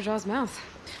of a Thunderjaw's mouth.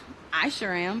 I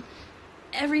sure am.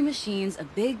 Every machine's a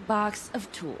big box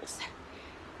of tools.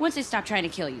 Once they stop trying to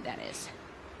kill you, that is.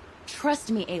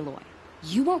 Trust me, Aloy.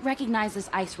 You won't recognize this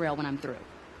ice rail when I'm through.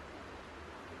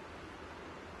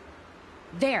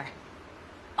 There.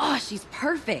 Oh, she's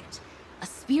perfect. A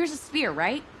spear's a spear,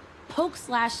 right? Poke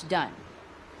slash done.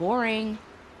 Boring.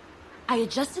 I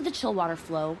adjusted the chill water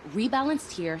flow,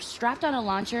 rebalanced here, strapped on a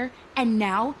launcher, and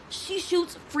now she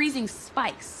shoots freezing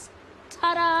spikes.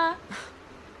 Ta-da!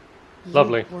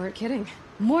 Lovely. You weren't kidding.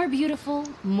 More beautiful,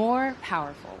 more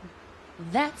powerful.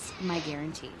 That's my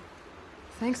guarantee.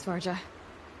 Thanks, Varja.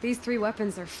 These 3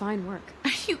 weapons are fine work.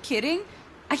 Are you kidding?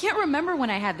 I can't remember when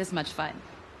I had this much fun.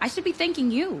 I should be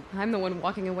thanking you. I'm the one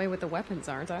walking away with the weapons,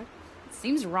 aren't I? It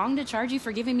seems wrong to charge you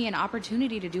for giving me an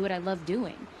opportunity to do what I love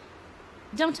doing.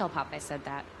 Don't tell Pop I said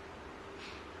that.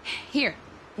 Here,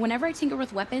 whenever I tinker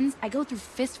with weapons, I go through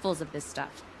fistfuls of this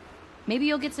stuff. Maybe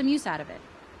you'll get some use out of it.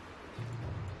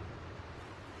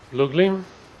 Blue gleam.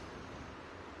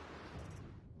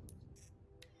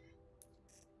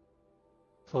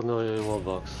 Ordinary wall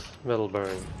box. Metal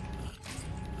bearing.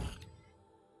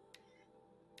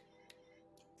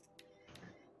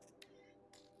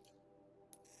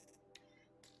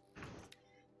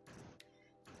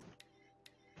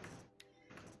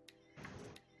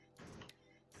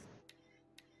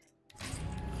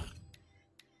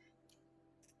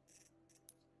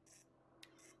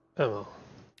 Ammo.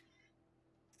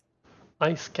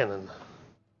 Ice cannon.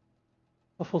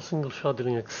 Powerful single shot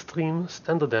dealing extreme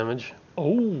standard damage.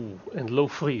 Oh, and low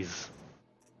freeze.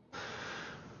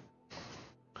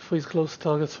 freeze close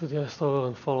targets with the ice thrower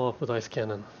and follow up with ice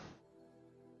cannon.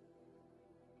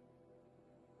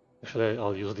 Actually,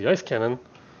 I'll use the ice cannon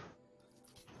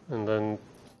and then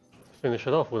finish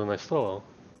it off with an ice thrower.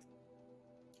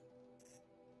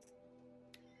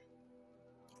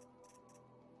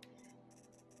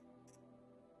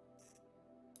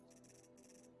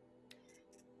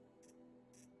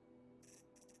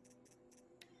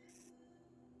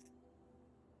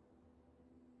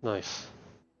 Nice.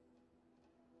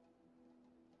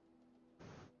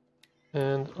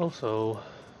 And also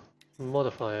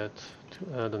modify it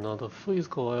to add another freeze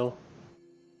coil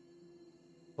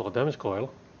or a damage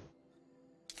coil.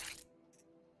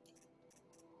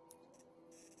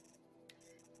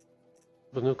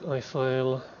 Banuk ice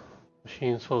rail,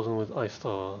 machines frozen with ice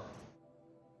thrower.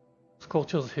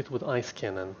 Scorchers hit with ice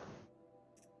cannon.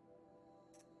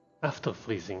 After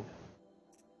freezing.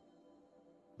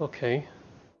 Okay.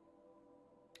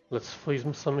 Let's freeze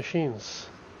some machines.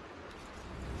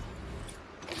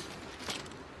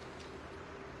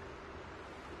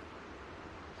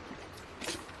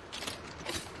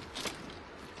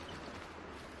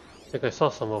 I think I saw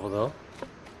some over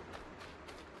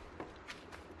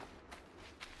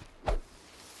there.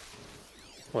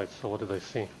 Wait, so what did I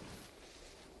see?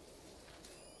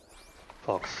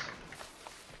 Fox.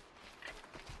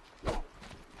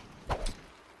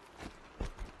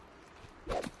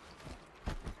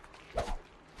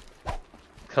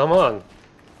 Come on!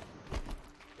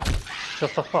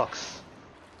 Just a fox.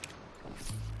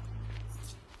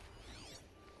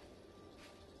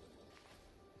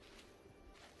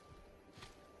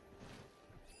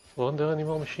 Weren't there any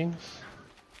more machines?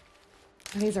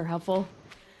 These are helpful.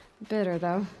 Bitter,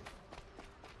 though.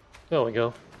 There we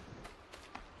go.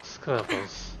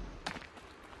 Scrappers.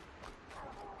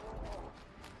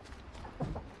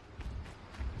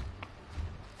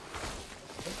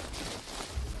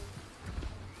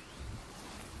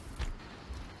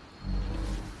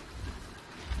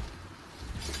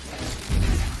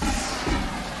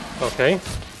 Okay,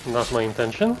 not my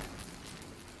intention.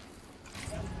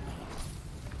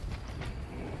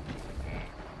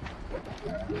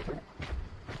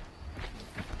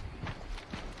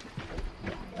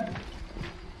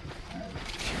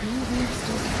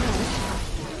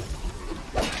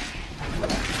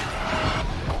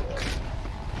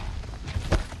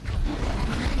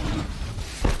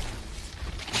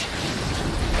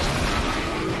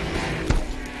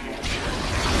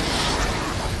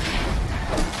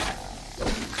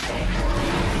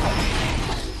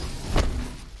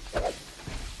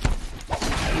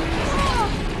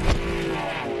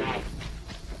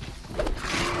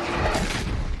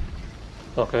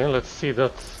 Okay, let's see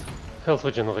that health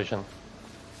regeneration.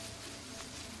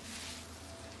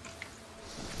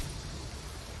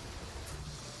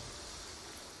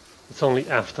 It's only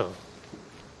after.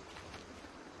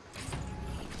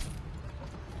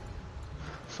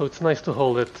 So it's nice to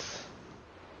hold it,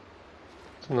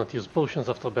 to not use potions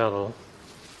after battle.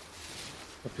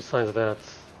 But besides that,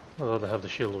 I'd rather have the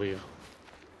shield weave.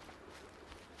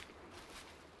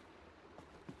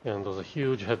 And there's a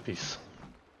huge headpiece.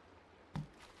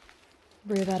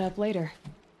 Brew that up later.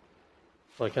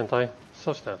 Why can't I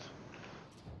search that?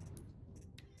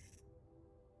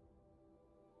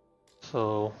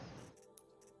 So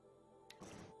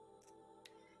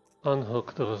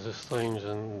unhook the resist range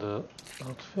and the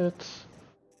outfit.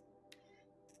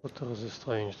 Put the resist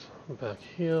range back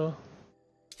here.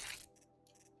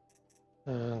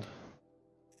 And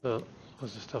the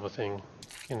resist everything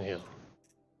in here.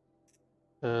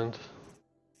 And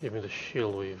give me the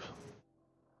shield weave.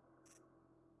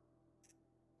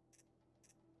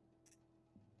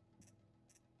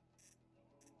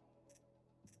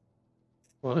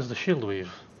 Where is the shield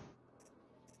weave?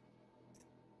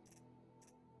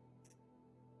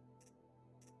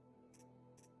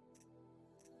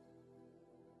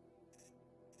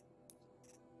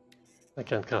 I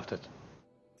can't craft it.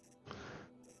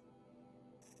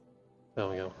 There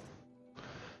we go.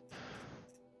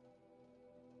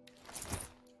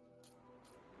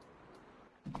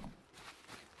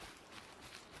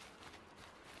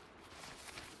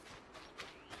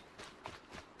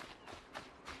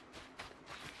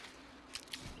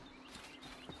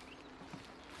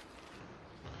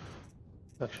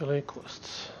 Actually,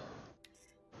 quests.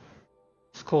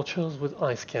 Scorchers with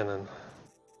ice cannon.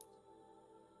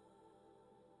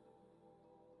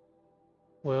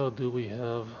 Where do we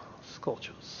have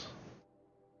scorchers?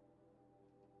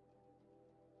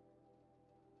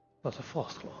 That's a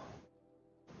frost claw.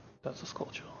 That's a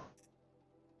scorcher.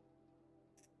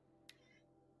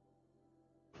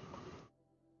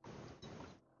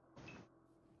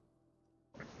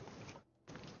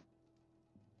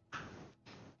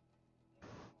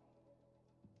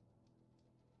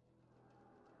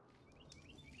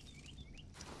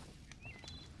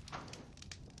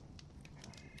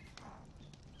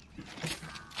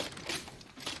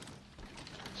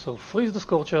 So freeze the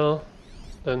sculpture,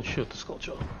 then shoot the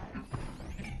sculpture.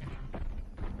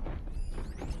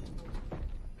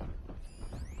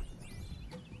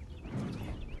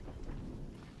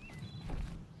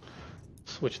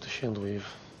 Switch to shield weave.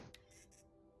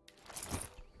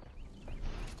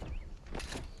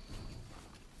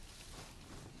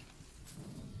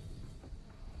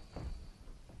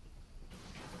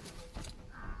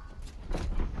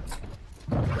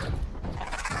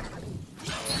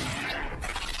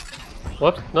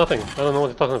 What? Nothing. I don't know what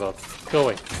you're talking about. Go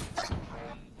away.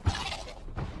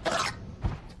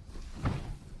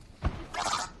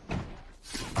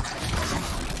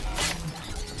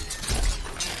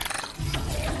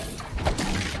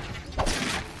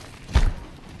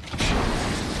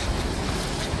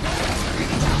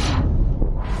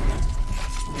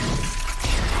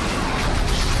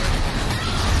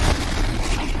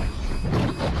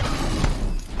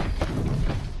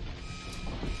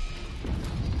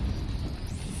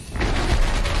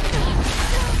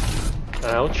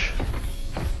 Ouch.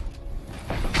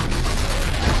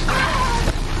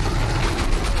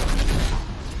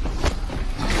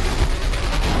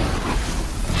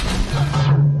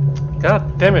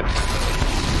 God damn it.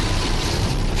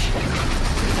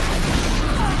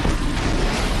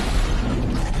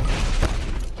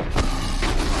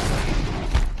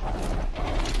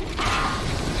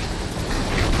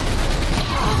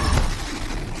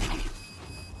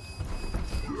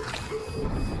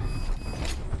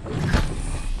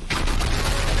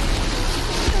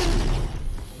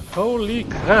 Holy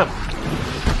crap!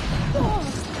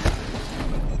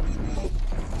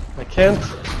 I can't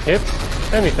hit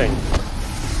anything.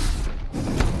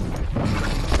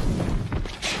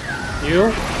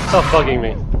 You stop bugging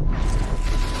me.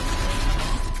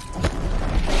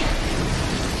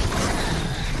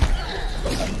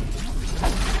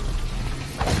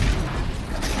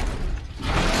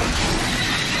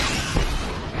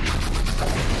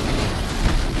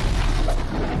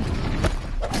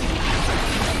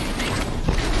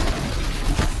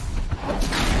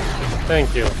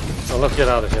 Thank you. Now let's get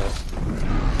out of here.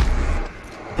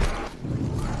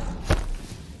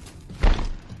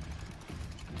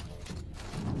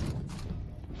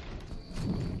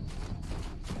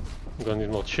 I'm gonna need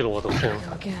more chill water soon.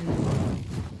 Again.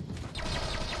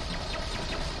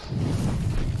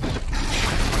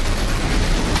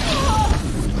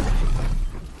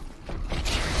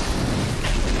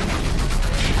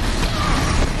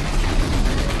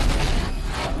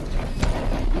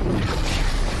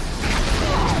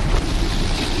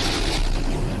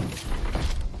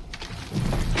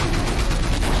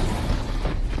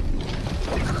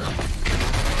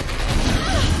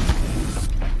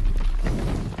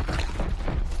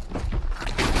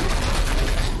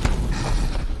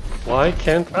 Why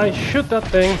can't I shoot that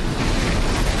thing?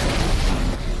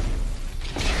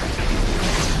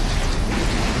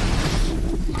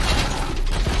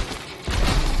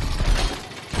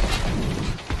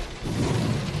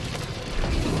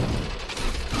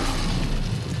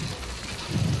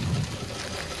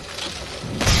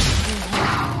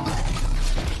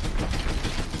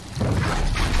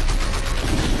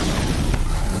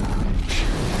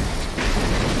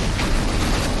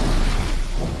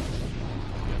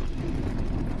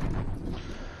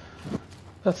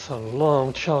 That's a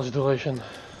long charge duration.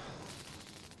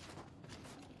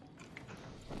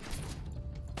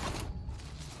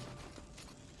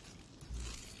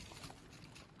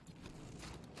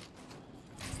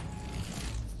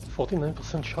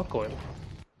 %49% shock oil.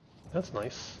 That's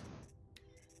nice.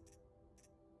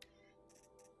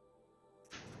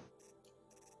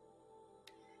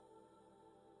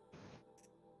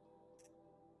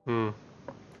 Hmm.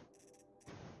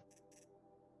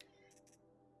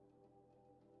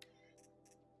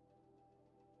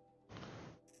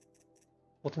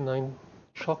 49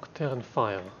 shock, tear and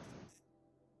fire.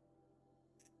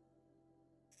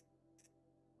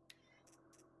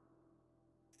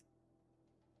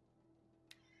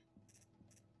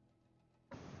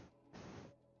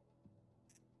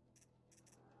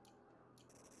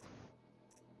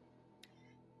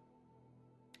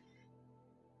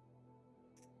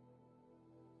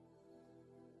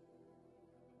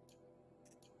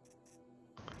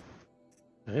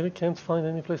 I really can't find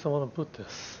any place I want to put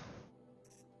this.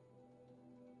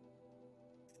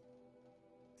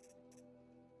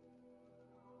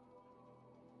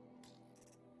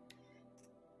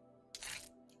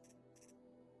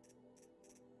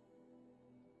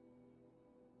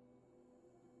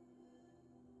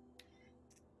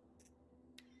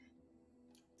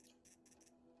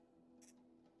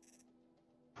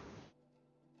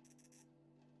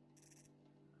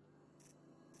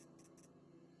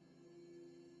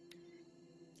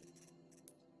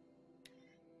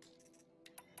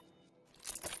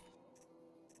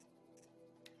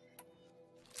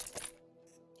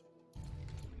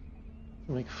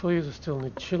 To make freeze, I still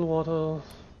need chill water.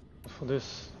 For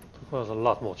this, it requires a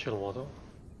lot more chill water,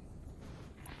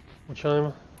 which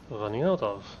I'm running out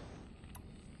of.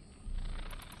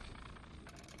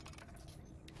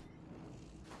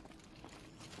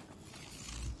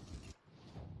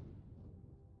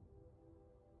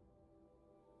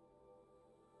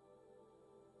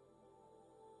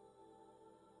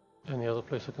 Any other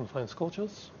place I can find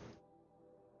scorches?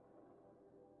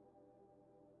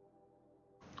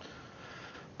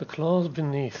 The claws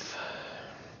beneath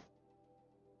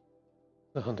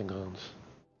the hunting grounds.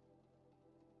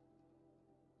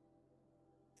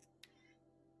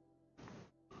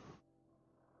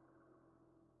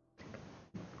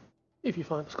 If you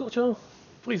find a scorcher,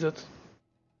 freeze it.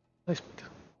 Ice pick.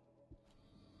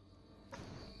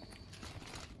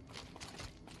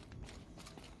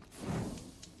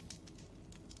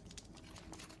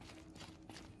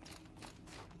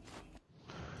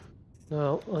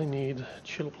 Now I need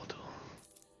chill water.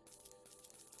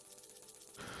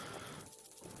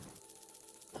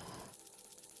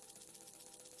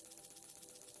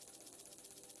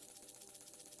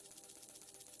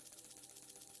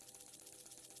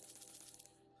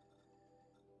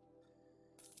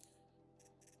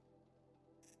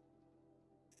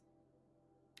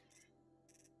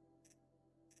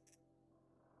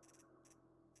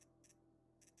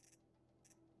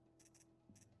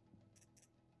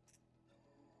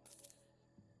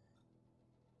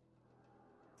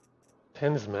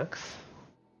 Ten is max.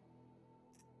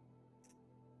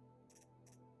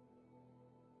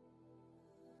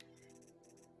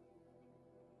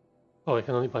 Oh, I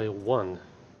can only buy one.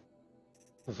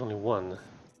 There's only one.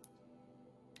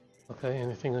 Okay,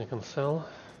 anything I can sell?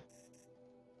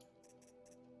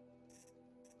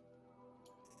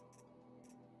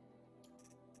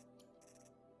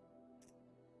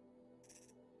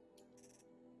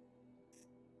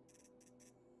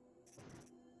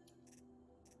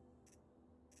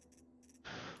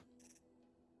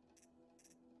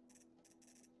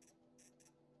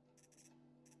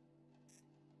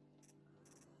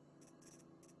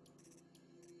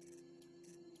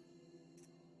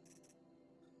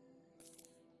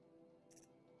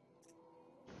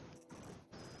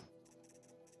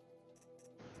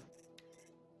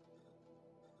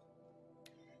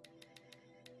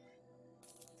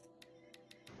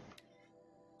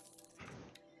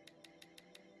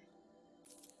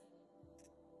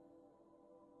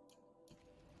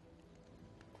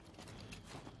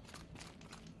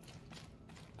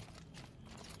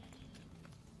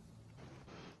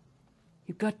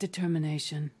 You've got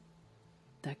determination.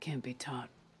 That can't be taught.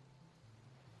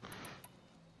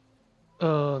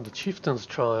 The Chieftain's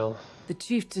Trial. The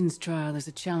Chieftain's Trial is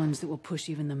a challenge that will push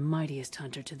even the mightiest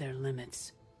hunter to their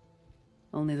limits.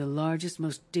 Only the largest,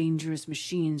 most dangerous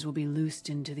machines will be loosed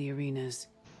into the arenas.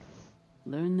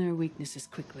 Learn their weaknesses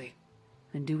quickly,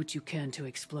 and do what you can to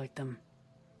exploit them.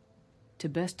 To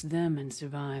best them and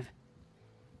survive,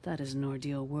 that is an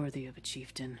ordeal worthy of a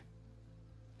chieftain.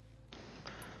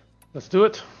 Let's do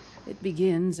it. It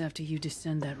begins after you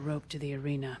descend that rope to the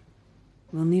arena.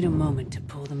 We'll need a moment to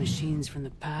pull the machines from the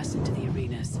pass into the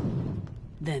arenas.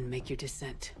 Then make your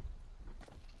descent.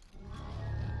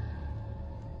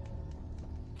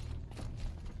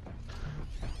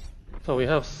 So we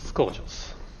have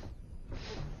scorchers.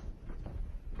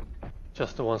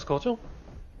 Just the one scorcher?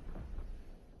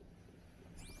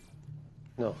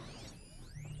 No.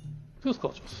 Two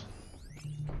scorchers.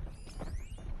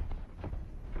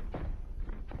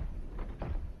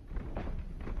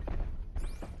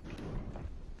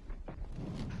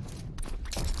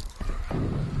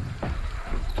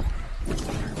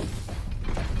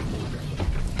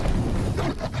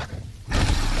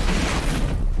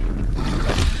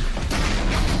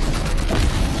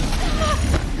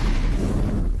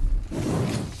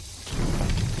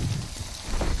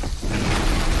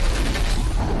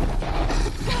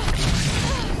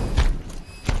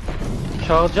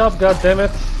 Charge up, goddammit!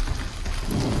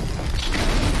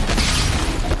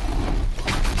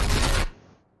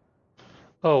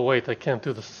 Oh wait, I can't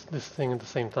do this thing at the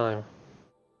same time.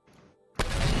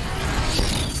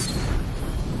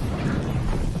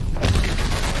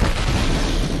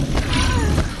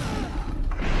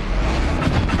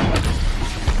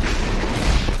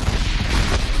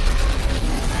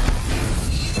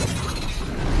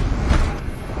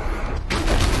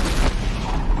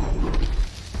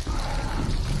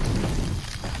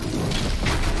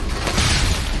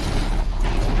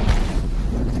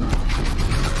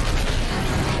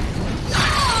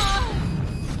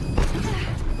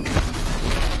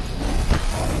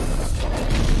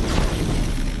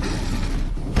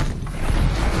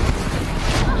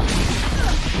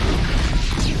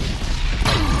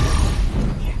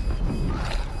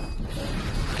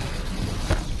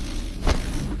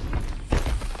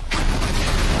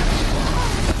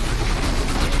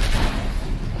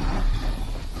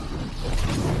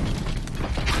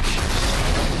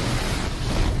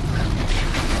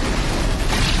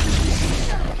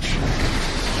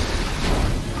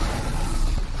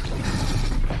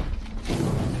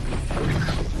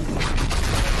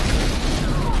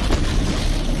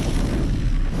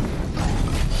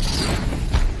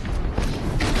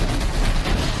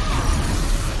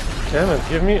 Damn it,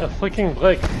 give me a freaking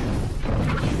break.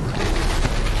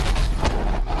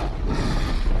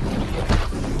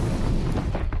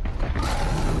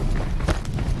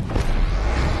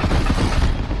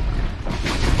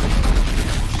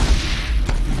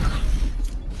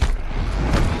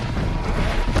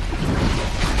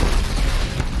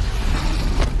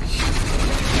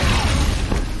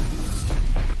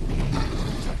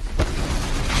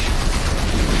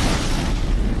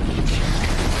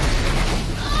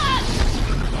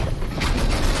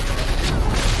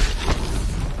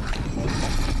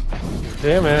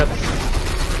 Damn it.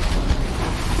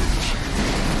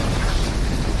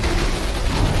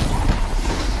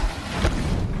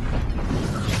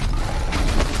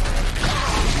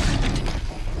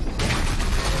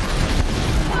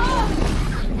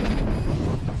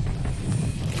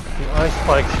 The ice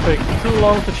spikes take too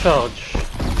long to charge.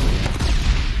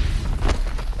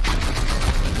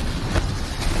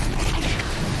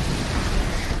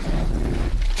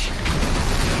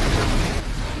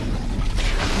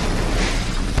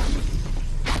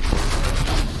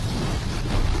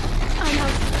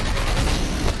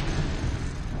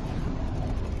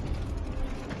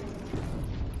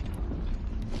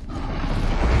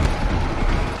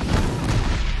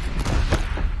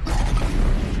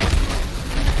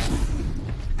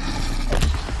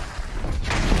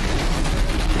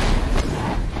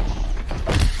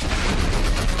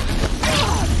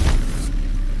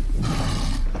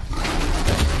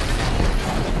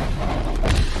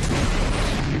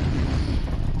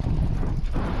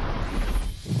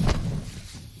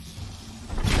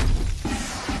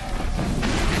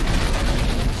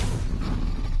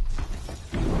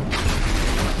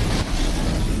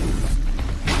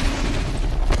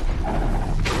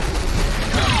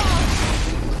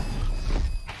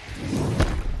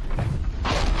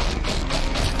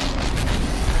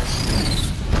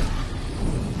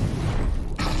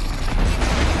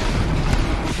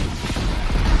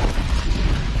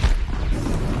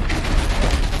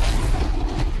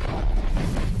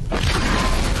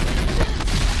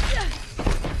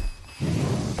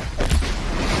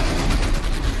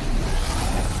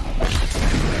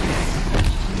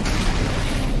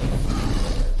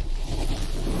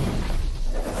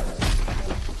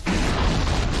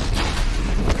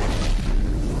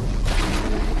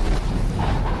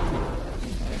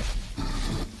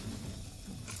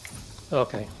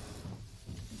 Okay.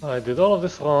 I did all of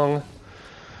this wrong.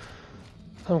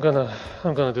 I'm gonna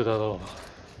do that all over.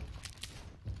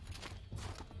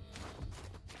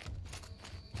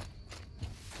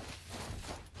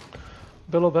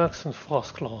 Bellowbacks and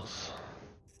frost claws.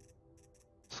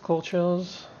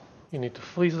 Scorchers, you need to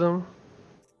freeze them.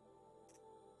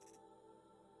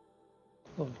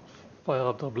 Fire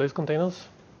up the blaze containers.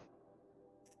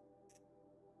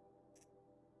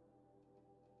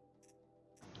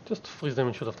 Just freeze them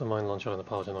and shoot off the mine launcher and the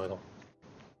power generator.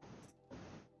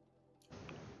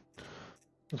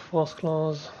 With frost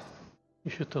claws,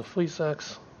 you shoot the freeze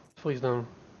sacks, freeze them,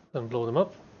 then blow them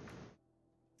up.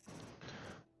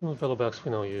 And with bellowbacks,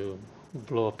 we know you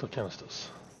blow up the canisters.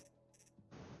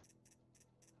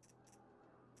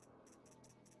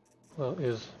 Where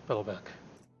is bellowback?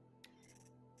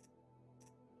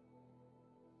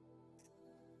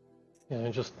 Yeah,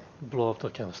 you just blow up the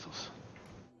canisters.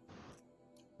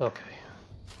 Okay.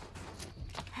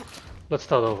 Let's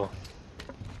start over.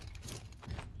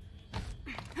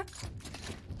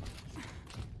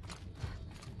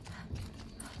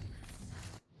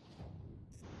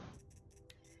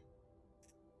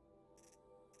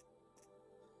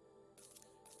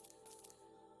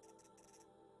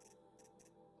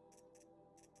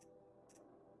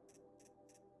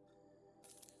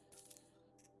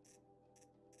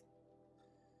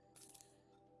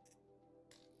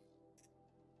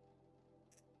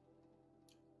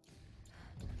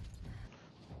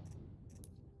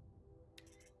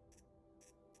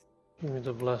 Give me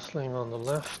the blast sling on the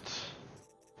left,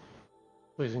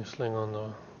 freezing sling on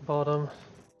the bottom,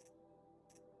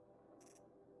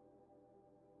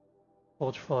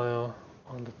 forge fire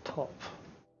on the top.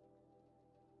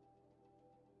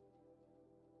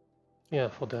 Yeah,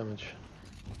 for damage.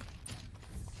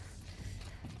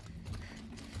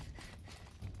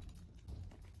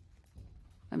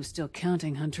 I'm still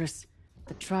counting, Huntress.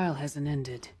 The trial hasn't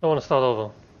ended. I want to start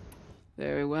over.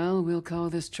 Very well, we'll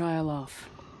call this trial off.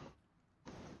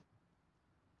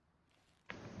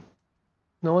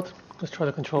 You know what? Let's try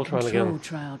the control trial again. The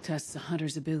control trial tests a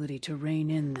hunter's ability to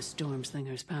rein in the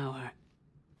Stormslinger's power.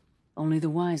 Only the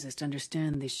wisest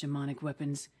understand these shamanic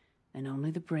weapons, and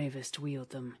only the bravest wield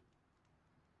them.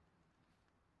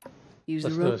 Use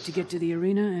the rope to get to the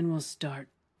arena, and we'll start.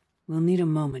 We'll need a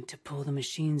moment to pull the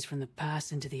machines from the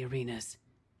pass into the arenas.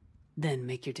 Then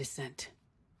make your descent.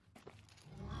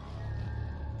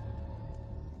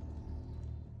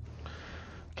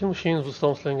 Kill machines with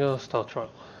Stormslinger, start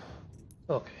trial.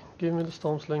 Okay, give me the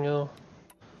Stormslinger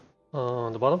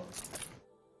on the bottom.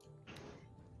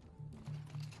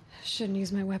 Shouldn't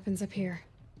use my weapons up here.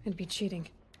 It'd be cheating.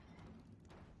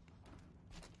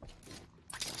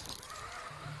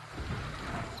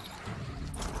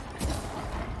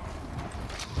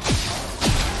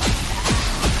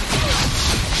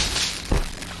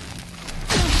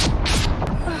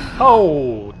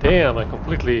 Oh, damn, I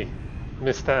completely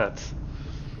missed that.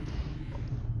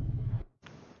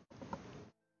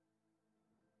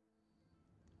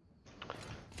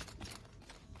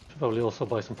 Should probably also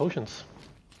buy some potions.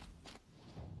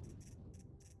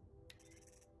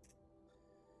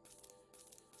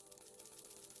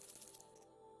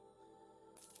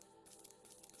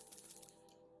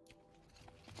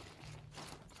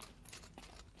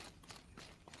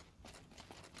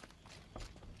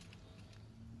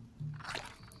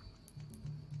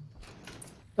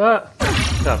 Ah!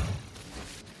 No.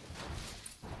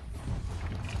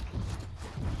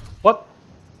 What?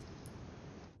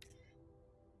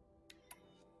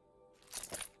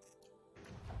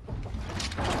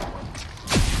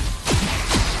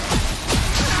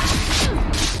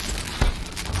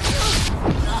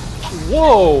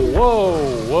 Whoa, whoa,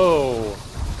 whoa.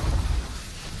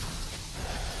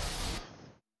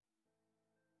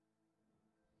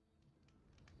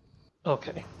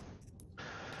 Okay.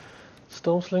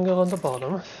 Stormslinger on the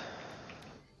bottom.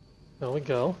 There we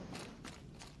go.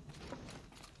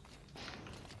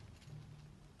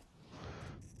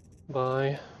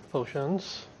 Buy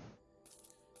potions.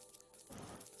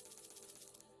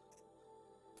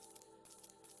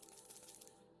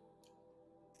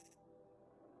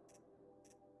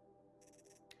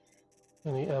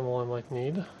 Any ammo I might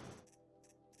need.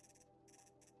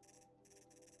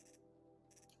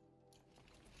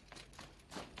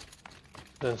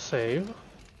 Then save.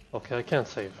 Okay, I can't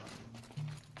save.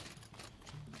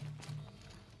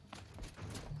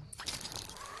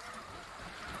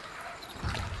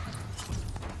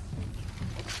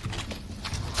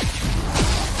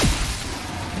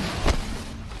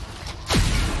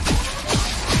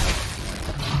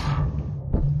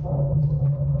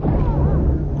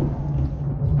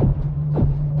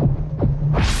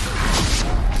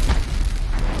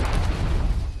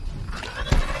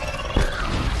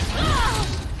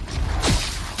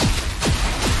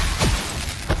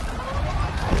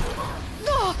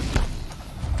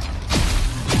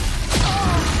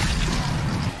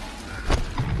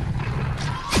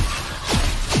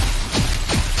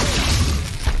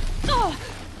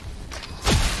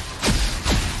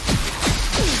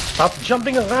 Stop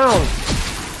jumping around!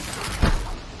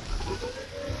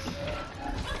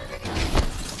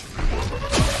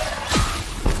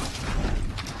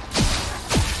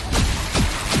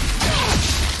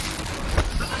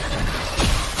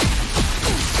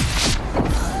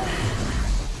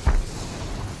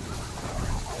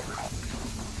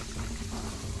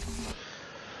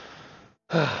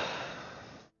 I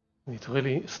need to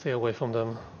really stay away from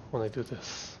them when I do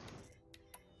this.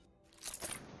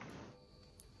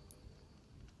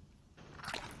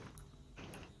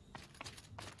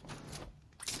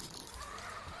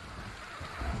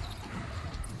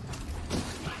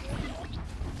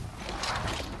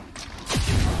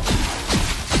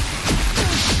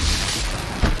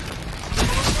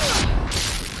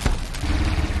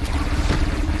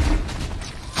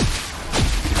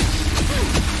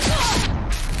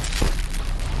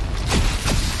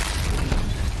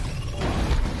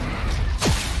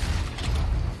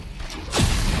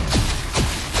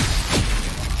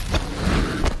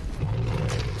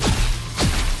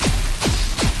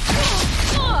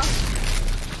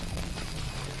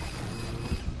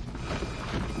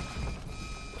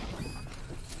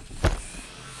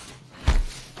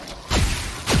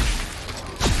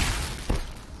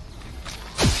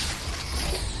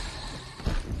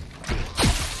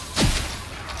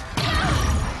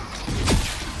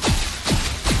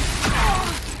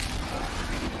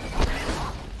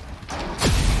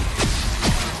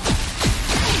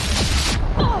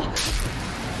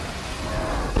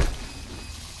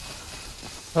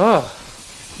 Ah,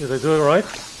 did I do it right?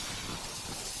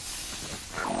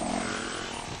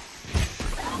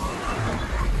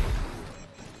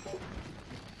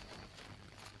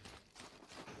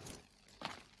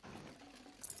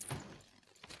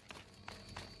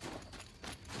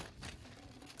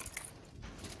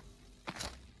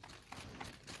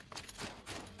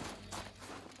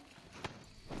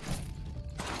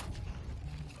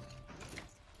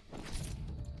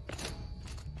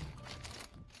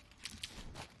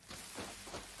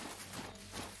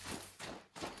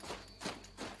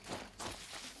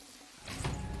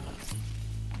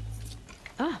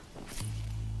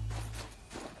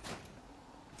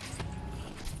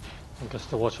 I guess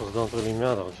the watchers don't really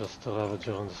matter, just the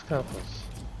Ravager and the Scalpers.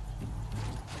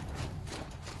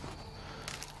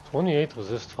 28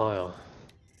 resist fire.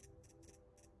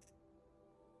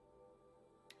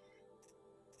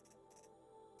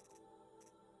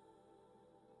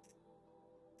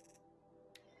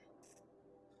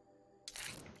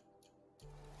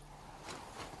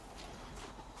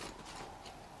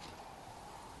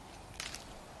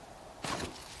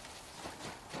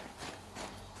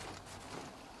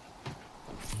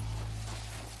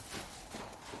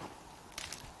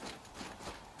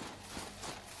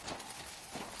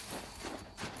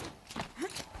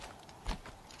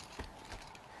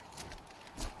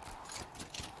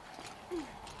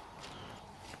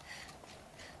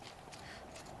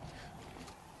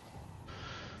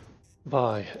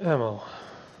 Buy ammo.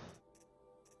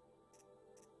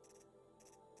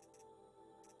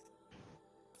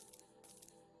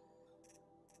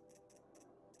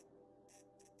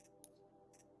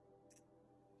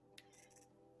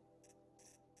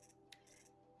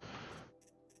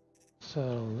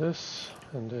 Sell this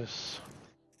and this.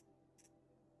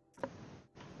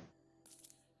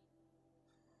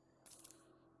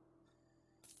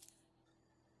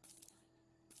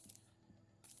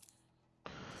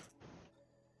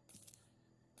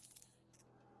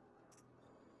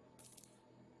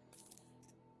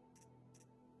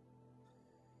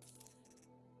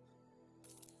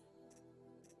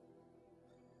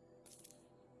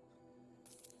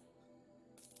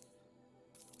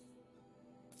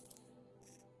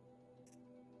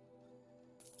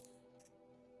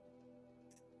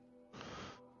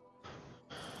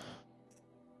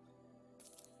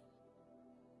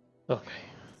 Okay.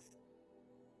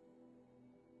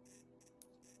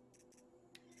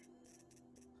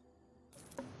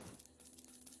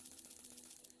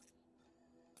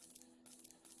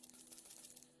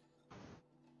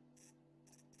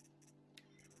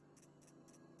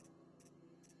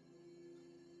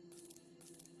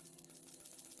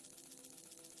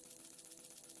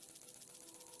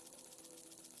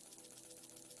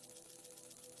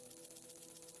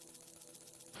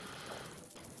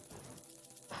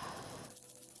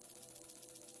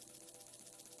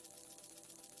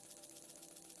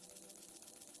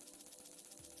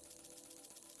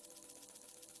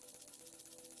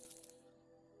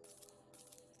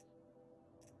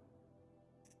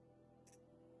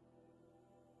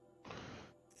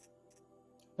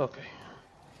 Okay.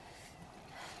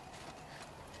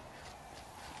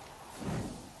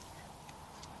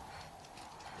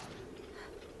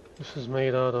 This is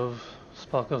made out of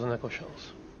sparklers and echo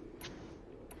shells.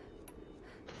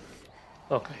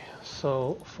 Okay,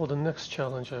 so for the next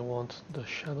challenge I want the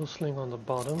shadow sling on the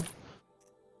bottom,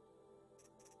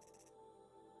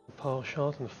 the power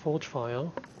shot and forge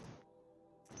fire,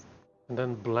 and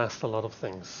then blast a lot of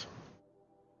things.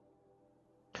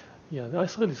 Yeah, the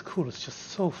ice rail is cool, it's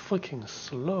just so freaking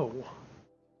slow.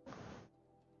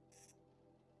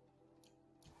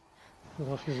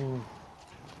 Without using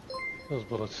those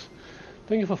bullets.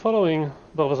 Thank you for following,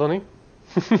 Balvazoni.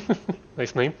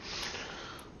 Nice name.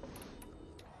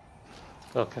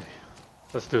 Okay,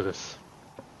 let's do this.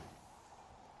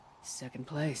 Second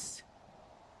place.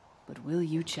 But will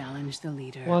you challenge the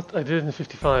leader? What? I did it in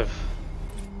 55.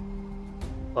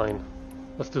 Fine.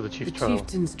 Let's do the chief trial. The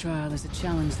chieftain's trial is a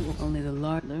challenge that will only the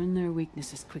large learn their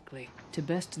weaknesses quickly, to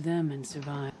best them and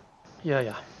survive.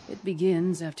 Yeah. It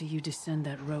begins after you descend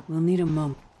that rope. We'll need a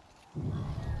moment.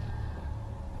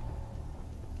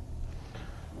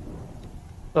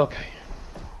 Okay.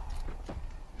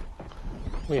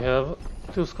 We have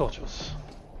 2 scorchers.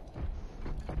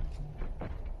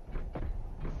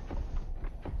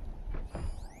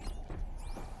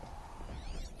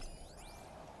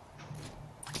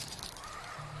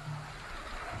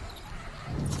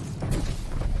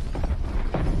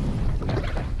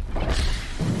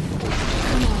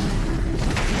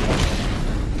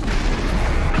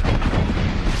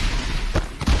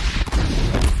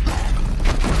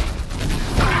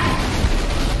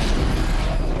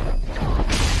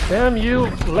 Damn you,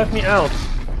 let me out.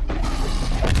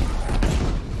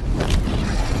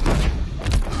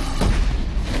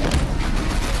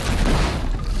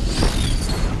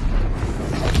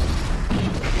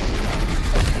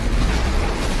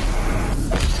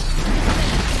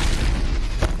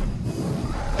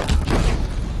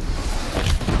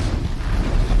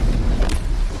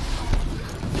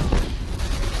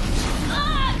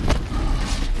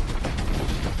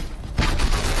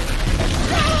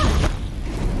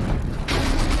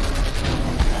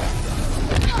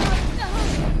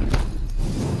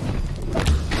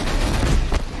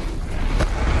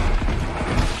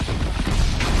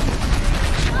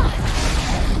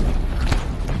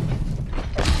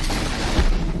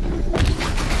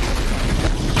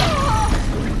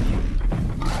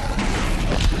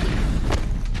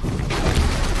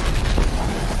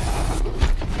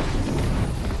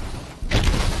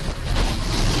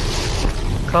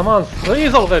 Come on,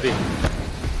 freeze already!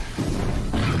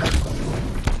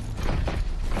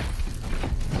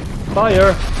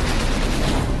 Fire!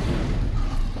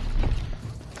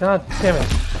 God damn it.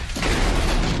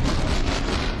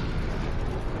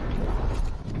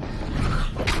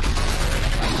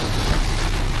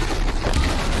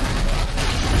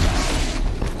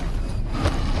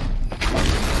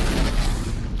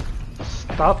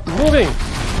 Stop moving!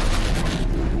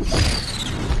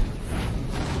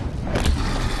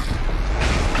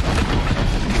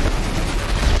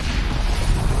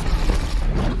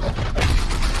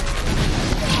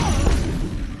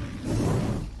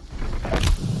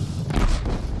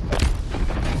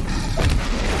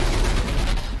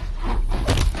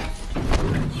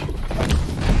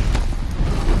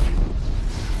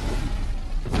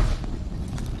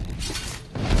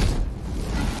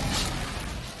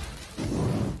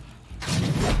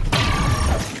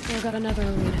 Got another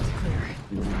arena to clear.